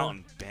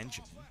Shelton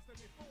Benjamin.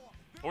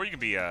 Or you can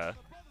be that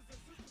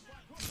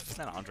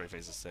Andre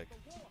face is sick.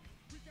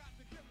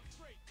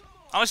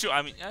 Unless you,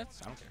 I mean, I don't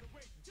care.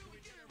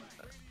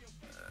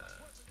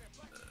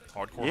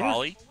 Hardcore Yeah.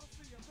 Holly.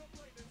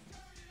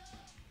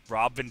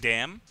 Rob Van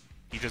Dam.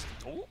 He just,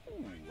 ooh,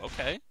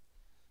 okay.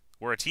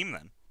 We're a team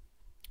then.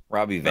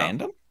 Robbie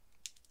Vandam?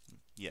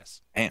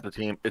 Yes.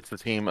 It's the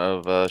team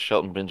of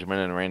Shelton Benjamin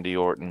and Randy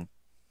Orton.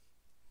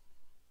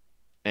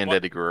 And What?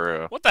 Eddie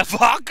Guerrero. What the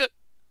fuck?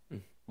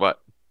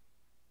 What?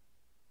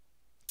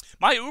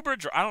 My Uber,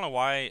 I don't know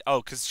why.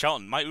 Oh, because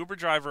Shelton, my Uber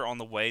driver on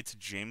the way to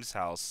James'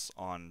 house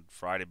on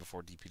Friday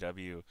before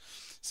DPW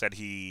said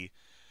he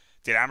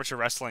did amateur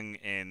wrestling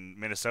in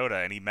Minnesota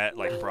and he met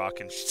like Brock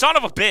and son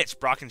of a bitch,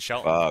 Brock and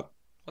Shelton. Fuck.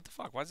 What the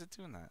fuck? Why is it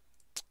doing that?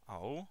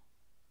 Oh,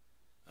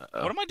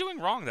 Uh-oh. what am I doing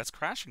wrong? That's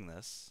crashing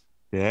this.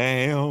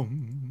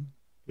 Damn.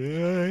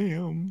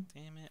 Damn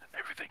it!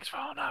 Everything's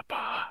falling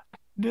apart.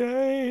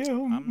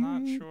 Damn. I'm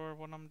not sure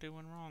what I'm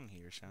doing wrong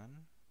here,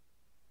 son.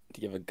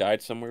 do you have a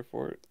guide somewhere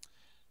for it?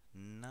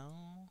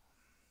 No,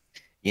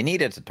 You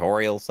need a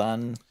tutorial,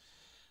 son.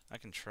 I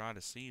can try to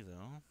see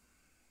though.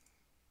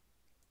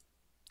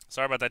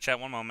 Sorry about that, chat.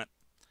 One moment.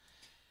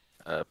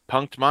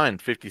 Punked Mind,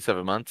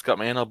 57 months. Got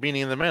my NL beanie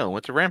in the mail.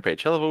 Went to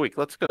Rampage. Hell of a week.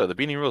 Let's go. The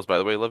beanie rules, by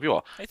the way. Love you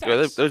all. Hey, Yeah,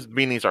 thanks. those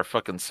beanies are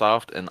fucking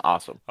soft and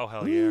awesome. Oh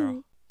hell yeah.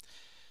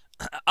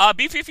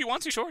 Beefy, if you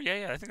want to, sure.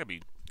 Yeah. I think that'd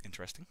be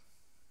interesting.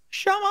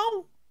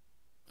 Shamo.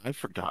 I've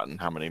forgotten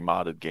how many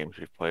modded games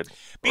we've played.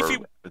 Beefy,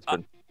 Or it's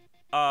been...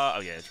 oh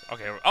yeah.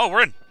 Okay. Oh,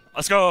 we're in.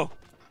 Let's go.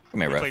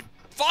 Come here, We ref. played-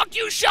 Fuck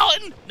you,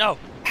 Shelton. No.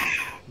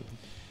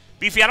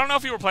 Beefy, I don't know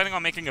if you were planning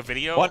on making a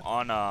video What?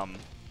 on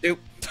Two.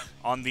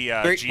 on the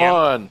Three. GM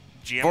One,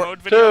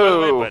 mode video,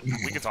 by the way, two, but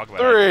we can talk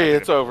about it. three,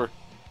 it's over.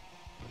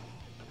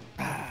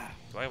 Do I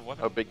have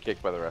weapon? A big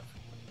kick by the ref.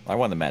 I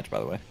won the match, by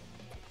the way.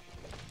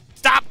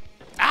 Stop!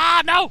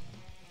 Ah, no!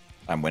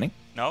 I'm winning.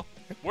 No.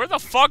 Where the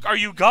fuck are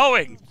you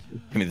going?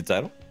 Give me the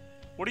title.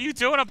 What are you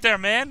doing up there,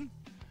 man?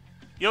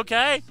 You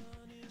okay?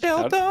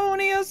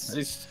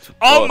 Sheldonius.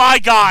 Oh my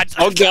god!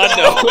 Oh god,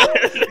 no!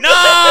 No!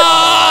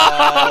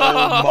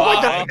 Oh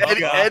my god,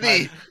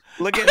 Eddie!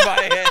 Look at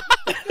my head.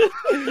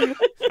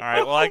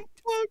 Alright, well,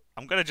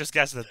 I'm gonna just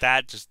guess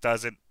that just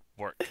doesn't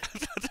work.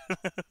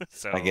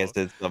 So I guess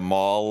it's the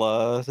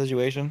mall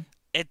situation.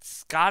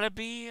 It's gotta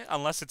be,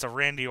 unless it's a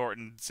Randy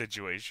Orton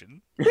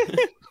situation. Let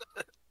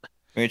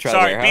me try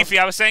Sorry, Warehouse. Beefy.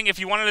 I was saying if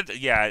you wanted to,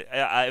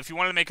 if you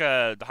wanted to make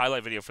a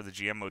highlight video for the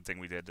GM mode thing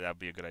we did, that'd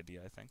be a good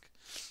idea. I think,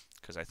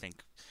 because I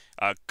think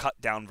a cut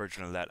down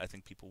version of that, I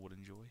think people would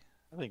enjoy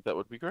I think that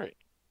would be great.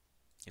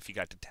 if you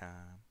got the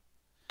time.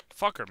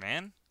 Fucker,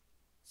 man.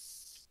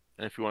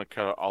 And if you want to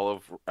cut out all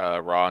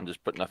of Raw and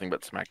just put nothing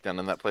but SmackDown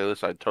in that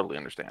playlist, I'd totally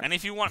understand. And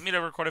if you want me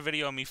to record a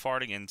video of me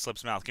farting in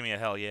Slip's mouth, give me a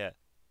hell yeah.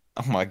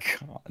 Oh my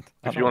god.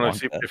 If you want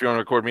to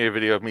record me a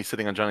video of me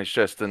sitting on Johnny's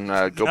chest and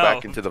go No,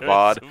 back into the there's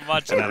VOD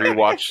much and better.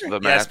 rewatch the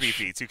Yes, match.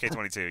 Beefy.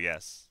 2K22.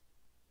 Yes.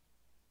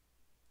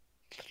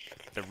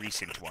 The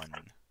recent one.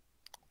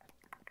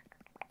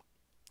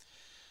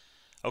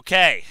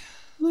 Okay.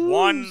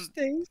 One.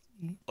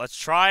 Let's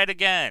try it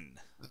again.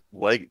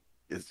 Leg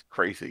is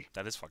crazy.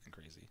 That is fucking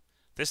crazy.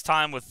 This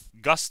time with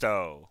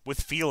gusto,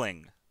 with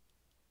feeling,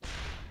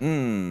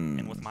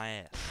 and with my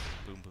ass.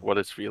 Boom, boom. What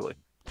is feeling?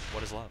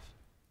 What is love?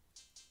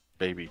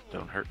 Baby,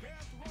 don't hurt.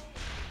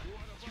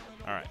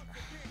 All right.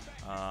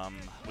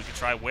 We could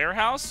try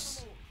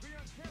warehouse?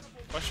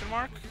 Question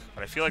mark?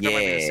 But I feel like that might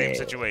be the same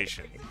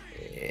situation.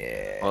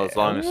 Well, as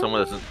long as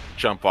someone doesn't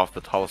jump off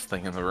the tallest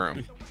thing in the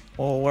room.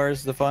 Well,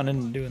 where's the fun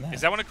in doing that?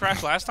 Is that when it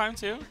crashed last time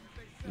too?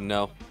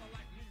 No.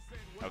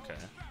 Okay.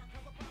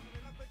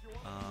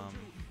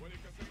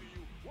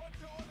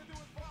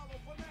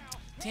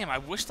 Damn, I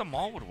wish the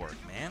mall would work,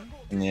 man.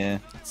 Yeah.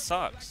 It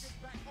sucks.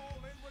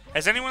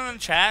 Has anyone in the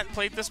chat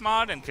played this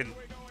mod and can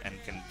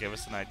give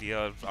us an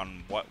idea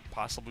on what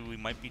possibly we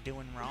might be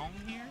doing wrong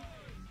here?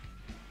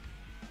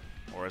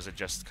 Or is it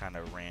just kind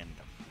of random?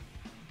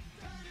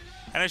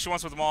 I had an issue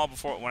once with the mall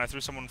before when I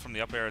threw someone from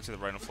the up area to the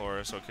right of the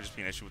floor, so it could just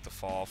be an issue with the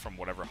fall from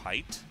whatever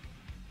height.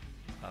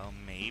 Oh,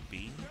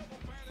 maybe.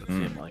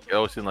 It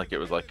always seemed like it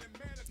was like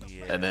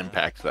Yeah. an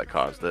impact that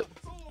caused it.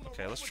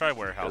 Okay, let's try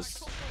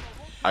warehouse.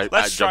 I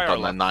Let's try jumped our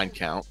on luck. the 9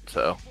 count,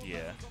 so.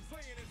 Yeah.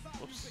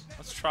 Whoops.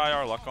 Let's try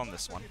our luck on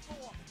this one.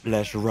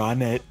 Let's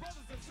run it.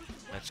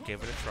 Let's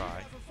give it a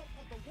try.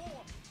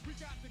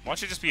 Why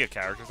don't you just be a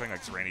character thing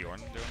like Randy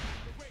Orton doing?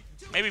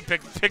 Maybe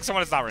pick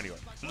someone that's not Randy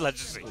Orton. Let's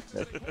just see.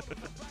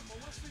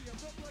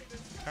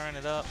 Turn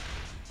it up.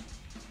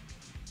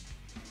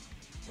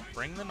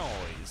 Bring the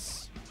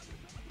noise.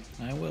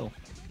 I will.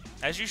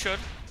 As you should.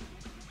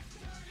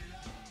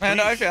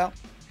 And I shall.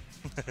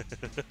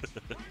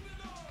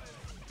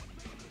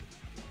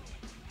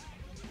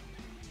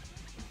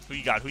 Who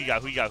you got? Who you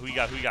got? Who you got? Who you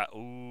got? Who you got?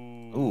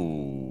 Ooh.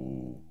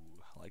 Ooh.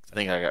 I like I that.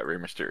 think I got Rey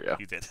Mysterio.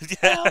 You did.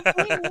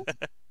 Yeah.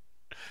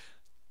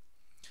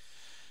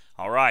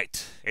 All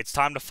right. It's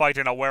time to fight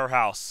in a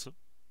warehouse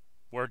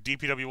where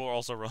DPW will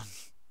also run.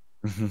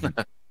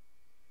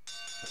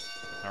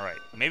 All right.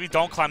 Maybe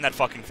don't climb that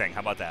fucking thing. How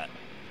about that?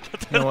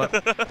 You know what?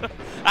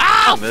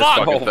 Ah, This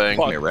fuck! fucking thing.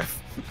 Come here, ref.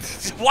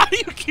 Why do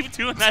you keep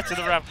doing that to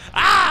the ref?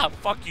 Ah,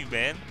 fuck you,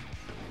 man.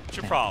 What's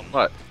your problem?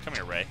 What? Come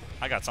here, Ray.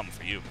 I got something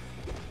for you.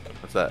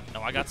 What's that?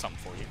 No, I got something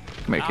for you.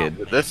 Come here, Ow, kid.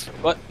 man. This?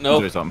 What? Let No. me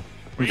show you something.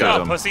 Where Let you me show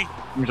going, you pussy? something.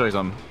 Let me show you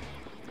something.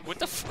 What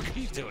the fuck are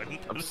you doing?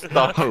 I'm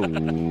stuck. Oh.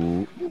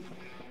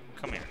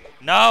 Come here.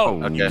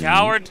 No, Oh. you Okay.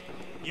 coward.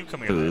 You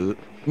come here, man.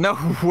 No,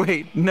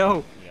 wait,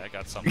 no. Yeah, I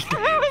got something for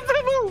you.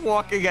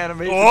 Walking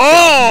animation.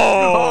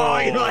 Oh! Oh,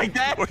 you like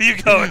that? Where you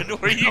going?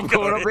 Where you I'm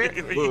going? going up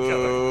here. Where you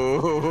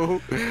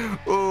going?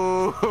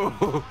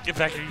 Oh. Get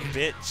back here, you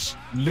bitch.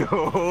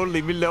 No,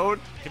 leave me alone.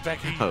 Get back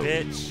here, you Oh.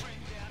 bitch.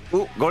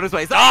 Oh, go this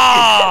way.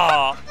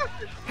 Ah!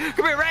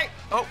 Come here, Ray.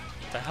 Oh.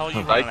 The hell are you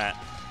Right. running at?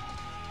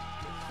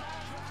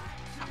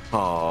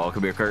 Oh,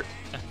 come here, Kurt.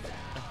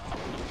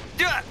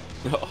 Yeah.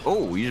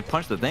 Oh, you just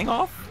punched the thing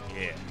off?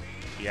 Yeah.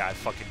 Yeah, I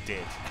fucking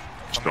did.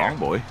 Come Strong here.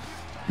 boy.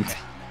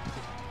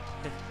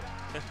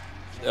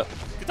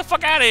 Get the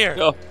fuck out of here.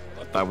 No.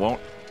 I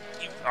won't.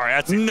 All right,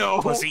 that's it.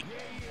 No. Pussy.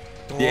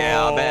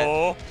 Yeah, I bet.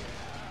 Oh.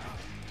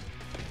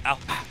 Ow.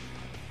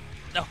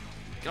 No.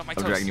 Get off my I'm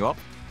toes. dragging you up.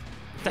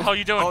 What the hell are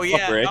you doing? Oh,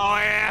 yeah. Ray. Oh,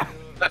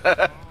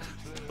 yeah.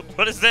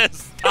 What is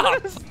this?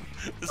 Stop. This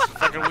is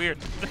fucking weird.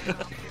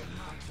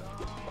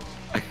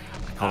 I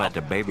call that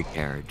the baby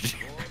carriage.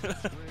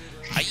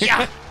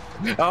 Yeah.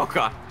 Oh,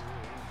 God.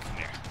 Come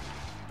here.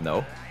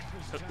 No.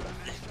 You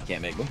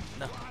can't make me.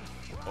 No.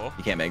 Oh.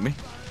 You can't make me.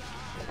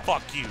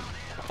 Fuck you.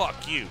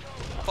 Fuck you.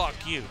 Fuck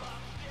you.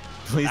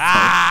 Please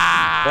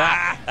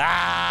Ah!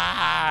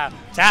 Ah!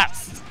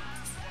 Taps.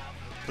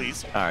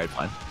 Please. don't. All right,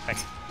 fine.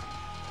 Thanks.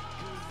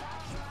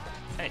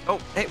 Hey. Oh,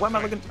 hey, why am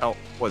I looking? Oh,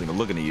 wasn't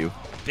looking at you.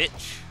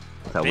 Bitch.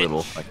 That Bitch.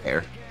 little, like,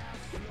 hair.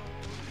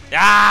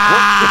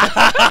 Ah!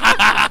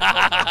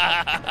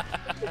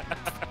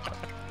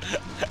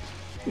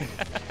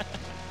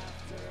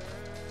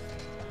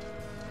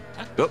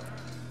 Oh.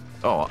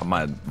 Oh,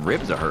 my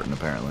ribs are hurting,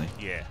 apparently.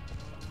 Yeah.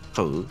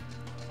 Oh.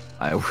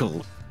 I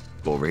will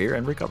go over here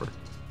and recover.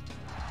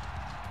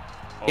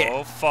 Oh,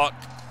 Yeah. fuck.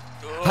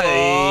 Oh.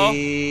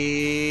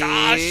 Hey.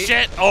 Ah,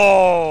 shit.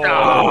 Oh.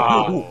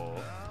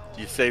 Oh.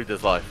 You saved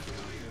his life.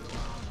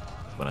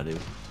 What I do?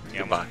 Yeah,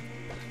 Goodbye.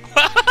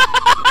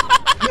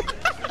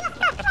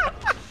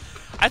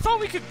 I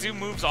thought we could do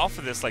moves off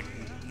of this, like,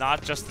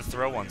 not just the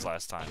throw ones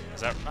last time. Is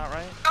that not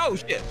right? Oh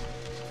shit!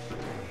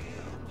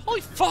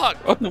 Holy fuck!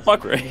 Oh no,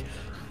 fuck Ray.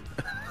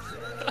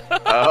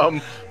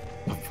 The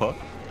fuck?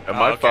 Am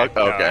I fucked?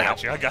 No, Okay. I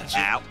got you. I got you.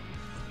 Ow!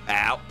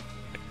 Ow!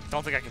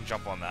 Don't think I can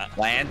jump on that.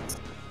 Land.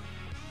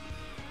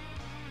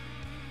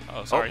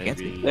 Oh, sorry.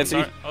 Maybe.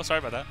 Nancy. Oh, sorry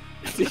about that.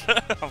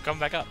 I'm coming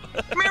back up.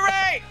 Come here,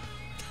 Ray!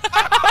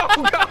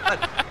 Oh god!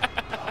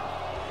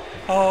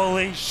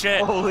 Holy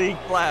shit! Holy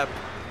clap!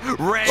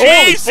 Ray!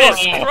 Jesus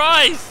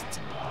Christ!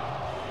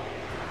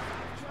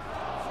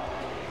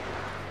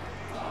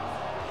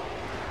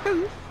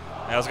 Hey,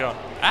 how's it going?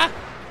 Ah!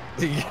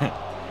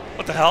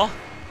 What the hell?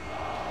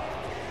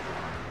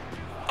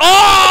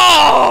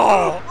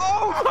 Oh!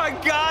 Oh my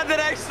god, that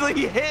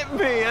actually hit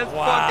me! That's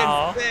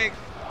Wow. fucking sick!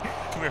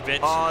 Come here, bitch.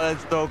 Oh,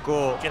 that's so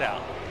cool. Get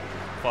out.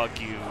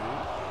 Fuck you.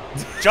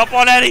 Jump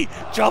on Eddie!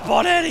 Jump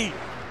on Eddie!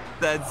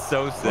 That's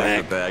so sick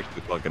Whack. that that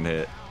actually fucking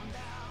hit.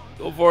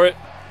 Go for it.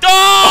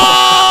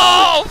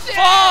 Oh!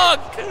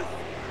 Fuck!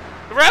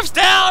 The ref's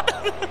down!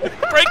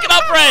 Break it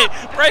up, Ray!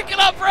 Break it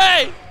up,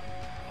 Ray!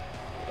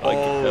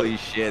 Holy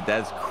shit,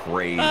 that's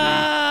crazy.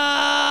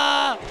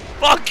 Ah!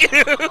 Fuck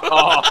you!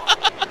 Oh.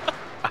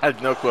 I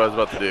had no clue what I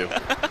was about to do.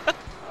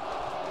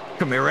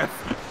 Come here, ref.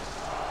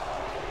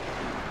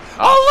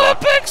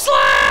 Olympic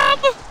slam!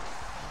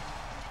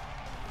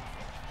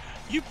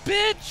 You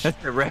bitch! That's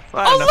the ref.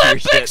 I don't know your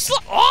Olympic shit.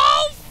 slam!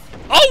 Oh!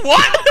 Oh,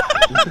 what?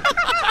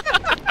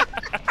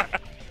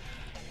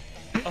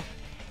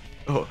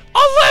 Oh,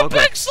 Olympic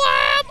okay.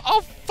 slam!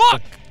 Oh,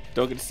 fuck!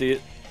 Don't get to see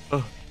it.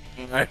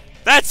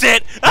 That's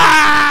it!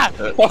 Ah!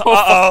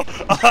 Uh-oh!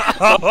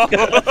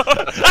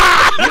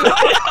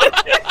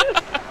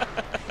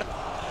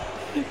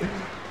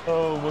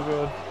 Oh my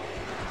god.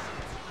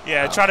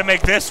 Yeah, try to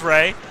make this,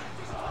 Ray.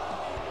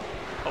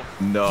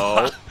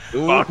 No.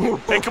 Fuck.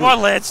 Hey, come on,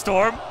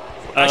 Landstorm.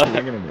 I'm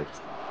gonna miss.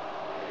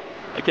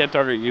 I can't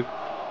target you.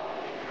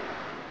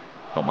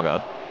 Oh my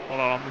god. Hold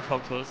on, I'm gonna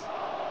come close.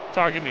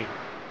 Target me.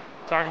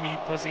 Target me, you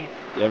pussy.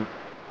 Yeah,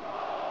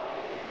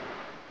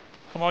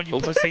 Come on, you Oh.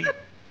 pussy.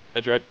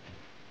 that's right.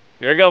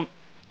 Here I go.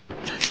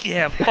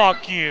 Yeah,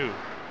 fuck you.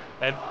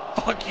 And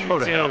fuck you, Oh,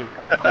 the too. hell.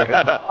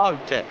 Oh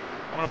shit.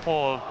 I'm gonna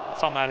pull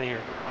something out of here.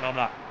 Oh, no, I'm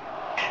not.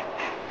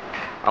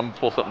 I'm gonna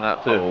pull something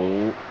out too.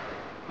 Oh.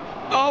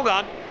 Oh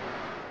god.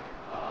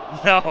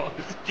 No,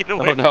 get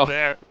away Oh, no. from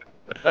there.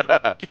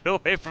 Get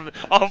away from there.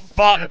 Oh,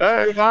 fuck.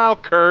 Hey, wow,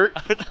 Kurt.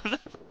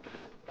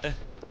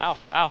 Ow,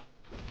 ow,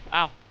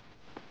 ow.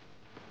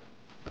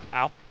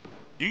 Ow.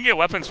 You can get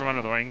weapons from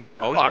under the ring.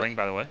 Always the ring,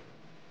 by the way.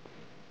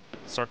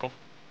 Circle.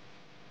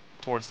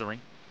 Towards the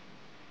ring.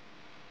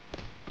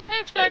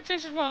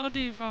 Expectations will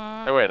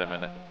define. Hey, wait a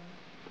minute.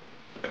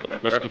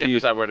 Much Ref can't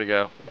confused. decide where to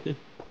go.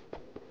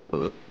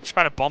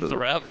 Trying to bump the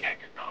ref.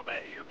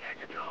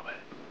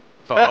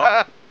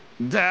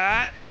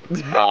 That.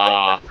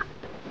 Ah,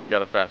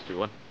 got a faster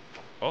one.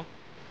 Oh.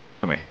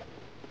 Come here.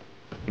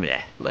 Give me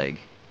that leg.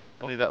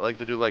 I need that leg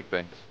to do leg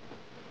things.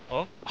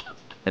 Oh.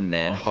 And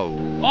then ho.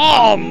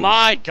 Oh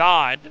my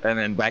god. And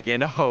then back in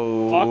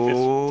ho. Fuck this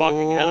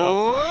fucking head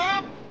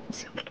up.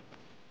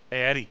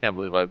 Hey, Eddie. Can't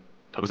believe I took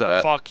What's up?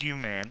 that. Fuck you,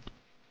 man.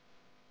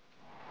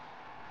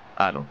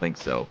 I don't think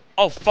so.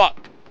 Oh,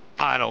 fuck.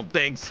 I don't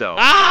think so.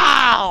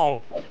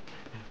 Ow!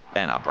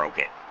 And I broke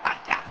it.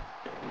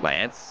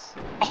 Lance.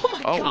 Oh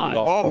my god.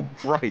 Oh,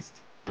 Christ.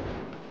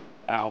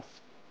 Ow.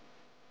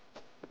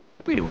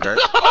 We do, Kurt.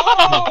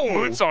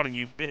 Oh! It's on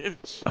you,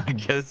 bitch. I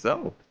guess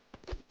so.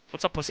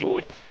 What's up, pussy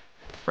boy?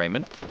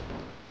 Raymond.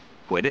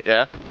 Quit it.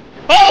 Yeah.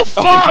 Oh,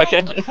 fuck!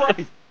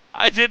 Okay.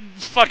 I didn't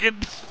fucking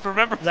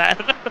remember that.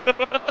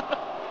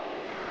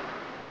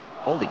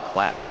 Holy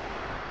clap.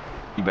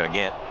 You better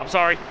get. I'm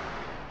sorry.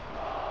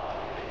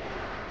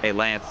 Hey,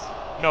 Lance.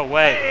 No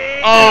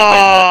way.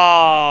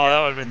 Oh,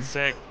 that would have been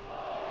sick.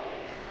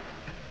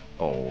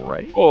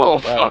 Alright. Oh, Oh, wow.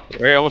 fuck.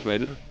 Ray almost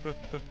made it.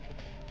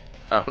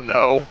 Oh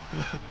no.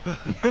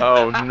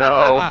 Oh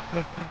no.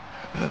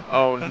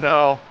 Oh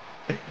no.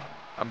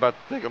 I'm about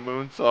to take a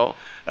moonsault.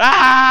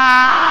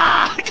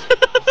 Ah!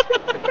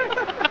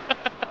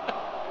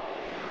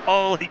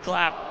 Holy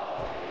clap.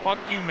 Fuck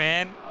you,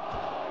 man.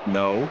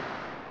 No.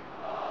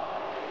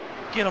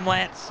 Get him,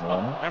 Lance. No.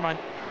 Oh, never mind.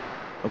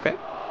 Okay.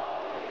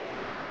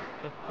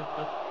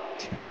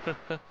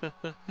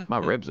 My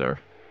ribs are.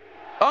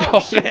 Oh,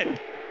 shit.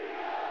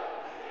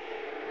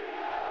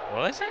 What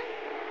did I say?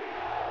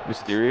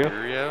 Mysterio.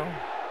 Stereo?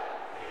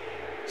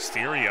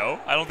 Stereo?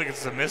 I don't think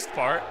it's a missed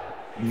part.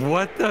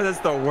 What the? That's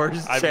the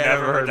worst I've shit I've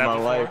never ever heard heard in that my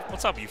before. life.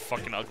 What's up, you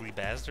fucking ugly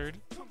bastard?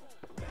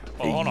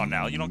 Oh, hold on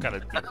now. You don't gotta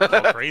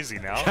go crazy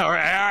now.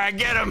 Alright,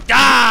 get him.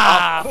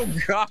 Ah! Oh,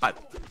 God.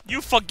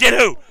 You get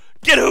who?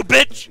 Get who,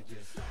 bitch?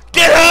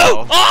 Get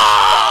who?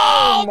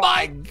 Oh,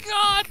 my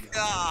god!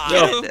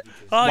 Get who?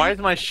 Oh, Why is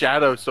my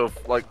shadow so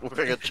like look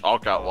like a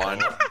chalk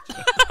outline?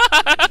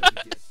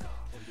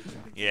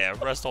 yeah,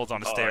 rest holds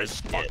on the stairs.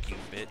 Fuck you,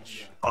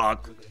 bitch.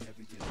 Fuck.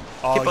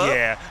 Oh, Keep up.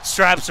 yeah.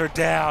 Straps are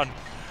down.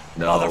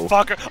 No.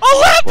 Motherfucker.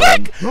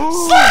 Olympic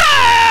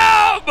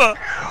Slam!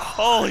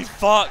 Holy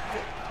fuck.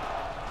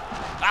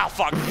 Ow,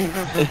 fuck.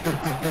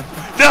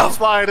 No!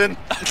 Sliding.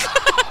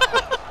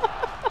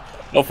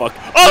 Oh fuck.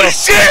 Oh,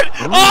 shit!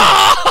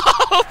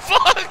 Oh,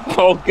 fuck!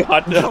 Oh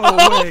god, no.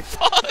 Oh,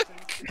 fuck!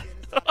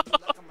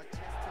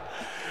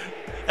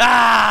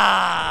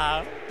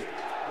 Ah!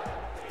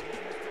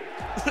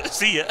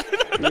 See ya.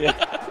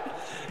 Yeah.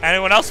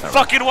 Anyone else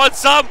fucking want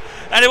some?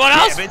 Anyone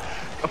else?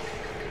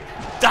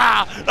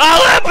 Damn it.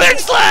 Olympic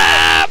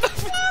slam!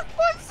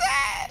 What's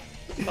that?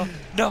 Oh,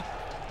 no.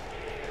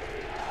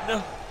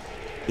 No.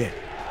 Yeah.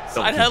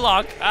 Side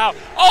headlock. Ow.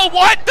 Oh,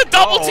 what? The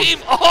double Oh. team.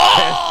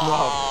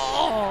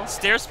 Oh!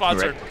 Stair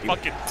spots are Right.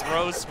 fucking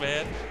gross,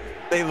 man.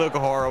 They look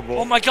horrible.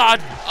 Oh my god.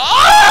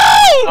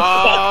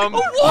 Oh!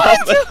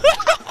 What?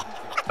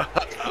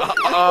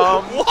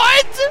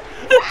 What?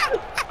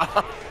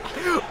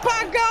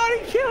 My God,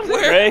 he killed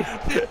it. Ray.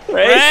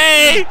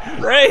 Ray!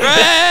 Ray.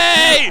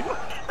 Ray!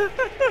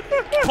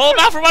 Pull him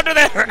out from under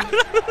there.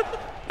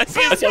 I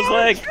see I saw his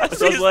leg. I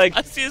saw his leg.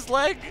 I see his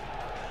leg.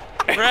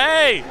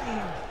 Ray!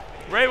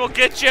 Ray will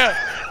get you.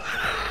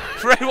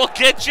 Ray will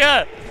get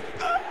you.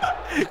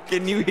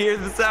 Can you hear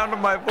the sound of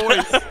my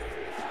voice?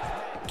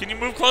 Can you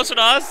move closer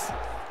to us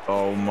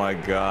Oh my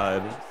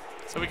God.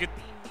 so we could?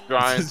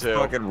 Trying This to.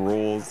 fucking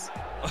rules.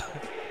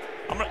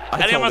 I'm gonna, I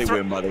Eddie, totally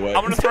win, by the way.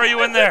 I'm gonna throw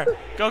you in there.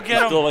 Go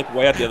get him. Still like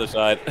way at the other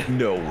side.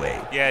 No way.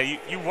 Yeah,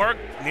 you were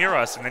near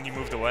us and then you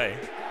moved away.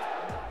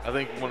 I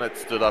think when it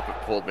stood up, it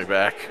pulled me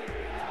back.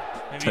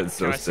 Maybe That's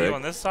so can I see you sick.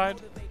 on this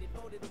side?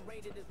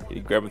 Can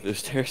you grab him through the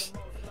stairs?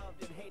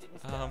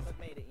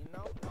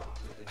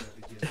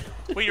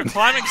 Wait, you're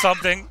climbing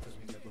something.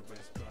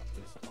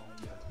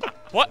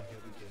 What?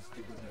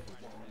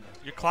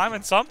 You're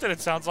climbing something. It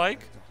sounds like.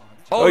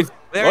 Oh, Wait,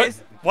 there what? he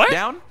is. What?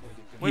 Down?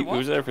 Wait, He what?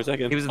 was there for a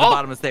second. He was at the Oh.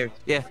 bottom of the stairs.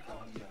 Yeah.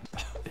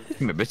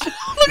 Come here, bitch.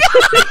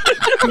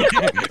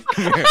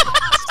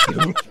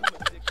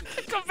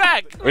 Come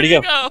back. Where'd he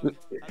go?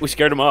 We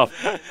scared him off.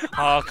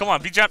 Oh, come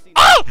on, be jump.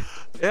 Oh!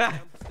 Yeah.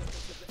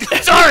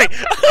 Sorry.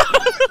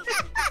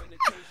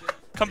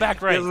 Come back,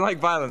 He Ray. doesn't like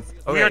violence.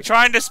 Okay. We are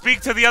trying to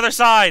speak to the other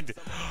side.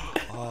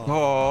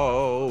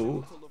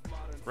 Oh.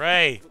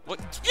 Ray, what?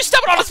 You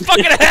stepping on his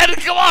fucking head?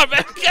 Come on,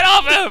 man, get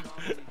off him,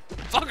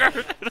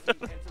 fucker.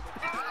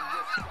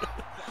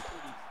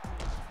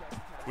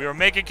 We were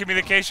making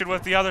communication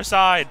with the other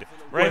side.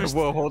 Ray Wait, was-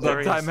 whoa, hold there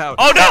up, he is. time out.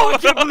 Oh no! I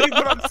can't believe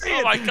what I'm seeing.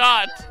 Oh my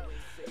god!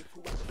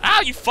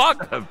 Ow, you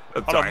fuck! I'm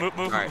Hold sorry. on, move,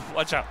 All right.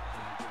 watch out.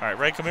 All right,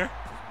 Ray, come here.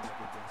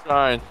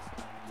 Trying.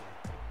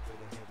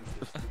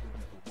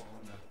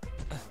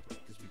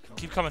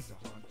 Keep coming.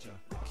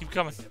 Keep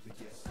coming.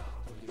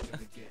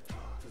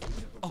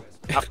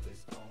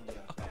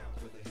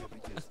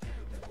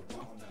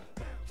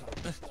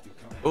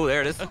 Oh,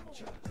 there it is.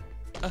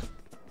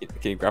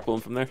 Can you grapple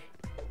him from there?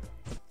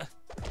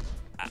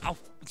 Ow!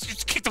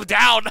 Just kicked him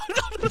down.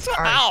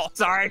 Ow!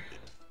 Sorry.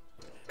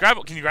 Grab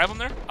him. Can you grab him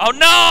there? Oh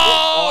no!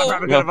 Oh,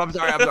 I'm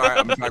sorry. I'm sorry.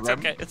 I'm It's sorry.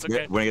 okay. It's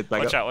okay. When it gets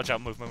back Watch up. out! Watch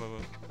out! Move! Okay.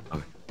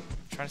 I'm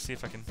trying to see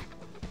if I can.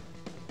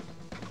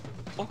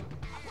 Oh.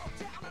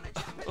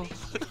 Oh.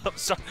 I'm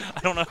sorry. I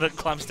don't know how to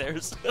climb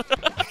stairs.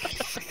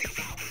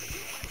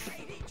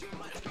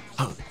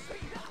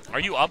 Are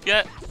you up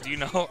yet? Do you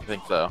know? I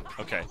think so.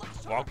 Okay.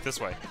 Walk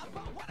this way.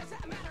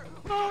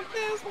 Walk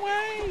this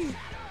way.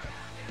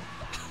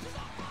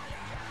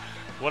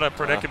 What a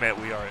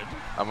predicament we are in.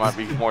 I might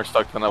be more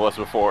stuck than I was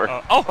before.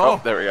 Oh.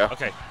 There we go.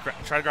 Okay.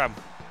 Try to grab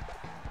him.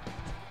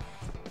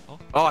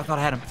 Oh, I thought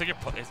I had him. I think it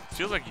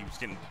feels like he's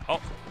getting. Oh.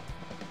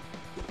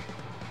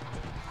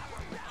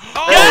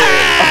 Oh!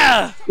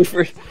 Yeah!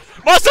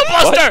 Muscle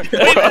Buster!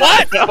 Wait,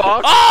 what? Fuck.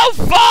 Oh,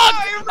 fuck!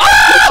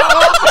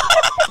 Oh!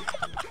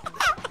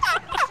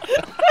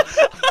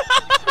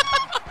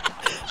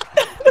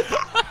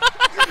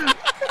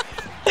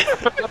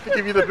 I have to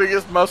give you the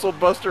biggest muscle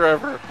buster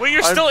ever. Wait,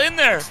 you're I'm- still in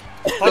there.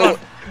 Hold on.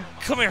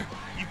 Come here,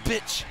 you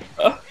bitch.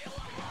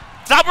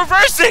 Stop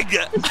reversing!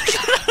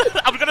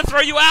 I'm gonna throw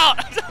you out.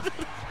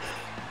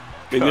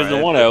 Maybe there's the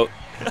one out.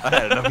 I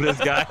had enough of this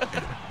guy.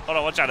 Hold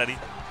on, watch out, Eddie.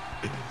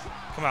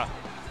 Come out.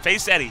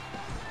 Face Eddie.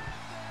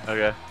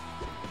 Okay.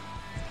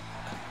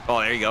 Oh,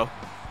 there you go.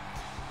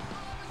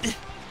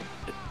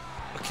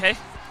 Okay.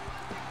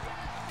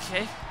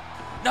 Okay.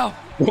 No.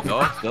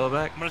 Oh, still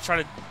back. I'm gonna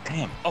try to.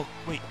 Damn. Oh,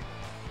 wait.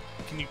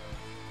 Can you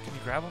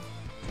grab him?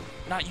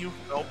 Not you.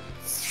 Nope.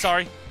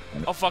 Sorry.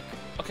 Oh fuck.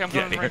 Okay, I'm Get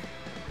going here. right.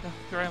 No,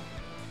 here I am.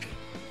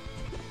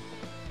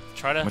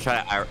 Try I'm to.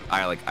 gonna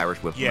try to like Irish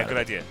whip him. Yeah, out good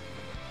of it. idea.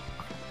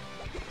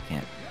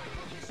 Can't.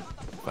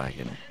 If I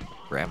can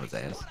grab his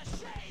ass.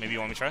 Maybe you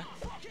want me to try?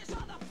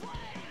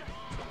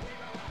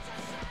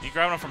 You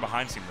grabbing him from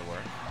behind seemed to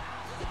work.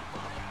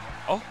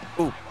 Oh.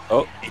 Ooh.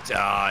 Oh. It's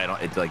I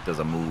don't. It like does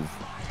a move.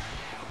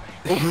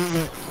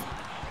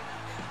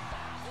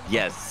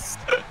 Yes.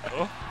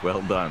 Oh.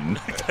 Well done.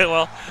 Okay,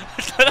 well.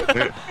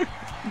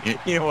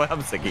 You know what?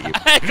 I'm sick of you.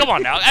 Hey, come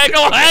on now. Hey,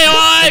 come on.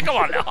 Hey, come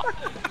on now. All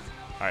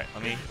right,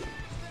 let me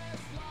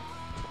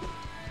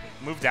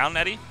move down,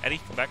 Eddie. Eddie,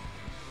 come back.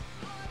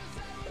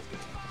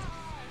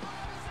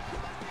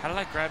 How did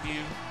I grab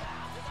you?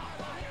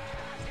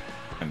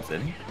 I'm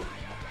sitting.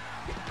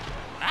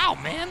 Ow! Ow,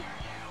 man!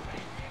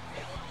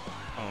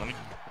 Oh, let me.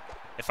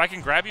 If I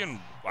can grab you and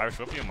Irish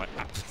whip you,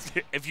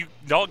 if you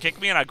don't kick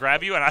me and I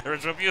grab you and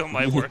Irish whip you, it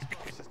might work.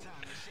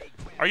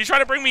 Are you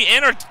trying to bring me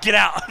in or get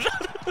out?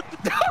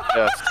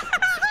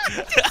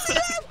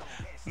 Yes.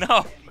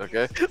 No.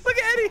 Okay. Look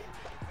at Eddie.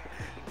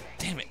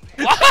 Damn it.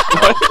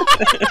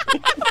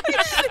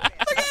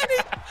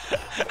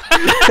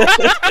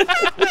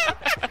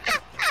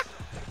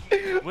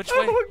 Which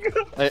way?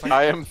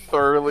 I am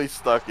thoroughly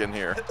stuck in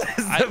here. This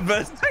is the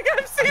best thing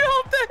I've seen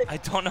all day. I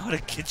don't know how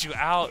to get you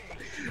out.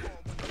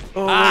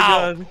 Oh Ow. my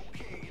god.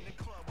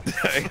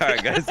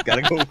 Alright guys,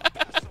 gotta go.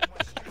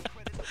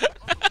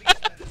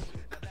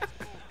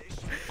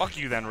 Fuck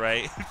you then,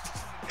 Ray.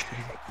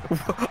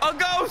 A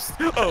ghost!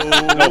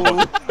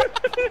 Oh.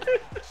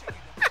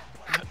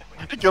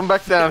 Come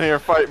back down here,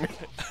 fight me.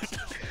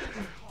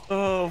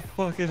 Oh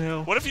fucking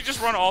hell. What if you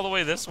just run all the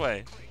way this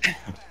way?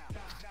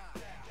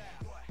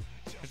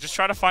 Just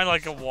try to find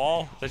like a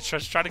wall.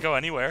 Just try to go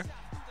anywhere.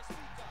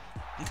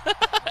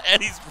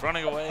 Eddie's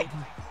running away.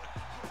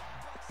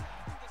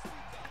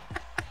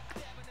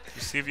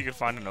 You see if you can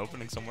find an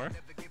opening somewhere.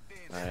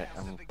 Alright,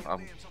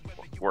 I'm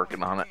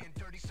working on it.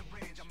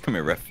 Come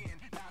here, ref.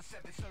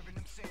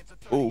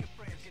 Ooh.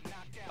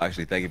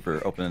 Actually, thank you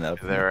for opening that up.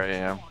 There I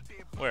am.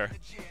 Where?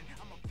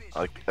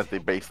 Like at the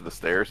base of the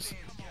stairs.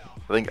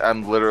 I think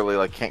I'm literally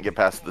like can't get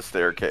past the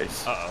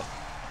staircase. Uh-oh.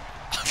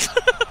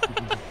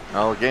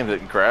 Oh, the game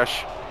didn't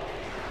crash.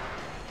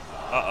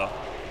 Uh-oh.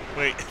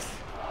 Wait.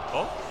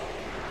 Oh?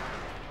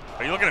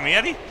 Are you looking at me,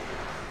 Eddie?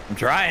 I'm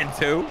trying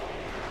to.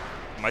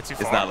 Am I too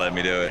far? It's not letting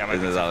me do it. Yeah, it might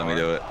It's be not too letting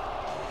me far. do it.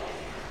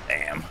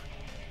 Damn.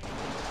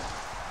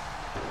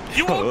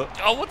 You won't.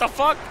 Oh, what the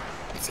fuck?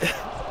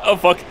 Oh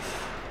fuck.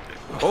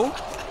 Oh.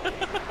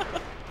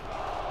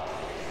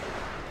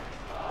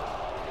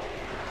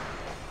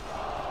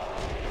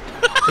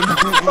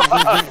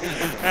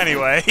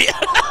 Anyway.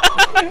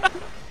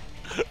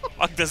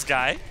 Fuck this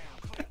guy.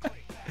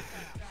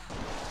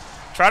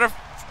 Try to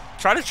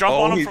jump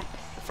Oh, on him he-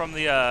 from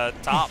the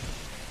top.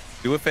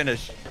 Do a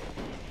finish.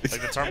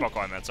 Like the turnbuckle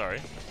I meant,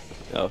 sorry.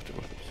 Oh,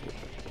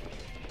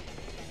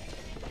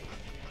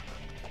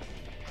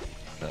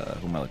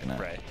 Who am I looking at?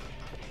 Ray.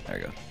 There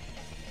we go.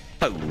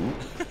 Oh,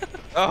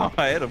 oh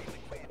I hit him.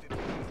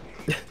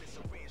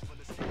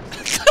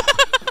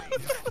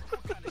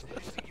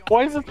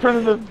 Why is it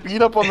turning to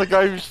beat up on the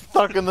guy who's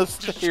stuck in the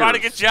stairs? Just trying to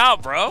get you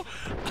out, bro.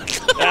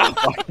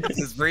 This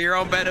is for your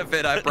own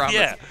benefit, I promise.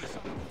 Yeah.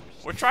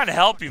 We're trying to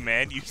help you,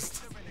 man, you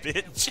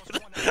bitch.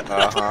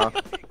 Uh-huh.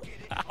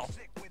 Ow.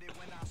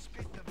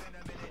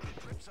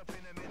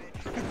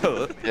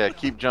 Yeah,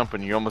 keep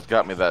jumping. You almost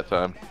got me that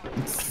time.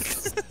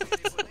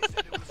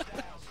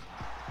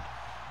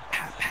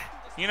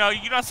 You know,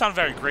 you don't sound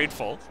very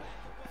grateful.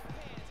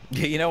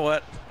 Yeah, you know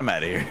what? I'm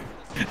out of here.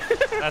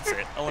 That's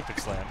it. Olympic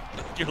slam.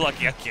 You're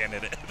lucky I can't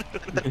hit it.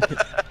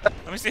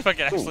 Let me see if I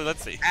can actually.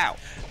 Let's see. Ow.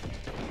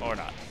 Or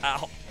not.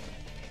 Ow.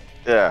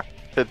 Yeah,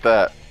 hit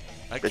that.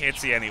 I can't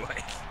see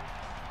anyway.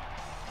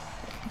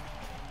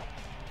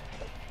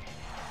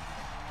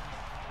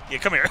 Yeah,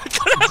 come here.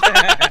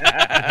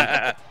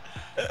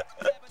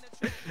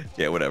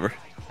 Yeah, whatever.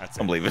 That's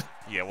I'm it. leaving.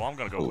 Yeah, well, I'm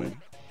gonna go Ooh. win.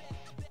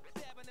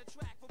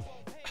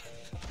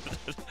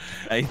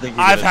 I think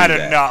you're I've gonna had do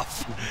that.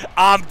 enough.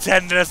 I'm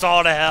sending us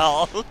all to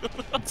hell.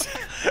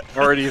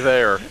 Already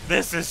there.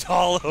 This is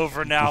all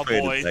over now,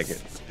 Wait boys. a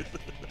second.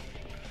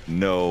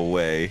 No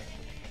way.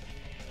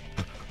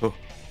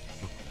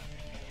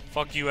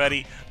 Fuck you,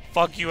 Eddie.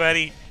 Fuck you,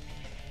 Eddie.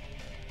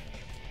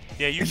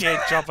 Yeah, you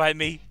can't jump at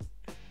me.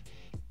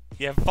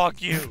 Yeah,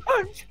 fuck you.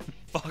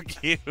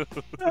 Fuck you.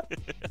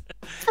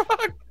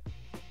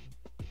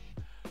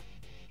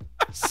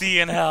 See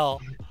you in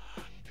hell.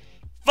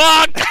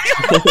 Fuck!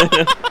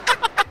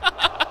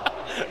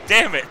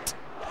 Damn it.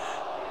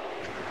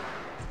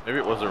 Maybe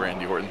it was a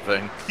Randy Orton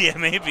thing. Yeah,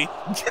 maybe.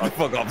 Get the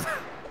fuck off.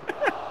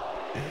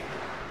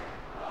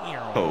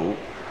 Oh.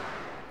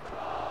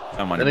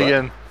 I'm on Then your butt.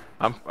 again,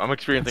 I'm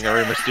experiencing a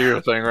Rey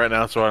Mysterio thing right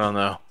now, so I don't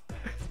know.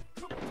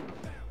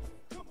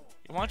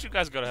 Why don't you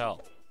guys go to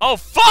hell? Oh,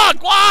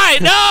 fuck! Why?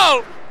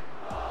 No!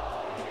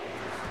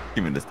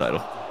 Give me this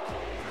title.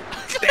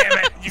 Damn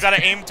it. You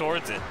gotta aim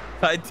towards it.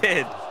 I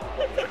did.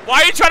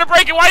 Why are you trying to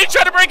break it? Why are you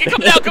trying to break it?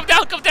 Come down, come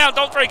down, come down.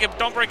 Don't break it.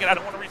 Don't break it. I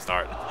don't want to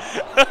restart.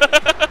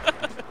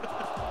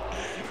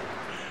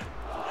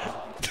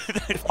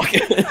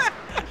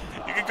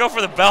 You can go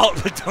for the belt,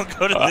 but don't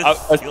go to this.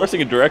 I was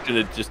pressing a direct and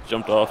it just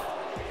jumped off.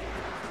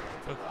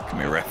 Come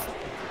here, ref.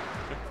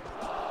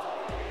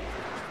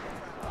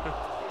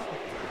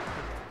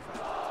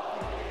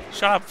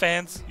 Shut up,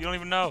 fans. You don't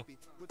even know.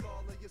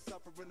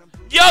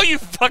 Yo, you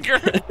fucker!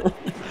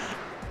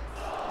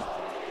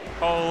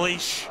 Holy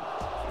sh...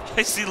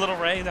 I see little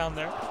Ray down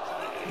there.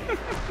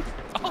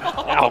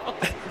 Ow.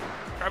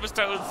 Grab his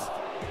toes.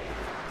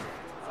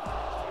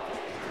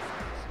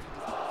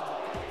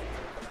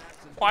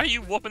 Why are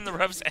you whooping the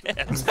ref's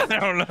ass? I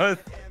don't know.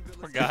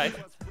 Poor guy.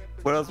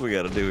 What else we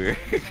gotta do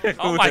here?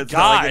 Oh my It's not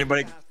God. like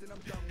anybody,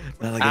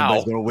 Not like Ow.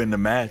 anybody's gonna win the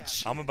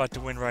match. I'm about to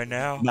win right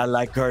now. Not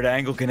like Kurt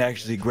Angle can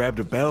actually grab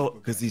the belt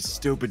because he's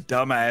stupid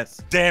dumbass.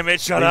 Damn it,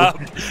 shut up.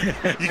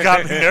 You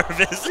got me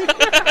nervous.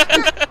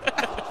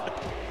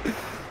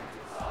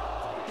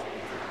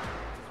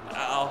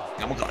 Ow.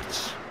 Camel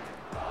clutch.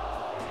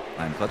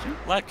 I'm clutching.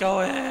 Let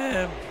go of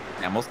him.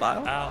 Camel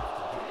style. Ow.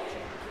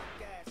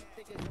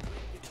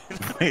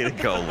 Way to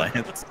go,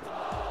 Lance.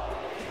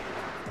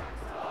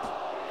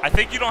 I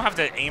think you don't have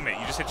to aim it.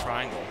 You just hit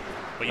triangle.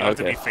 But you have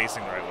to Okay. be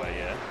facing the right way,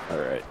 yeah.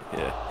 Alright,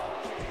 yeah.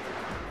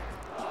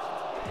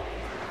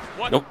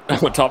 What? Nope.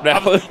 I'm top now.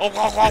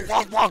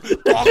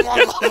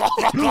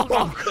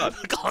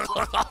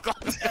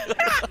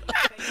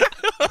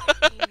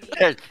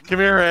 Hey, come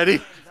here,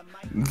 Eddie.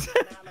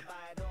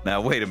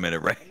 Now wait a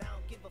minute, Ray.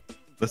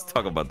 Let's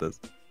talk about this.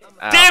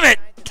 Damn it!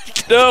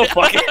 No,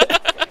 fuck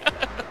it.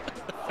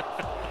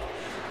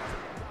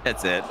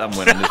 That's it. I'm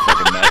winning this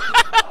fucking match.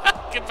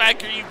 Get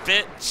back here, you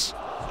bitch.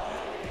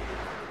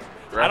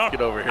 Ref,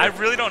 get over here. I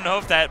really don't know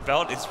if that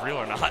belt is real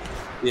or not.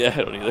 Yeah,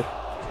 I don't either.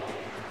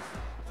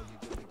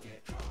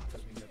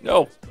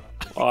 No.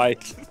 Why?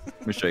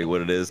 Let me show you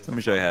what it is. Let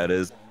me show you how it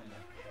is.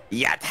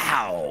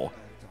 Yattao!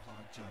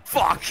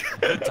 Fuck!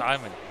 Good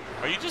timing.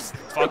 Are you just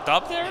fucked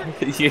up there?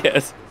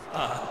 Yes.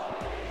 Uh,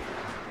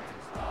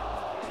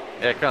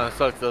 Yeah, it kind of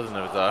sucks, doesn't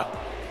it?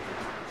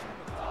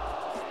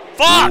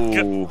 fuck!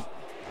 Ooh.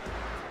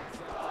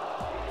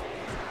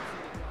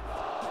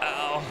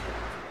 Ow.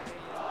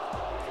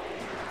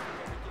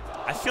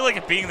 I feel like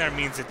it being there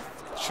means it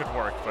should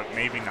work, but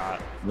maybe not.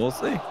 We'll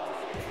see.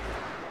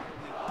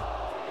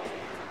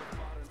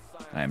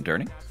 I am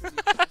turning.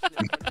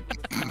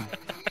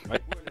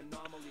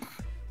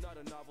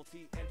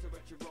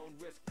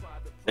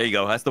 There you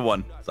go. That's the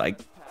one. Psych.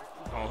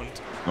 Owned.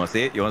 You want to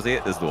see it? You want to see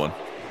it? This is the one.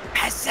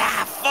 Assa,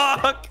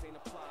 fuck!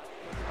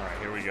 Alright,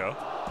 here we go.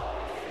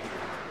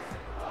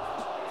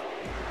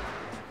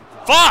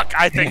 Fuck!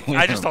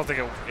 I just don't think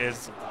it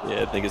is.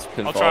 Yeah, I think it's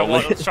pinfall. I'll try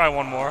one. Let's try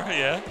one more.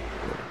 Yeah.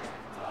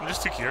 I'm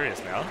just too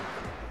curious now.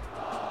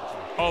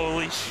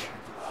 Holy sh!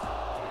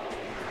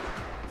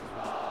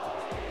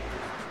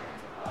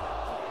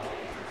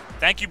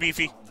 Thank you,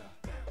 Beefy.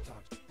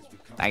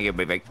 Thank you,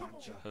 baby.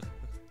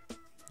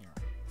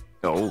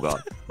 Oh,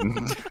 God.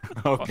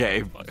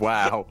 Okay,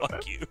 wow.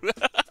 Fuck you.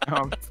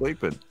 I'm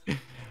sleeping.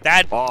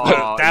 That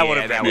Oh, that yeah, would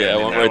have that been would've it.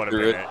 been it. That Right would've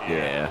through been it.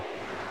 Yeah.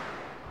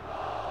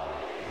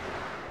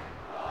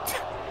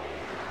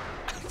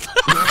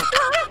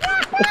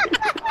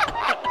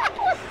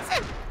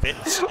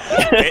 Bitch.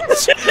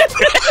 Bitch.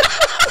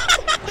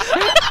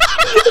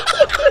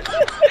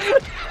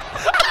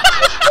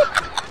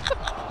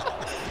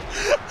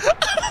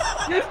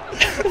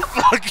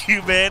 Fuck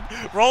you, man.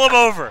 Roll him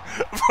over.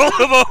 Roll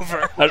him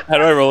over. How do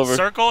I roll over?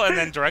 Circle and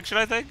then direction,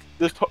 I think.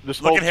 Just Look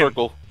hold at him.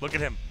 circle. Look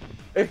at him.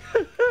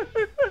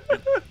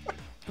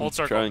 Hold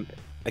circle. Trying.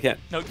 I can't.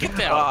 No, get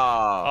down.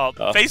 Oh.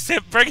 Oh, face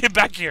him. Bring him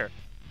back here.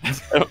 You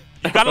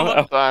gotta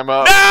look. Time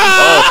up. No!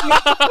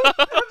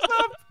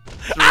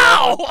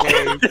 Ow! No,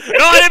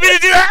 I didn't mean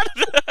to do that.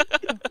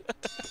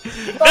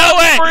 No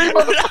way!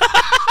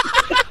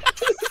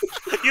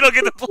 You don't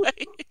get to play.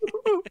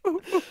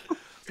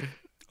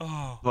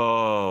 Oh,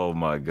 Oh,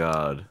 my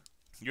God.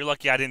 you're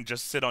lucky I didn't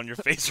just sit on your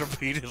face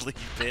repeatedly,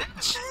 you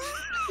bitch.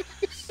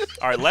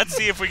 All right, let's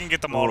see if we can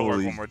get them all to work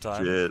Holy one more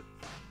time. shit.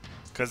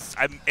 Because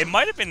it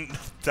might have been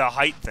the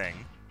height thing.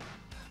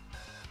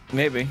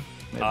 Maybe.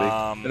 Maybe.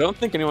 I don't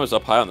think anyone was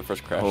up high on the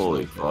first crash.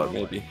 Holy so fuck.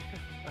 maybe.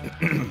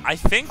 I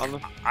think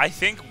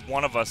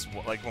one of us,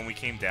 like when we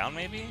came down,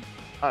 maybe.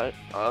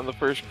 On the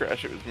first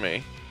crash, it was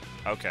me.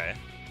 Okay.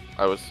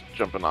 I was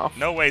jumping off.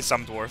 No way,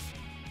 some dwarf.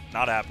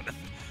 Not happening.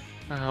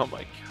 Oh my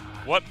god.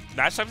 What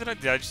match time did I?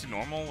 Did I just do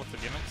normal with the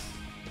gimmicks?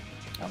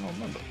 I don't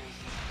remember.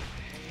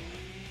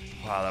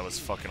 Wow, that was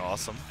fucking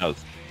awesome. That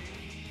was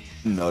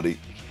nutty.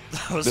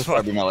 That was This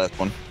might be my last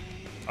one.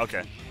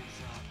 Okay.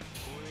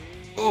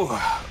 Ooh,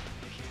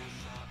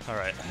 All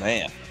right.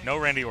 man. No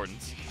Randy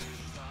Ortons.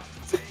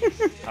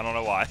 I don't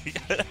know why.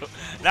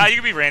 Nah, you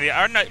can be Randy.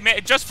 Or no,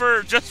 just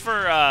for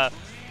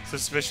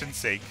suspicion's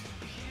sake.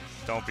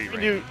 Don't be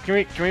Randy.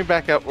 Can we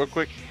back up real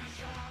quick?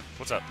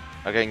 What's up?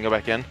 Okay, you can go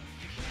back in.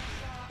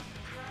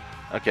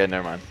 Okay,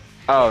 never mind.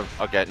 Oh,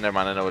 okay, never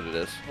mind. I know what it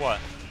is. What?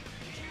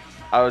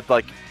 I would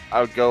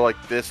go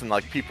like this, and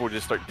like people would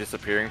just start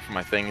disappearing from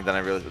my thing, and then I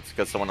realized it's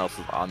because someone else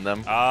is on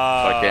them. Oh,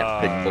 I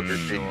can't pick Booker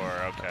T.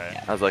 sure. Okay.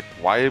 I was like,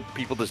 why are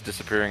people just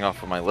disappearing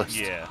off of my list?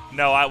 Yeah.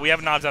 No, we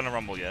have not done a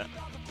Rumble yet.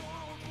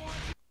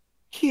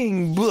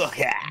 King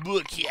Booker.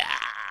 Look, yeah.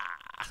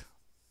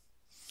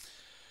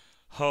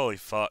 Holy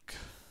fuck.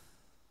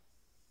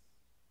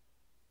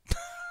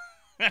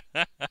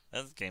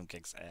 This game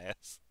kicks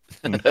ass.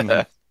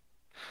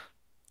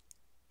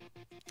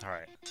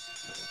 Alright.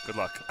 Good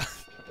luck.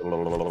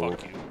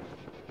 Fuck you.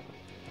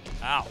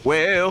 Ow.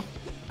 Well,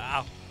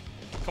 Ow.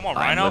 Come on,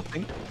 I am Rhino.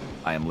 lifting.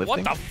 I am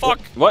lifting. What the fuck?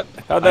 What?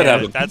 How'd that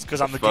happen? That's because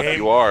I'm the Fuck game.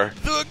 you are.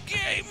 The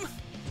game.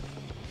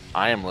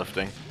 I am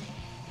lifting.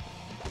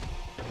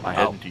 My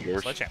head into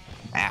yours. Sledgehammer.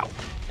 Ow.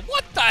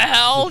 What the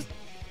hell?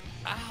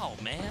 Ow,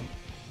 man.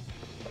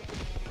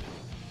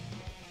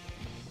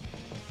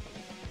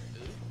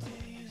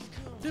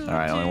 All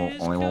right,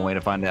 only one way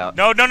to find out.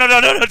 No, don't.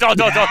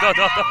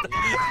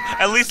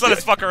 At least let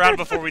us fuck around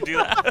before we do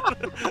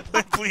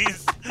that.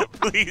 Please.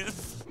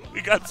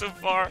 We got so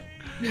far.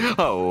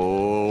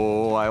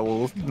 Oh, I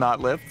will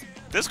not lift.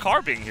 This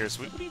car being here is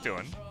sweet. What are you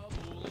doing?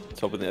 Let's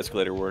hoping the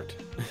escalator worked.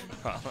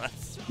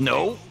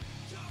 No.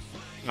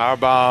 Our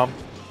bomb.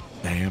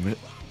 Damn it.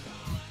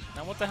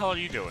 Now what the hell are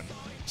you doing?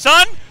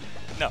 Son!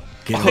 No.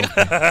 Get over.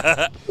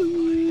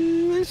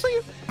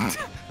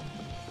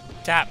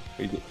 Tap.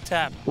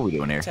 Tap. What are we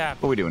doing here?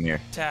 Tap. What are we doing here?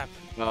 Tap.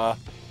 What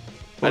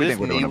do you think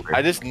we're doing up here?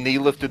 I just knee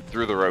lifted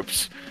through the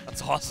ropes.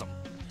 That's awesome.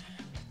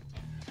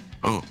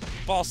 Oh.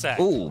 Ball sack.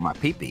 Ooh, my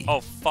pee-pee.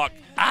 Oh, fuck.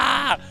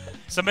 Ah!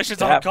 Submissions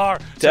Tap. on a car.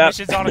 Tap.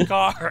 Submissions on a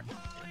car.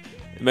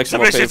 It makes it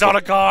more Submissions on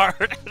a painful. car.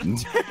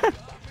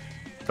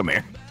 Come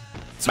here.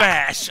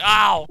 Smash.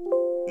 Ow.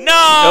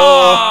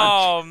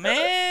 No,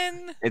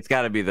 man. It's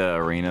got to be the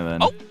arena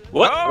then. Oh.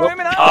 What? Oh, wait a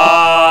minute.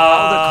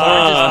 Oh, the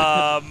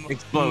car just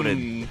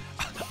exploded.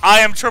 I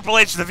am Triple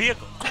H, the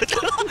vehicle.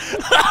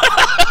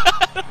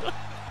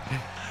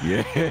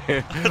 Yeah.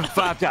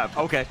 5 times.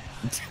 Okay.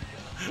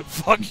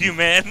 Fuck you,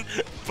 man.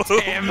 Boom.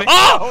 Damn it.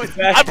 Oh!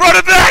 I brought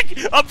it back!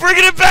 I'm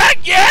bringing it back!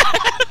 Yeah!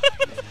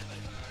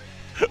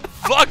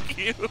 Fuck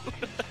you.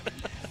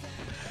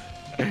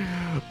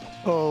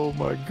 Oh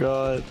my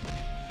god.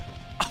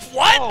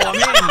 What? Oh, I'm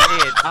in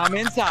it. I'm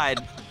inside.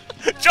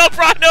 Jump,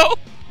 Rhino!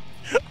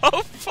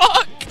 Oh,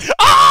 fuck!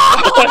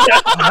 Oh!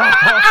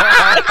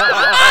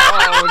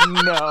 Oh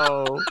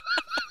no.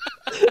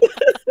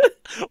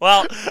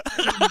 Well,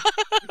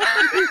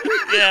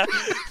 yeah,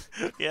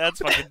 that's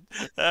fucking.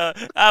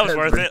 That was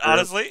worth it,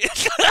 honestly.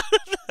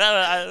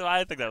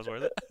 I think that was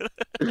worth it.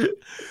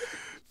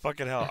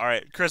 Fucking hell! All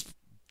right, Chris,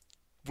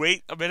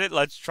 wait a minute.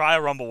 Let's try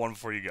a Rumble one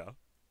before you go.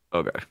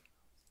 Okay.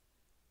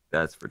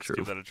 That's for Let's true.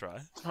 give that a try.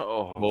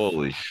 Oh.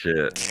 Holy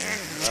shit.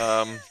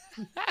 All right,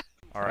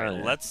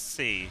 Alright. let's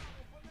see.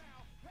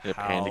 Yeah,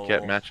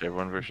 handicap match,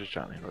 everyone versus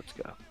Johnny. Let's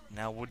go.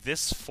 Now, would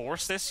this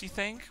force this, you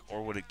think,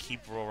 or would it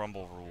keep Royal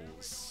Rumble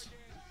rules?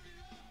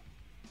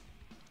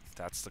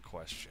 That's the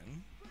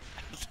question.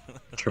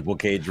 Triple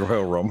Cage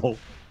Royal Rumble.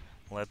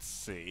 Let's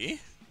see.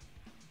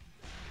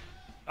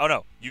 Oh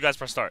no, you guys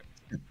press start.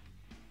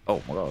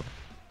 Oh my god.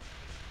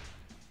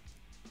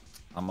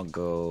 I'm gonna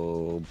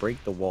go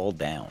break the wall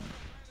down.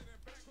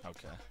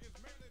 Okay.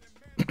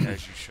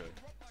 As you should.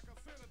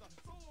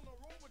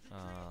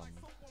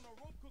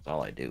 That's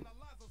all I do,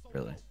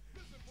 really.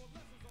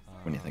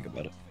 When you think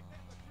about it.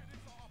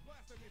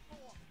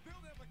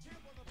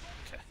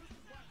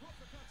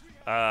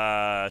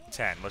 Okay.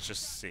 10. Let's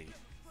just see.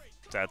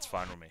 That's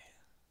fine with me.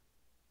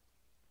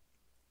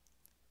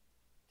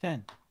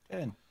 10.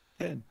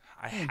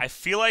 I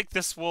feel like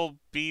this will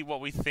be what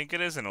we think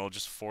it is, and it'll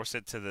just force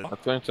it to the.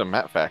 Let's learn some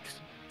mat facts.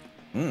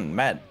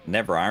 Matt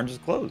never irons his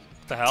clothes.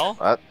 What the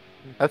hell?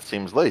 That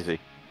seems lazy.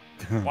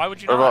 Why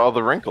would you What about all not?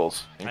 the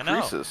wrinkles and I know.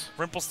 creases?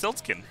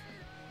 Rumpelstiltskin.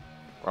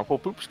 Rumple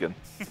poopskin.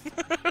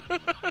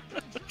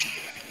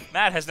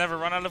 Matt has never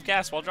run out of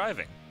gas while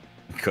driving.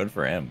 Good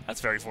for him.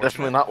 That's very fortunate.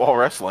 Definitely not while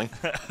wrestling.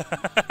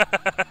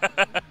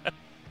 That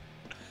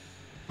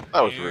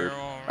was rude.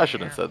 I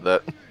shouldn't have said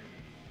that.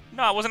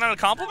 No, wasn't that a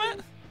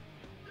compliment?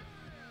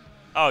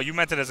 Oh, you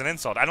meant it as an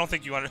insult. I don't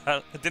think you it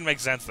didn't make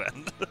sense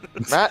then.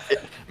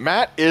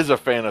 Matt is a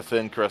fan of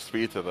thin crust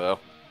pizza, though.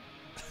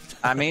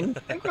 I mean,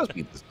 thin crust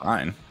pizza's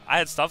fine. I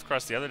had stuffed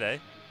crust the other day.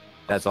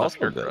 That's also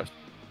Stuffed good. crust.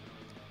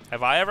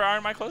 Have I ever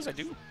ironed my clothes? I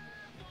do.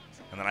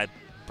 And then I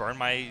burn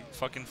my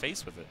fucking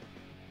face with it.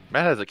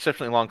 Matt has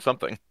exceptionally long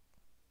something.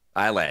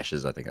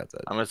 Eyelashes, I think that's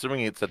it. I'm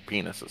assuming it said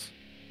penises.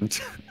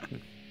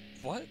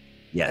 What?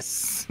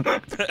 Yes.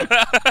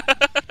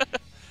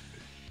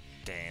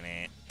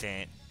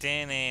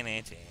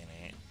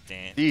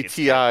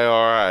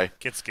 DTIRI.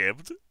 Get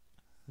skipped.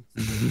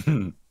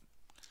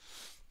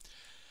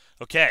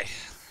 Okay.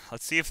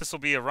 Let's see if this will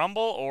be a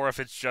Rumble or if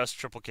it's just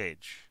Triple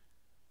Cage.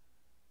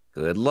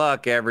 Good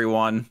luck,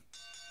 everyone.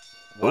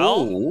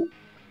 Well, Ooh.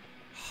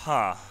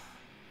 huh.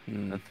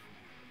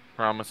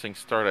 Promising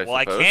start, I Well,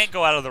 I suppose. can't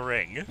go out of the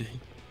ring.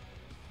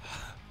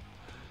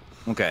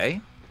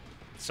 Okay.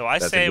 So I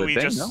That's a say good we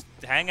thing, just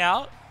hang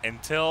out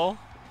until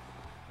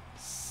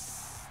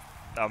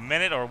a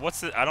minute, or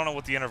what's the, I don't know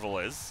what the interval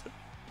is.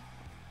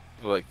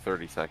 Like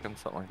 30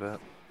 seconds, something like that.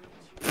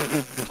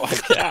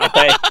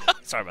 Hey,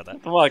 Sorry about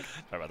that. come on.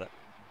 Sorry about that.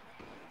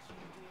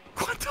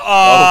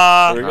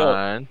 There we go.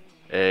 9,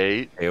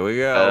 8, Here we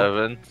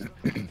go.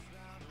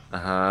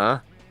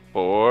 7.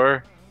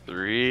 4,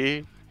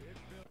 3,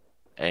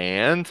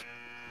 and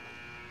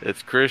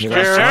it's Chris Here I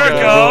Jericho.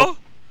 Jericho!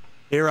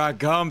 Here I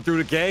come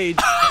through the cage.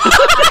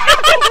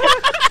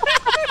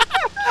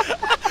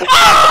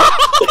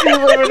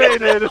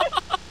 Eliminated.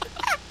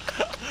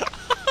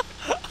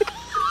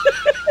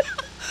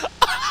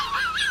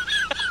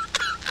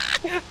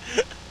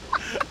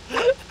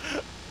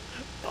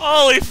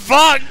 Holy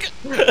fuck!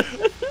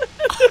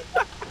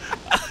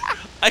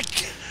 I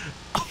can't.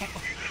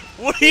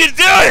 What are you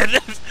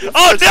doing?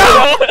 Oh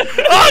no!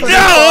 Oh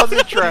no! Pause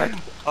the track.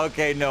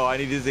 Okay, no, I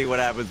need to see what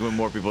happens when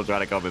more people try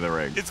to come in the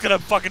ring. It's gonna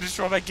fucking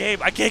destroy my game.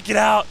 I can't get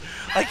out.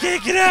 I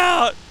can't get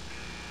out.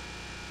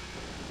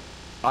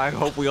 I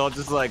hope we all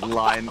just like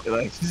line,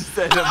 like just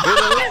end up in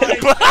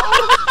a line.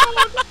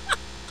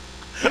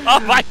 Oh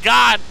my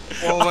god.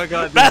 Oh my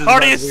god. Matt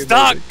Hardy is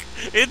stuck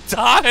in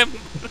time.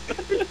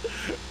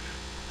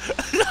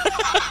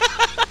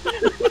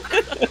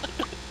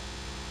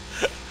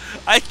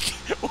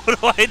 What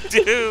do I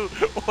do?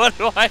 What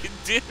do I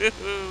do?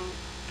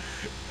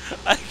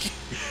 I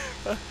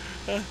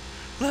can't,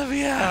 let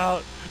me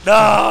out.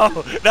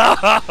 No! No!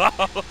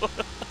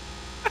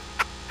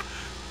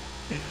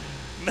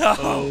 No!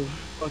 Oh,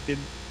 fucking.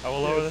 I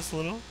will lower this a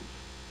little.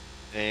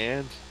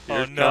 And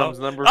here no. comes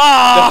number.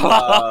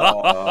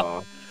 Oh!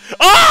 Oh.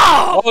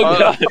 Oh! Oh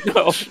god,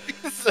 no.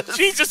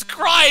 Jesus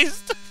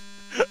Christ!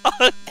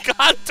 Oh,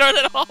 God, turn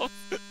it off!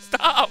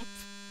 Stop!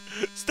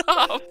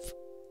 Stop!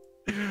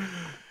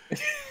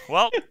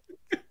 Well,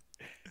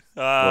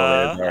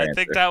 I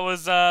think that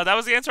was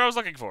the answer I was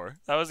looking for.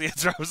 That was the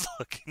answer I was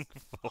looking for.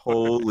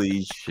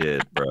 Holy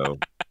shit, bro.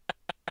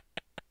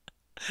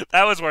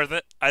 That was worth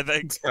it, I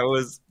think. That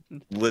was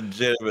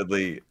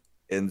legitimately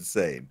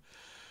insane.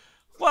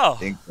 Well,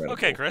 Incredible.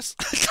 okay, Chris.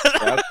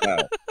 Wow.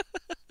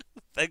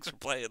 Thanks for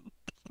playing.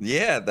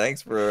 Yeah,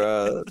 thanks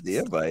for the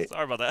invite.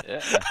 Sorry about that.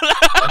 Yeah.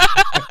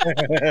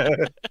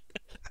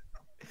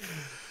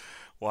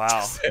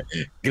 Wow.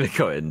 Gonna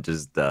go ahead and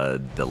just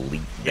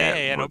delete that.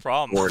 Yeah, no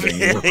problem. recording.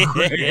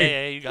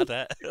 yeah, you got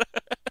that.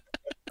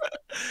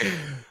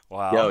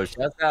 Wow. Yo,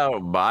 shout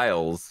out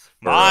Miles.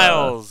 For,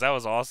 Miles, that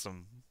was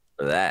awesome.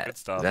 for that. Good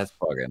stuff. That's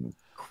fucking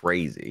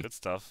crazy. Good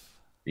stuff.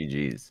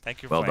 GG's.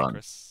 Thank you for Well playing, done.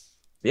 Chris.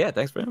 Yeah,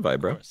 thanks for the invite,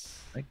 Of bro. course.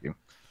 Thank you.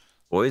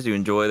 Boys, you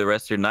enjoy the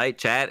rest of your night.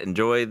 Chat,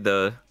 enjoy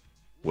the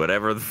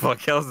whatever the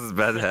fuck else is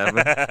about to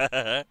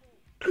happen.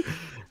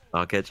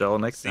 I'll catch y'all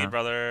next See you, time.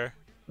 brother.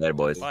 Later,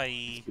 boys.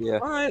 Bye. Yeah.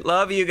 All right,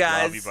 love you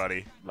guys. Love you,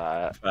 buddy.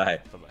 Bye. Bye.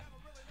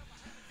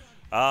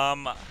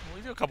 Bye-bye.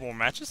 We do a couple more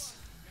matches.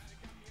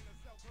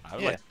 I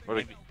would Yeah. like,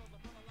 maybe,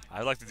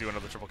 I'd like to do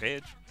another Triple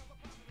Cage.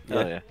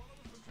 Oh yeah.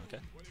 Okay.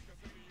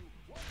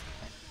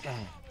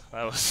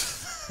 That was...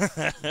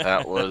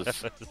 That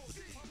was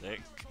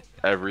sick.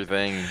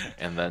 everything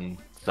and then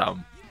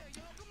some.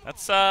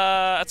 That's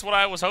what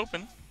I was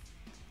hoping.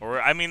 Or,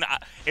 I mean,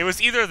 it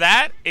was either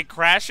that, it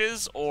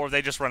crashes, or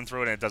they just run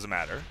through it and it doesn't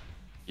matter.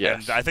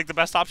 Yes. And I think the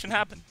best option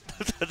happened.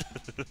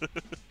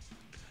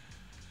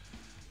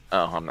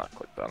 Oh, I'm not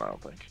clicked on. I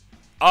don't think.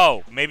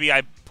 Oh, maybe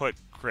I put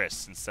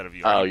Chris instead of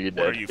you. Oh, you What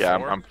did. Are you Yeah,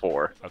 4? I'm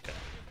 4. Okay.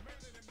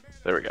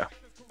 There we go.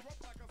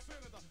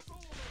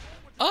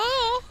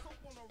 Oh!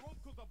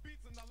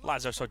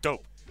 Lives are so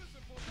dope.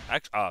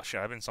 Oh, shit,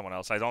 I've been someone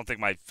else. I don't think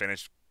my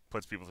finish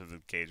puts people through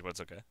the cage, but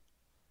it's okay.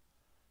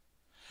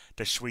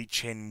 The sweet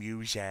chin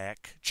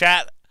music.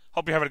 Chat,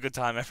 hope you're having a good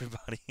time,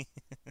 everybody.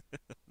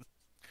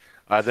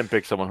 I didn't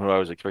pick someone who I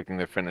was expecting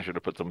their finisher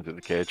to put someone through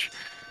the cage.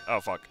 Oh,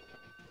 fuck.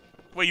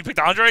 Wait, you picked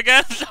Andre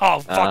again? Oh,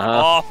 fuck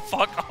off.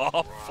 Fuck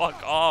off.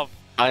 Fuck off.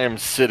 I am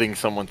sitting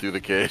someone through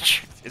the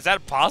cage. Is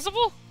that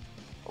possible?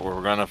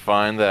 We're gonna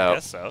find I out.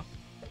 guess so.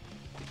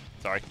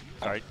 Sorry.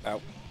 Sorry. Ow.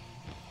 I'm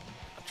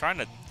trying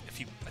to...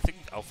 I think...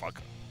 Oh,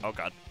 fuck. Oh,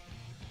 God.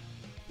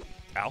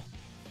 Ow.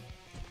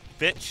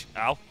 Bitch.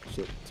 Ow.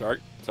 Shit. Sorry.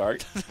 Sorry.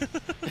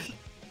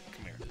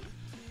 Come here.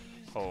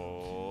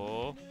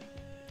 Oh.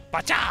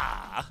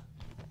 Bacha!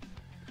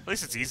 At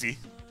least it's easy.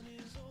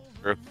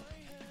 True.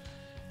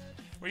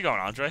 Where you going,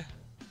 Andre?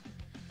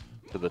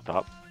 To the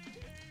top.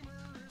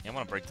 Yeah, I'm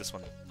gonna break this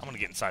one. I'm gonna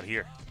get inside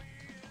here.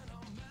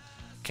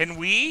 Can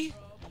we,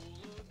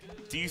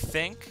 do you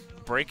think,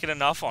 break it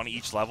enough on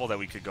each level that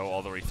we could go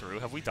all the way through?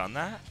 Have we done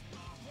that?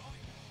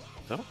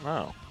 I don't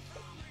know.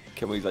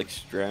 Can we like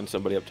strand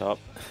somebody up top?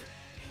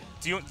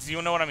 Do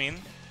you know what I mean?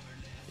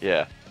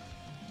 Yeah.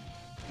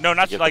 No,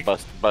 not You have like to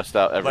bust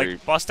out every.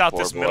 like bust out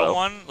floor this middle below.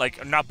 one,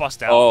 like not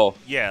bust out. Oh,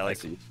 yeah, I like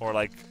see. or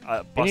like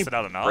Can bust you it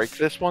out enough. break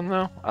this one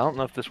though? I don't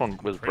know if this one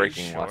was Pretty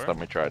breaking sure. last time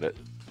we tried it.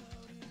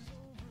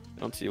 I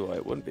don't see why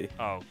it wouldn't be.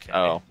 Okay.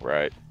 Oh,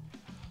 right.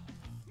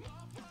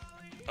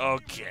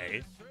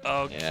 Okay.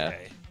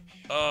 Okay.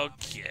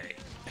 Okay.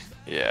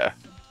 Yeah.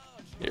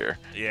 Here.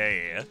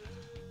 Yeah.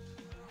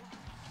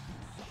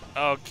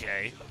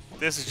 Okay.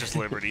 This is just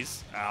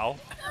liberties. Ow.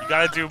 You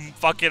gotta do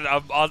fucking.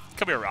 Come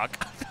here,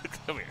 Rock.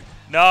 Come here.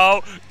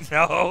 No.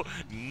 No.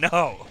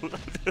 No.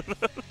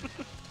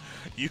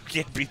 You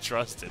can't be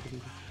trusted.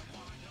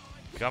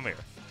 Come here.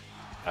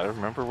 I don't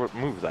remember what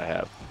moves I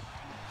have.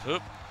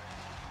 Oop.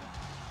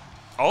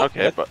 Oh.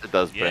 Okay, but it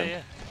does Yeah. bend.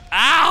 Yeah.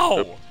 Ow!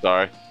 Oops,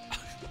 sorry.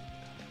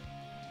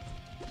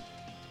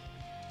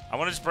 I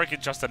want to just break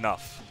it just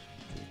enough.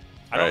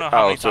 I don't Right. know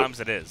how Oh, many so- times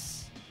it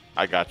is.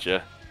 I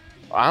gotcha.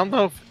 I don't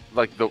know if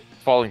like the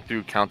falling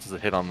through counts as a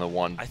hit on the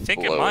one. I think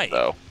it below might.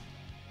 though.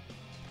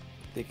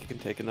 Think you can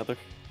take another?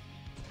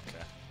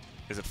 Okay.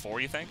 Is it 4,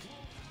 you think?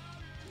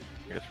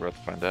 I guess we're about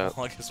to find out.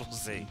 Well, I guess we'll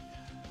see.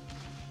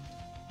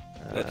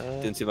 That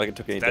didn't seem like it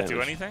took any Did that damage.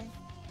 do anything?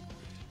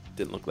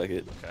 Didn't look like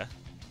it. Okay.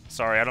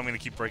 Sorry, I don't mean to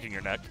keep breaking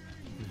your neck.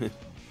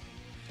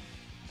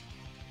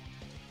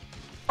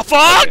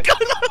 fuck?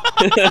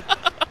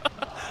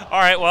 All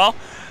right, well,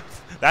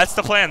 that's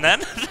the plan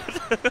then.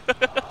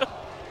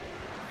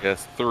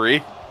 Guess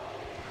 3.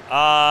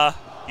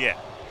 Yeah.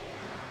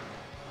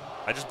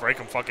 I just break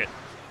them. Fuck it.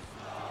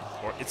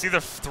 Or it's either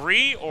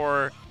 3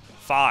 or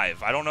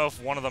 5. I don't know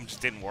if one of them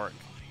just didn't work.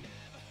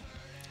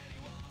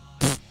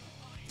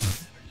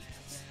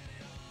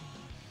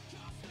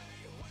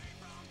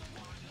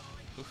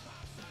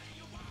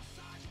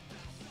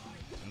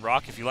 And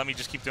Rock, if you let me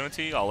just keep doing it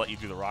to you, I'll let you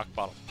do the rock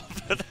bottle.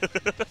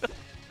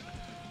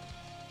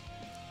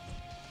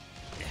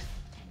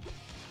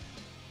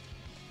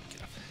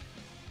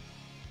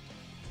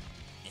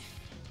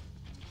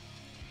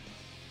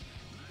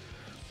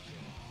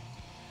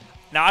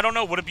 Now, I don't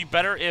know. Would it be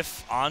better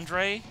if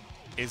Andre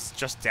is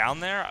just down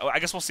there? I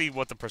guess we'll see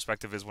what the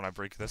perspective is when I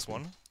break this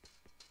one.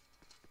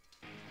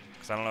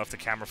 Because I don't know if the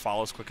camera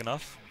follows quick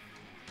enough.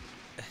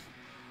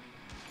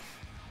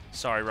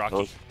 Sorry, Rocky.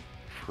 Those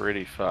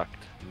pretty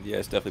fucked. Yeah,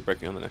 it's definitely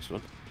breaking on the next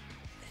one.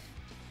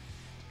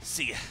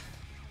 See ya.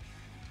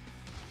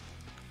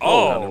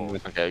 Oh. Oh!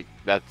 Okay,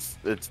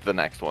 it's the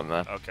next one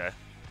then. Okay.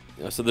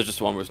 Yeah, so there's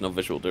just one where there's no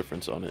visual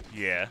difference on it.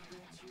 Yeah.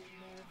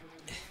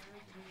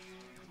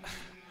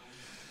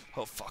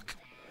 Oh, fuck.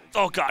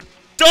 Oh, God.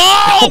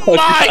 Oh,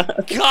 my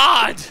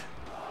God!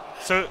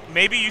 So,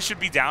 maybe you should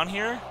be down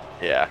here?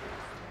 Yeah.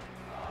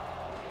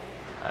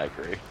 I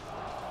agree.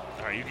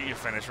 Alright, you get your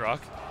finish,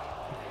 Rock.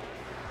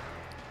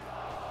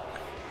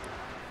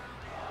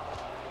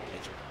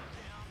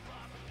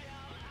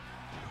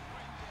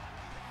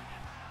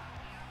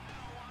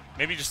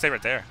 Maybe you just stay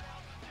right there.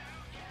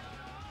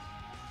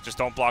 Just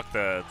don't block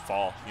the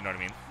fall, you know what I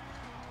mean?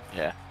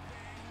 Yeah.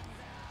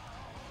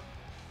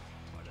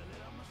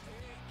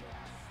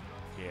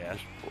 Yeah.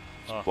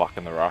 Just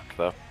blocking the rock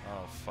though.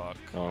 Oh, fuck.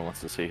 No one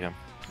wants to see him.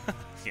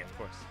 Yeah, of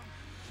course.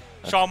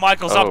 Shawn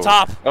Michaels up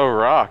top. Oh,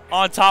 rock.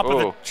 On top of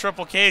the Oh.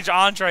 triple cage.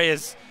 Andre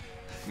is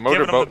giving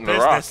him Motorboating the the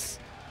rock. business.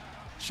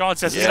 Sean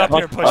says, Yeah. "Get up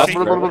here, pussy."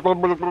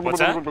 What's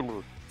that?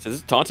 So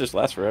does taunt just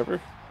last forever?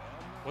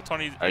 What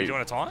taunt are you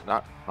doing a taunt?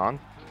 Not on?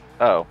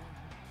 Oh.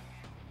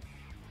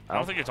 I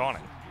don't think you're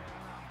taunting.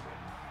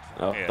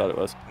 Oh, Yeah. I thought it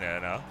was. Yeah,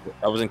 no.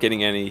 I wasn't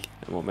getting any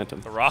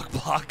momentum. The rock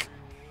block.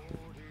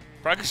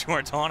 Probably because you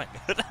weren't taunting.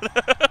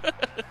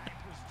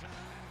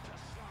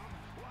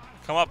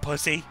 Come up,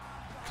 pussy.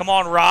 Come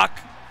on, rock.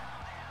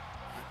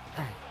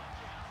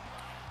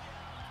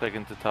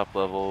 Second to top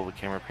level, the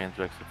camera pans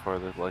back so far,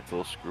 the light's a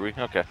little screwy.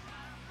 Okay.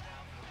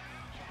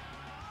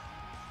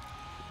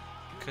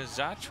 Cause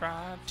I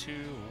tried to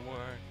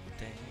work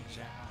things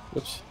out.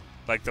 Whoops.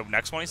 Like the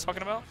next one he's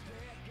talking about?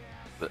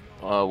 The,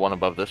 one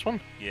above this one?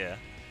 Yeah.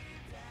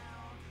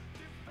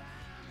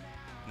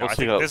 No, Let's I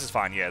think see how- this is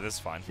fine. Yeah, this is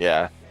fine.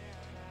 Yeah.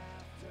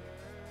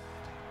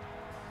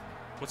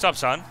 What's up,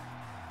 son?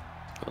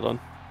 Hold on.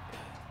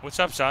 What's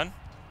up, son?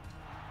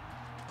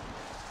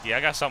 Yeah,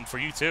 I got something for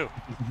you, too.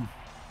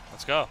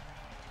 Let's go.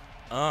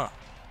 Uh.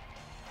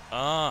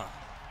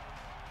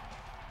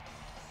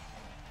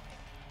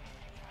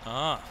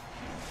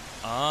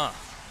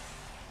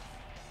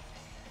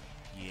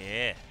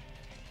 Yeah.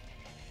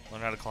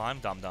 Learn how to climb,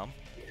 dum-dum.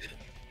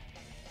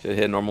 Should I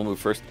hit a normal move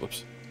first?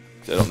 Whoops.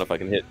 'Cause I don't know if I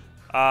can hit.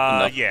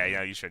 Enough.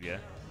 Yeah, you should, yeah.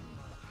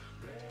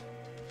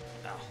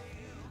 Ow.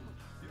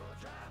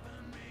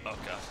 Oh,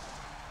 God.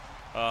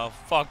 Oh,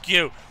 fuck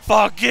you!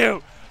 Fuck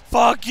you!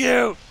 Fuck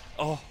you!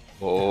 Oh,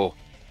 Oh.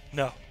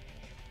 no.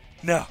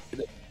 No.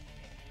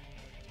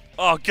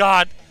 Oh,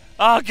 God!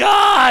 Oh,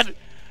 God!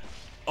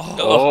 Oh,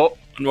 Oh.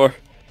 One more.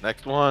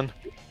 Next one.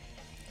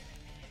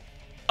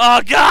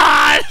 oh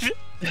God!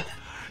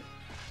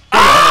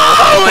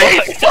 Holy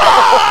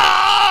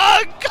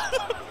fuck!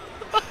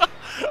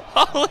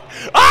 Holy,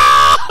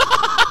 ah!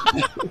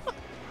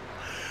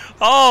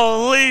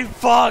 Holy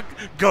fuck!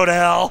 Go to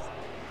hell!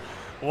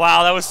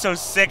 Wow, that was so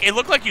sick. It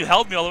looked like you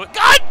held me all the way.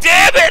 God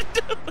damn it!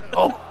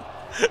 Oh.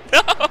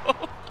 No!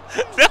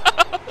 No!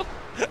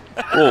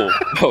 Oh,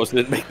 I was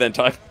didn't make that in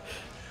time.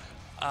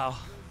 Ow.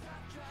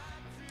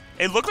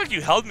 It looked like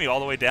you held me all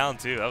the way down,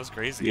 too. That was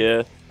crazy.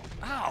 Yeah.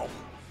 Ow.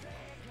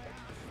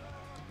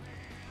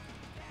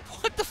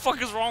 What the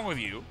fuck is wrong with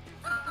you?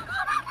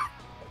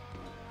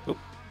 Oop.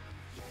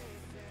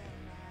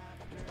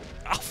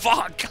 Oh,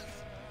 fuck.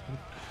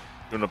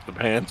 Doing up the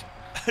pants.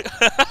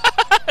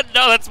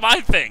 No, that's my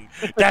thing.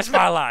 That's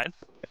my line.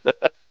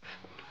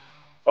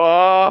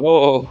 Oh.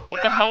 Whoa.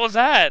 What the hell was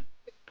that?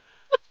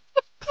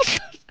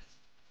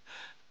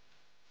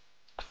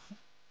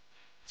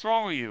 What's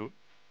wrong with you?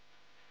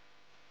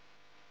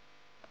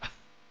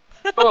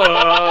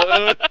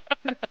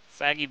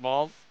 Saggy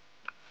balls.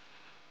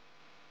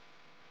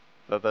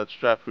 That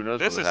strap, who knows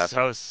This what is happened.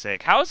 so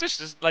sick. How is this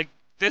just like?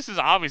 This is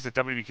obvious that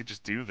WWE could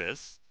just do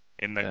this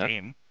in the Yeah.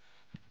 game.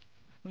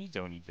 What are you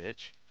doing, you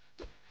bitch?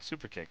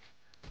 Super kick.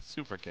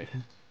 Super kick.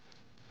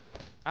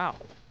 Ow.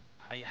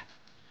 Yeah.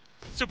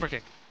 Super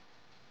kick.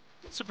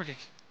 Super kick.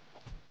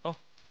 Oh.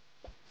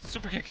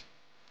 Super kick.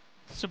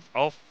 Super.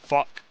 Oh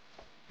fuck.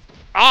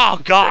 Oh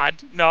god.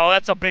 No,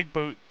 that's a big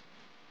boot.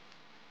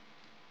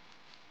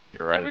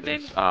 You're right.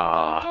 Everything.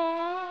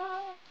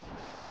 Ah.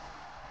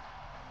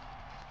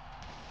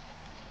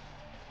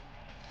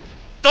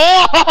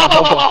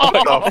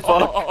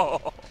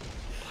 Oh!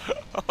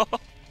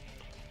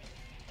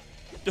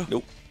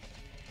 Nope.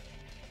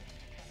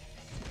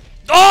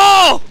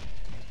 Oh!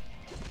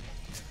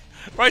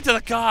 Right to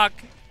the cock.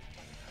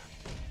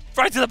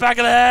 Right to the back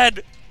of the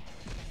head.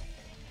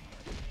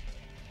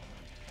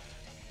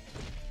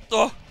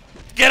 Oh!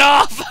 Get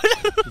off!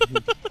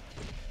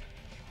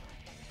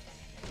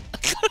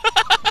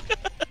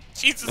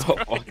 Jesus Oh,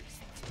 Christ. fuck.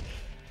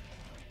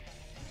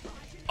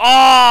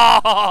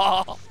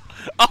 Oh!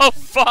 Oh,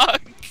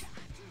 fuck!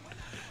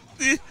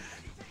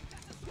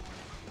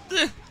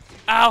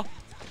 Ow!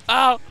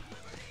 Ow!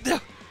 No!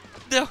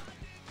 No!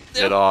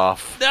 Get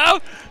off. No!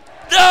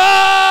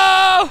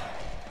 No!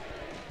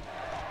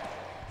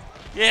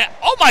 Yeah.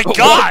 Oh my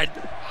God!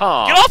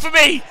 Huh. Get off of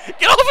me!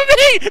 Get off of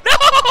me!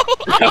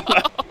 No!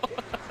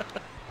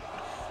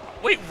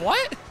 Wait,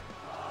 what?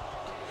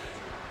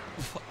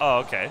 Oh,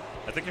 okay.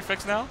 I think you're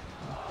fixed now.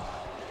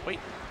 Wait,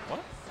 what?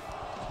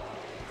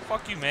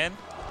 Fuck you, man.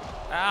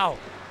 Ow!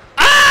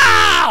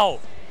 Ow!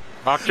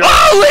 Rock jump.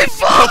 Holy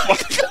fuck!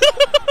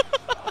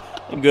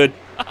 I'm good.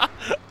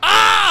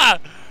 Ah!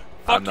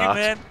 Fuck I'm you, not.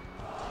 man.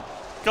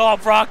 Go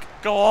up, Brock.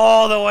 Go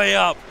all the way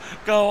up.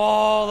 Go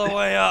all the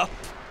way up.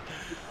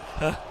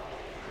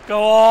 Go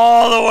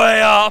all the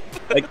way up.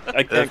 I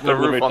There's can't the go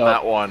roof right on up.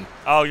 that one.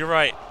 Oh, you're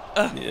right.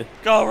 Yeah.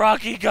 Go,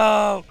 Rocky,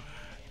 go.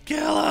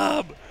 Kill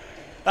him.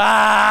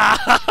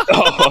 Ah!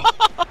 Oh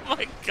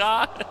my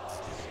God.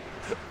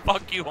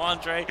 Fuck you,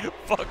 Andre.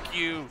 Fuck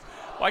you.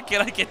 Why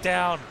can't I get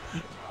down?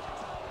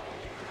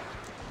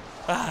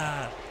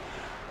 Damn.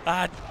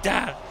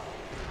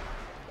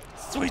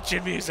 Sweet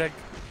chin music.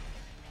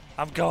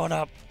 I'm going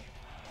up.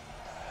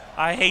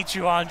 I hate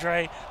you,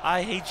 Andre.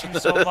 I hate you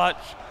so much.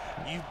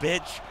 You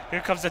bitch.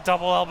 Here comes a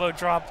double elbow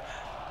drop.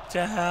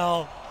 To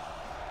hell.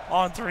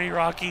 On 3,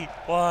 Rocky.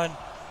 1,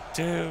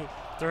 2,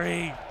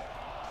 3.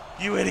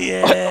 You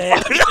idiot.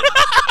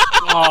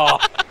 Oh.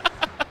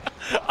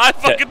 I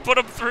fucking put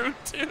him through,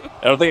 too.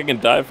 I don't think I can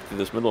dive through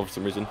this middle for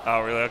some reason.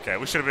 Oh, really? Okay.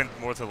 We should have been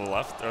more to the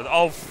left.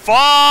 Oh,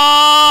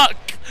 fuck!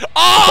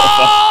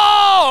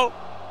 Oh!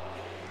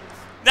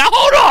 Now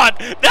hold on!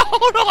 Now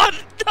hold on!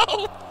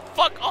 No!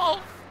 Fuck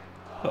off!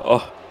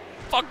 Oh.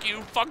 Fuck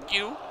you! Fuck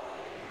you!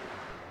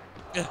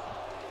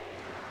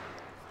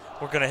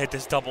 We're gonna hit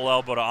this double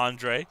elbow to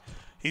Andre.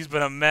 He's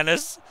been a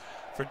menace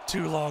for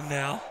too long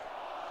now.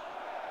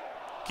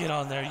 Get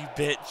on there, you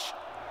bitch.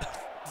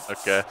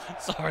 Okay.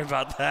 Sorry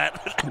about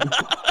that.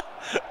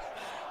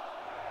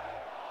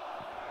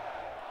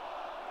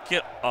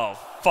 Get. Oh,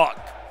 fuck.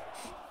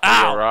 There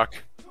you go, Ow! Rock.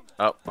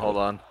 Oh, hold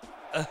on.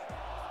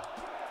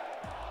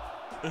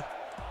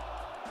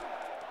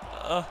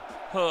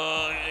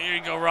 Here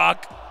you go,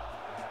 Rock.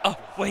 Oh,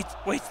 wait.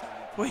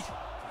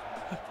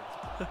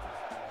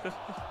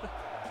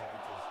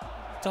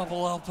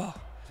 Double elbow.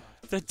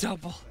 The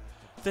double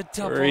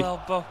Hurry.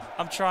 elbow.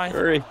 I'm trying.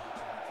 Hurry.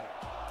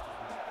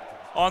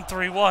 On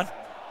 3, 1,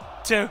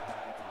 2,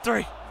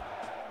 3.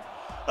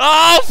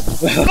 Oh,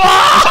 fuck!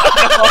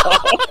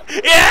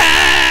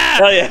 Yeah!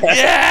 Hell yeah.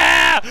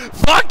 Yeah!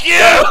 Fuck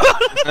you!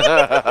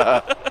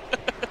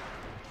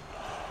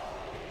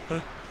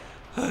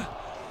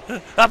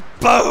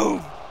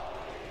 Boom!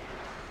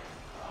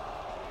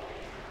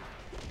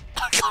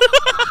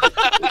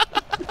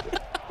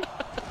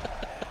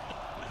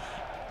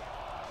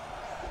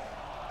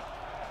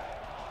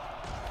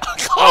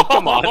 Oh,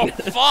 come on. Oh,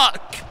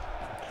 fuck!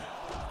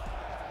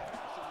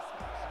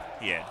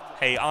 Yeah.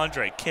 Hey,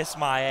 Andre, kiss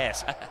my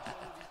ass.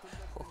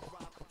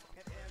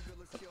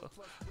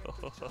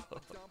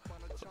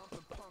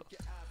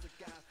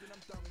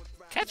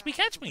 Catch me.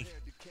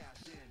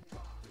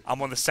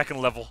 I'm on the 2nd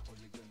level.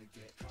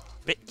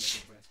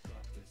 Bitch.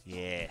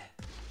 Yeah.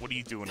 What are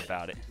you doing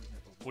about it?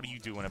 What are you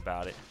doing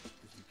about it?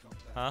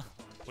 Huh?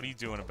 What are you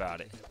doing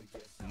about it?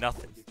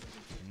 Nothing.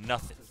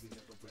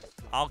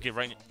 I'll get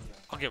right.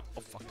 Oh,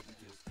 fuck.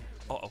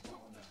 Uh-oh.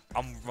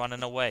 I'm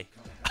running away.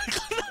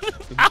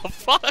 Ow,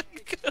 fuck!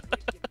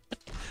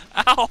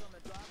 Ow!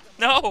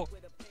 No!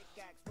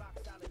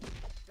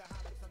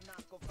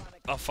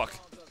 Oh, fuck.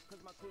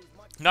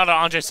 Not an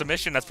Andre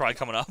submission, that's probably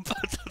coming up.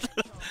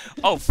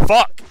 Oh,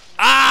 fuck!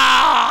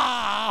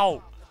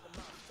 Ow!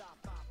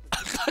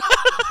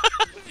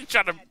 You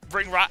trying to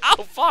bring Rock...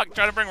 Oh, fuck!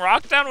 Trying to bring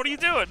Rock down? What are you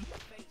doing?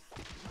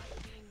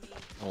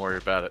 Don't worry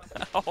about it.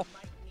 Oh.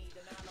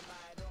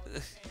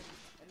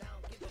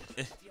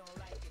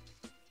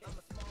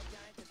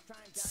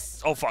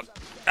 Oh, fuck.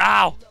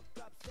 Ow!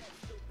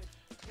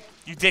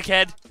 You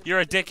dickhead. You're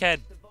a dickhead.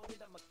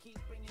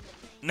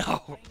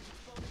 No.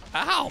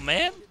 Ow,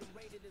 man.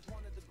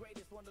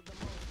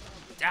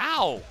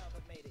 Ow.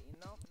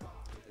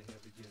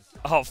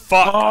 Oh,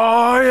 fuck.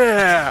 Oh,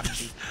 yeah.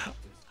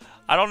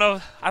 I don't know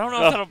if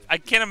that'll... I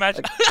can't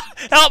imagine.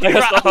 Help me,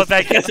 Rock. Oh,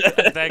 thank you.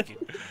 Thank you.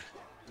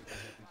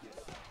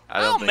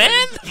 I Oh, don't think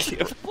man.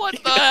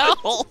 What the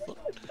hell?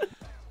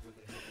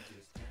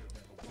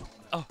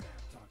 Oh.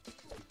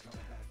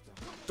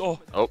 Oh.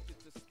 Oh,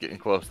 getting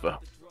close, though.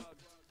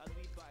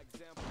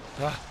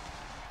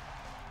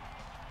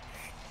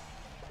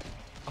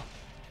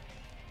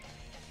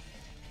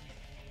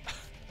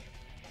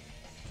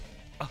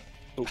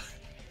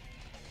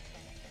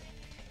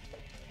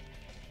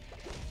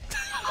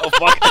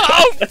 fuck.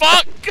 Oh,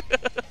 fuck!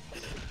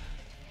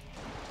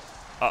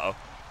 Uh-oh.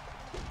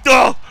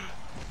 Oh!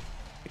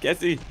 I can't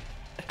see.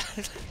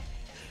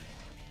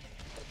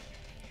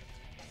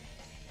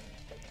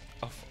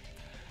 Oh,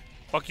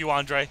 fuck you,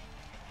 Andre.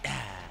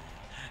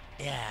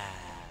 Yeah.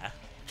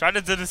 Try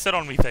to do the sit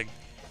on me thing.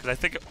 Because I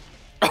think...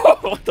 Oh,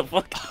 what the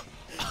fuck?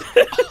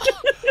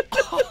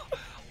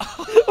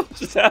 What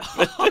just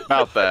happened?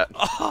 About that.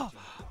 Oh,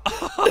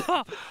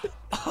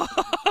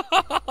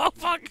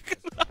 fuck.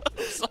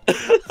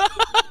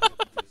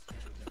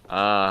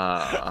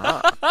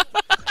 Uh-huh.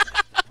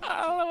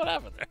 I don't know what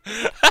happened there.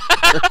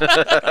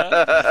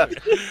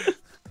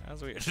 That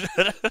was weird.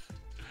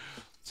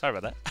 Sorry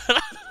about that.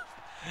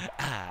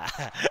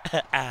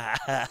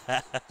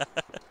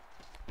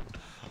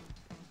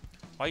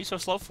 Why are you so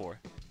slow for?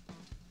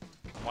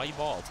 Why are you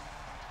bald?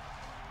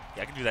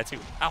 Yeah, I can do that too.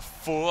 Oh,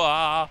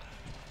 fuck.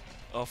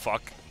 Oh,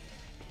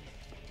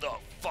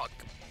 fuck.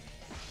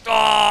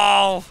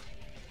 Oh!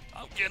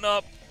 I'm getting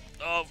up.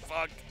 Oh,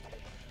 fuck.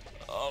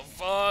 Oh,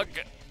 fuck.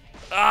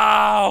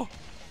 Ow!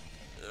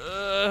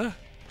 Oh.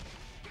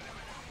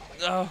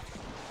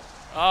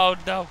 Oh,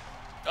 no.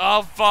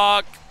 Oh,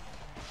 fuck.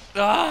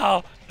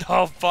 Oh.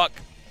 Oh, fuck.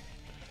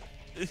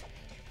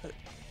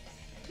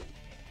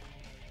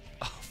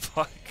 Oh,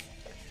 fuck.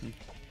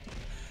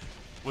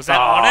 Was that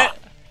on it?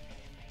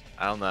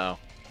 I don't know.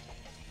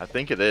 I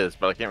think it is,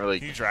 but I can't really.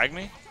 Can you drag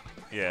me?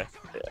 Yeah.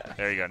 Yeah.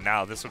 There you go.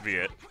 Now this would be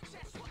it.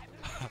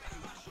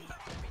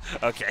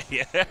 Okay.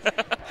 Yeah.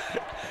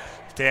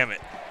 Damn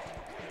it.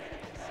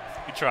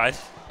 You tried.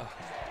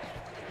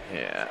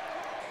 Yeah.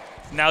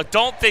 Now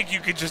don't think you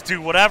can just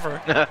do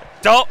whatever.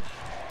 Don't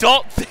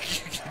think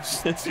you can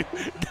just do.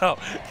 No.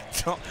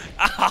 Don't.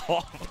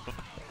 Ow.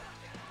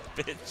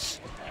 Bitch.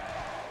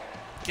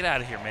 Get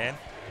out of here, man.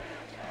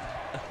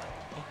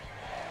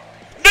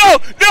 No!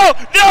 No!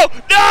 No!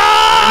 No!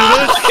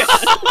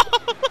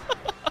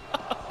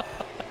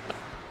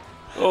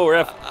 Oh,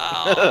 ref.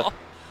 Ow.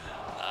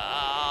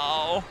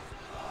 Ow.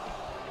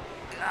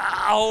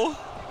 Ow.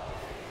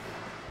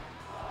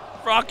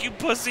 Rock, you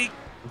pussy.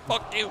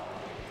 Fuck you.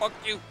 Fuck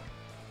you.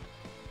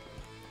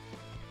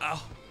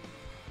 Ow.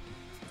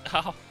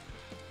 Ow.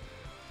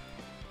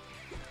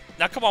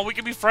 Now, come on, we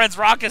can be friends.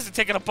 Rock isn't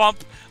taking a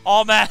bump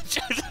all match.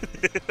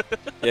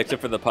 Yeah,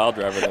 except for the pile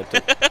driver that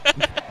took.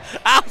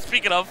 Ow,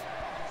 speaking of.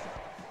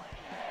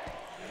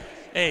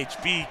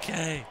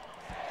 HBK.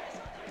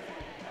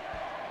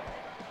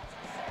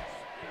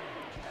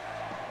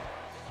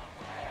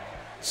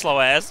 Slow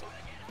ass.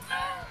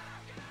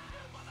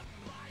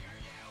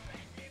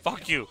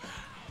 Fuck you.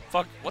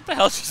 Fuck. What the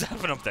hell just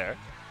happened up there?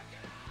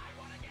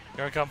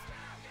 Here I come.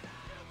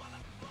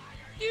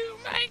 You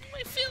make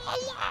me feel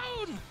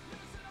alone.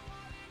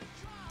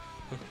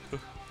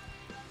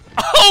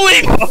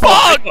 Holy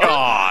fuck!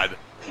 God.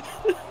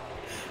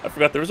 I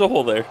forgot there was a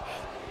hole there.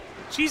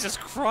 Jesus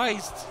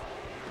Christ.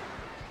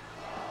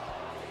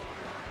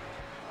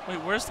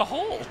 Wait, where's the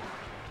hole?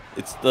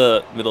 It's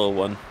the middle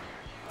one.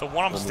 The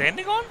one I'm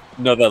standing on?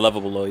 No, that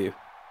level below you.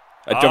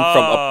 I jumped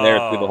from up there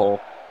through the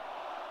hole.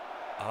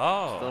 Still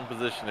Oh. in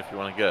position if you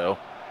want to go.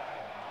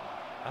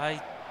 I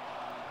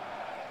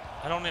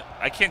don't.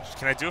 I can't.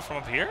 Can I do it from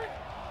up here?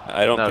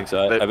 I don't No, think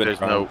so. I've been there's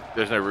trying.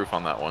 no roof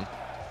on that one.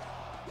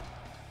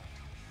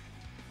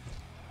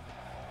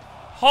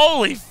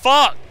 Holy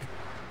fuck!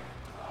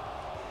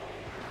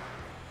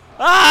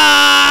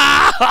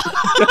 Ah!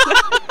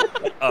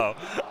 Oh.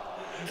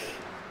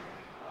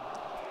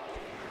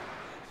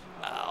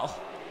 Ow.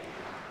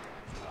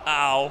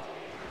 Ow.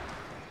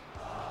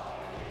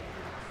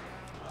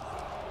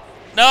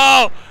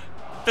 No!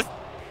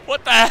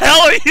 What the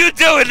hell are you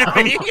doing to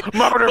me?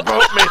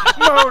 Motorboat me!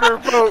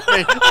 Motorboat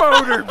me!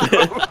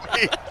 Motorboat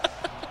me!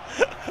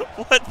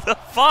 What the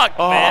fuck,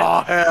 man?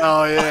 Oh,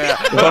 hell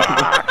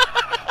yeah!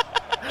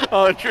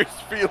 Andre's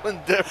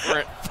feeling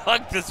different.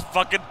 Fuck this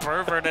fucking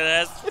perverted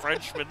ass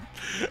Frenchman.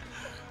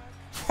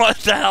 What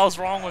the hell's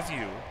wrong with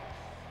you?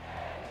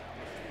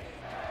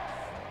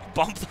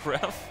 Bump the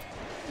ref?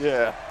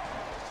 Yeah.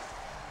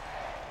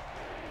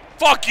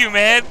 Fuck you,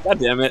 man! God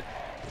damn it.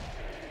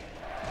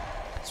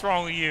 What's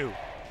wrong with you?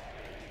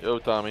 Yo,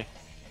 Tommy.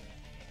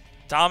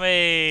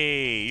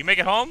 Tommy! You make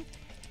it home?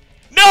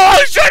 No! I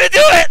was trying to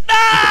do it!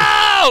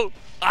 No!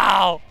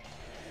 Ow!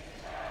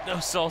 No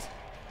salt.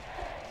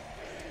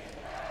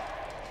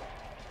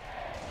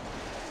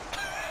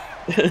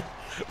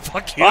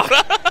 Fuck you.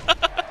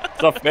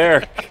 It's not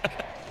fair.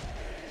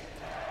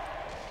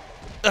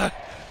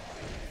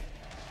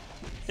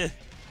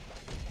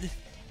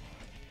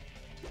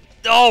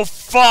 Oh,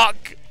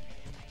 fuck!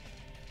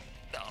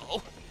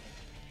 No.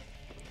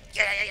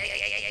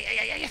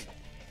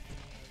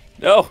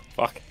 No.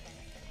 Fuck.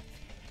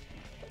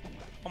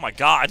 Oh my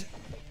god.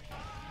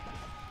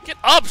 Get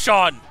up,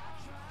 Sean!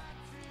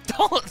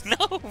 Don't,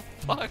 no,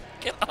 fuck,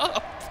 get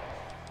up.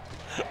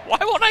 Why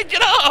won't I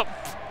get up?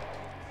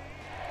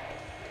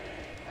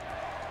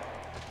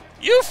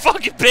 You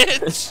fucking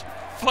bitch!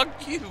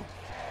 Fuck you.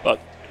 Fuck.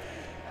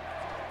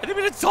 I didn't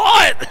even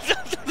taunt!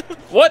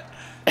 What?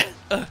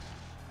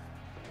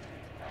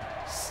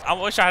 I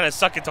wish I had a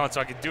suck it on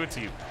so I could do it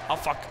to you. Oh,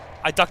 fuck.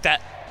 I ducked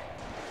that.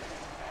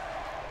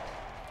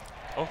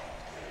 Oh.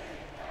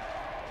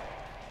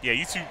 Yeah,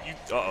 you two.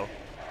 Uh-oh.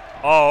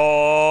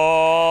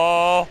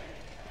 Oh.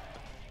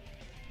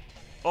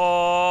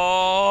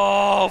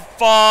 Oh,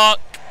 fuck.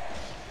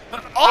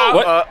 Oh,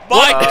 What?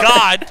 my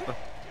God.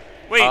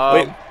 Wait.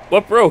 Wait,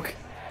 what broke?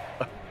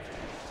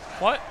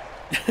 What?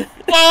 Whoa,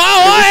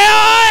 whoa,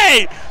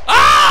 wait, wait!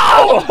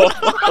 Oh!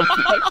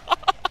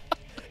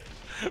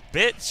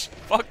 Bitch,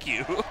 fuck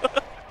you.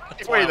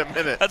 Wait a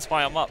minute. That's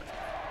why I'm up.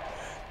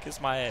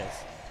 Kiss my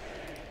ass.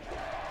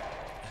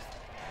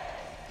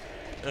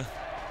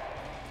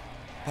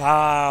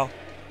 Wow.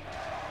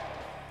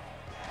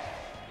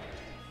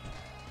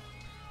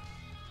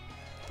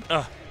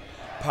 Oh.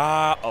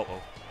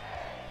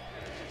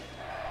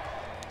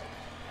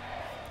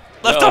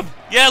 Lift No. him!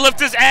 Yeah, lift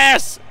his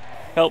ass!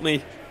 Help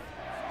me.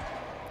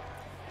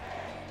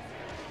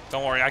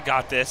 Don't worry, I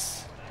got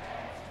this.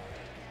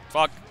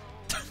 Fuck.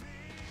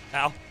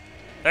 Ow.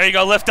 There you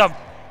go, lift him.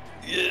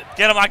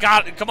 Get him, I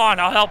got it. Come on,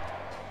 I'll help.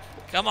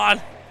 Come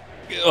on.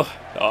 Ugh.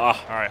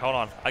 Ah. Alright, hold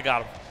on. I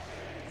got him.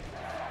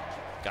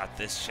 Got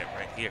this shit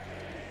right here.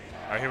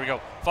 Alright, here we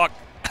go. Fuck.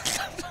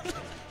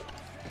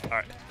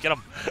 Alright, get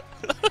him.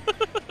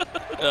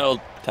 I'll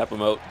tap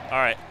him out.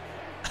 Alright.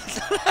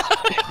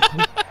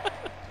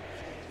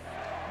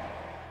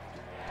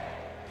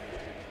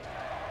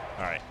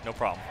 Alright, no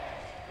problem.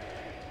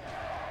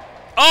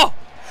 Oh!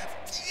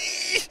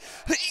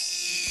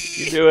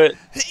 You can do it.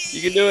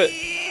 You can do it.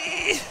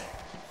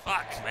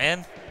 Fuck,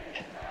 man.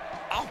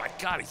 Oh my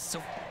God, he's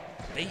so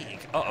big.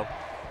 Uh-oh.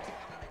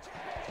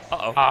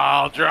 Uh-oh.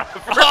 I'll drop.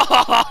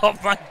 Oh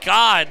my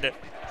God.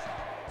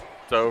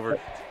 It's over.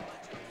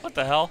 What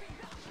the hell?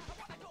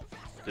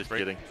 Just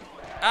kidding.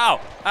 Ow.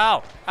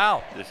 Ow.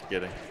 Ow. Just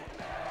kidding.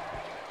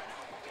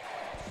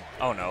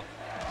 Oh no.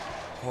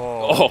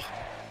 Oh.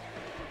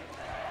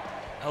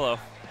 Hello.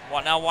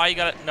 What now? Why you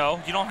gotta? No,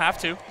 you don't have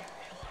to.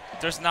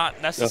 There's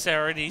not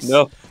necessities.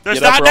 No. There's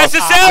Get up, not Brock.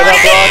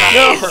 necessarities. Get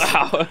up,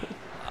 Brock. No.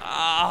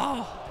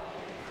 Ow.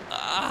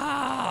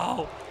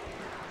 Ow.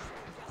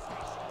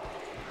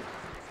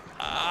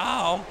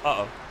 Ow.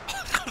 Uh-oh.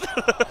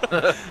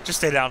 Just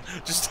stay down.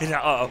 Just stay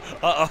down. Uh-oh.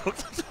 Uh-oh.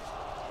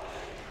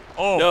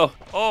 Oh. No.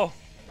 Oh.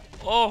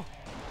 Oh.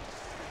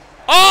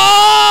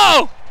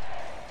 Oh!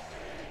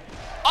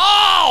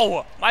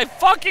 Oh! My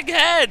fucking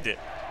head!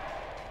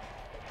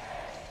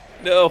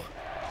 No.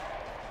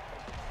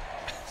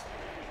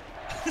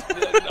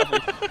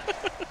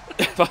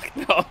 Fuck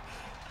no.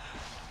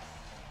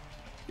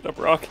 Get up,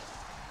 Brock.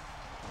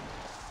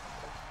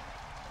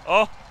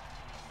 Oh.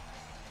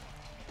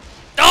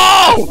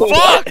 Oh,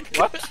 fuck!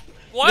 What?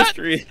 What?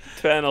 Mystery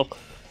panel.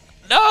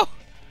 No!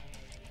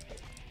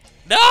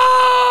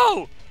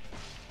 No!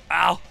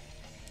 Ow.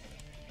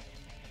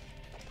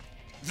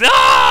 No!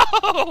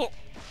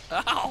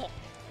 Ow.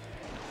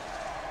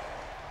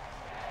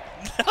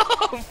 No,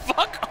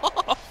 fuck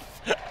off!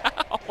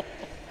 Ow.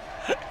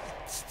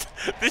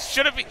 This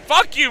shouldn't be.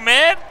 Fuck you,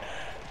 man!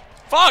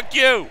 Fuck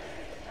you!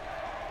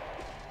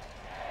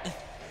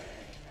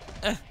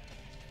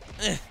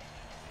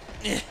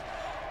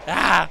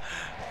 Ah!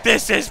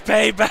 This is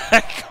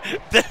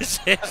payback! This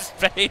is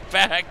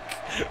payback!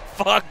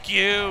 Fuck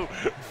you!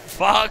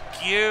 Fuck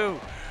you!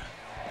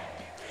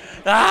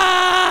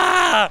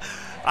 Ah!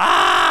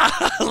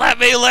 Ah! Let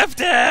me lift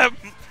him!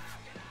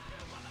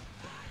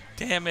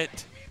 Damn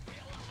it.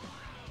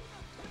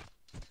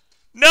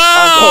 No!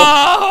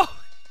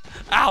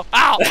 Ow!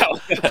 Ow!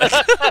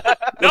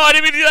 No, I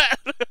didn't mean to do that!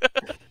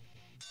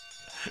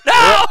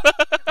 No!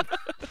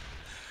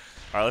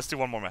 Alright, let's do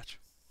one more match.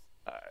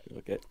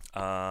 Okay.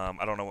 I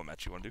don't know what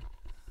match you want to do.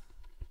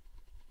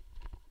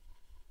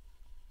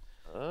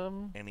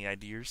 Any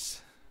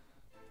ideas?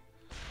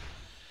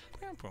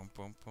 I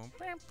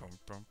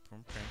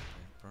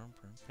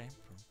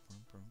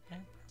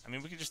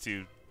mean, we could just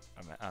do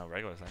a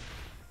regular thing.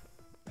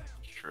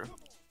 True.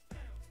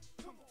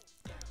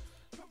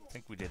 I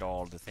think we did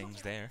all the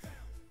things there.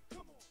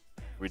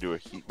 We do a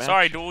heat match.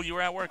 Sorry, Duel, you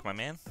were at work, my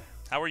man.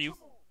 How are you?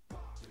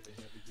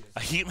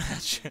 A heat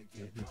match?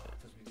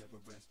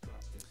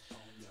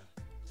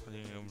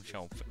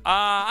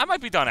 I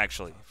might be done,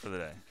 actually, for the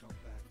day.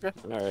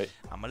 All right.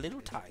 I'm a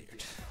little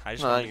tired. I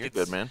just No, want to you're get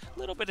good, man. a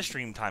little bit of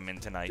stream time in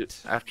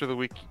tonight. After the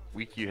week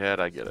you had,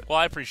 I get it. Well,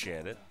 I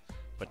appreciate it.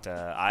 But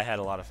I had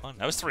a lot of fun.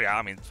 That was 3 hours.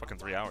 I mean, fucking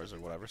 3 hours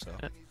or whatever, so.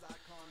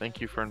 Thank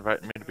you for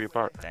inviting me to be a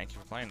part. Thank you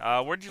for playing.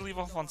 Where'd you leave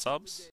off on subs?